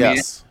 Yeah. I mean,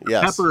 Yes.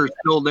 pepper is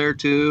still there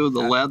too. The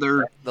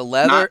leather. the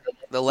leather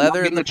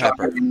and the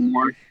chocolate pepper.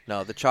 anymore.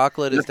 No, the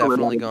chocolate is Just a little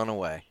definitely bit. gone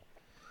away.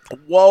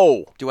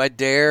 Whoa. Do I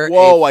dare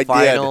Whoa, I a did.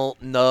 final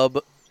nub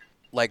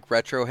like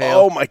retrohale?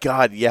 Oh my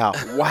God. Yeah.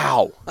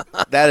 Wow.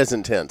 That is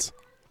intense.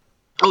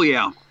 Oh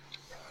yeah.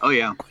 Oh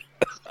yeah.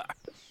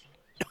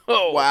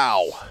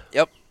 Wow.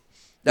 Yep.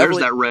 There's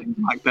Definitely- that red and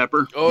black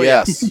pepper. Oh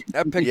Yes.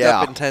 That picked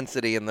Yeah. up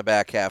intensity in the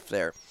back half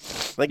there. I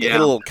think you Yeah.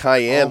 hit a little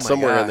cayenne Oh my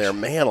somewhere in gosh. there.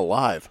 Man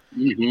alive.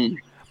 Mm-hmm.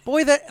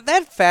 Boy,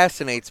 that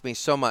fascinates me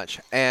so much,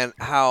 and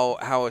how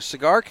a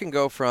cigar can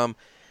go from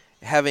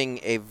having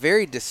a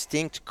very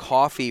distinct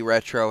coffee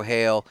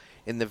retrohale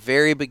in the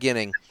very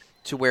beginning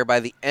to where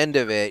by the end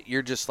of it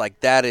you're just like,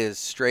 that is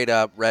straight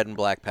up red and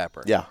black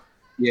pepper. Yeah.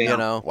 Yeah. You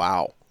know?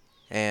 Wow.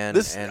 And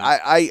This and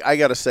I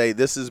gotta say,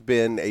 this has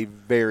been a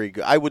very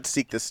good. I would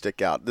seek this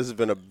stick out. This has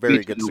been a very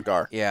Me good too.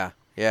 cigar. yeah.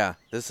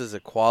 This is a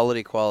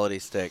quality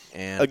stick,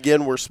 and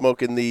Again, we're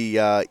smoking the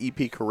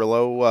EP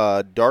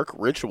Carrillo Dark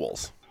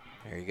Rituals.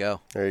 there you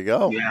go. There you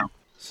go. Yeah.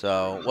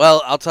 So,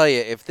 well, I'll tell you,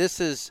 if this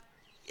is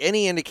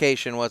any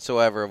indication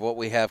whatsoever of what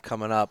we have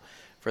coming up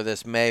for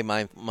this May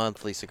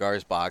monthly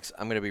cigars box,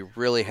 I'm going to be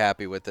really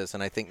happy with this.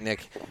 And I think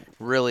Nick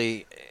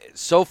really,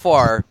 so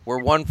far, we're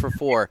 1 for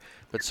 4,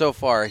 but so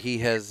far he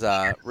has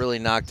really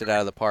knocked it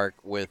out of the park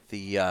with the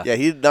Yeah,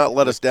 he did not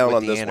let us down with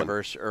on the this one.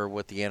 anniversary or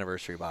with the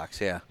anniversary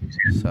box. Yeah.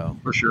 So,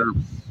 For sure.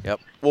 yep.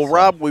 Well,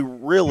 Rob, we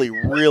really,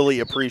 really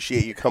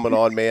appreciate you coming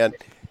on, man.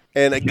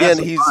 And again,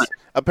 so he's fun.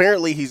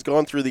 Apparently, he's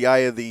gone through the eye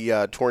of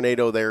the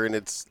tornado there, and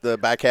it's the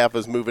back half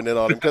is moving in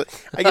on him. 'Cause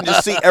I can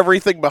just see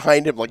everything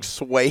behind him like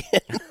swaying.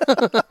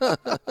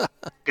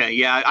 Okay,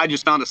 yeah, I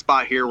just found a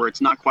spot here where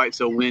it's not quite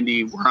so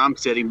windy where I'm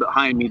sitting.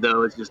 Behind me,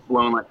 though, it's just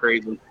blowing like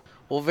crazy.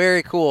 Well,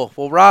 very cool.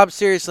 Well, Rob,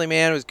 seriously,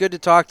 man, it was good to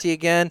talk to you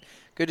again.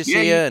 Good to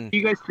see you. And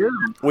you guys too.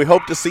 We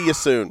hope to see you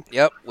soon.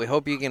 Yep, we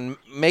hope you can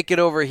make it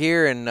over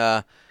here,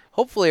 and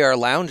hopefully our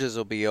lounges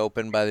will be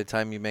open by the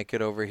time you make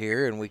it over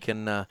here, and we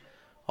can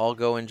all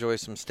go enjoy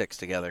some sticks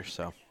together.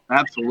 So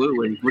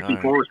absolutely, looking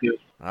forward to it.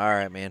 All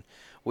right, man.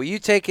 Well, you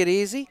take it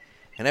easy,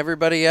 and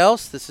everybody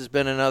else. This has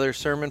been another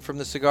sermon from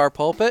the Cigar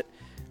Pulpit.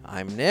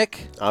 I'm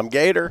Nick. I'm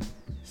Gator.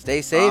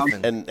 Stay safe,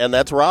 and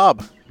that's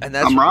Rob.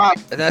 I'm Rob.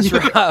 And that's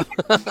Rob.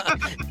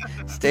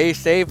 Stay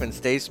safe and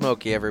stay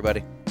smoky,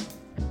 everybody.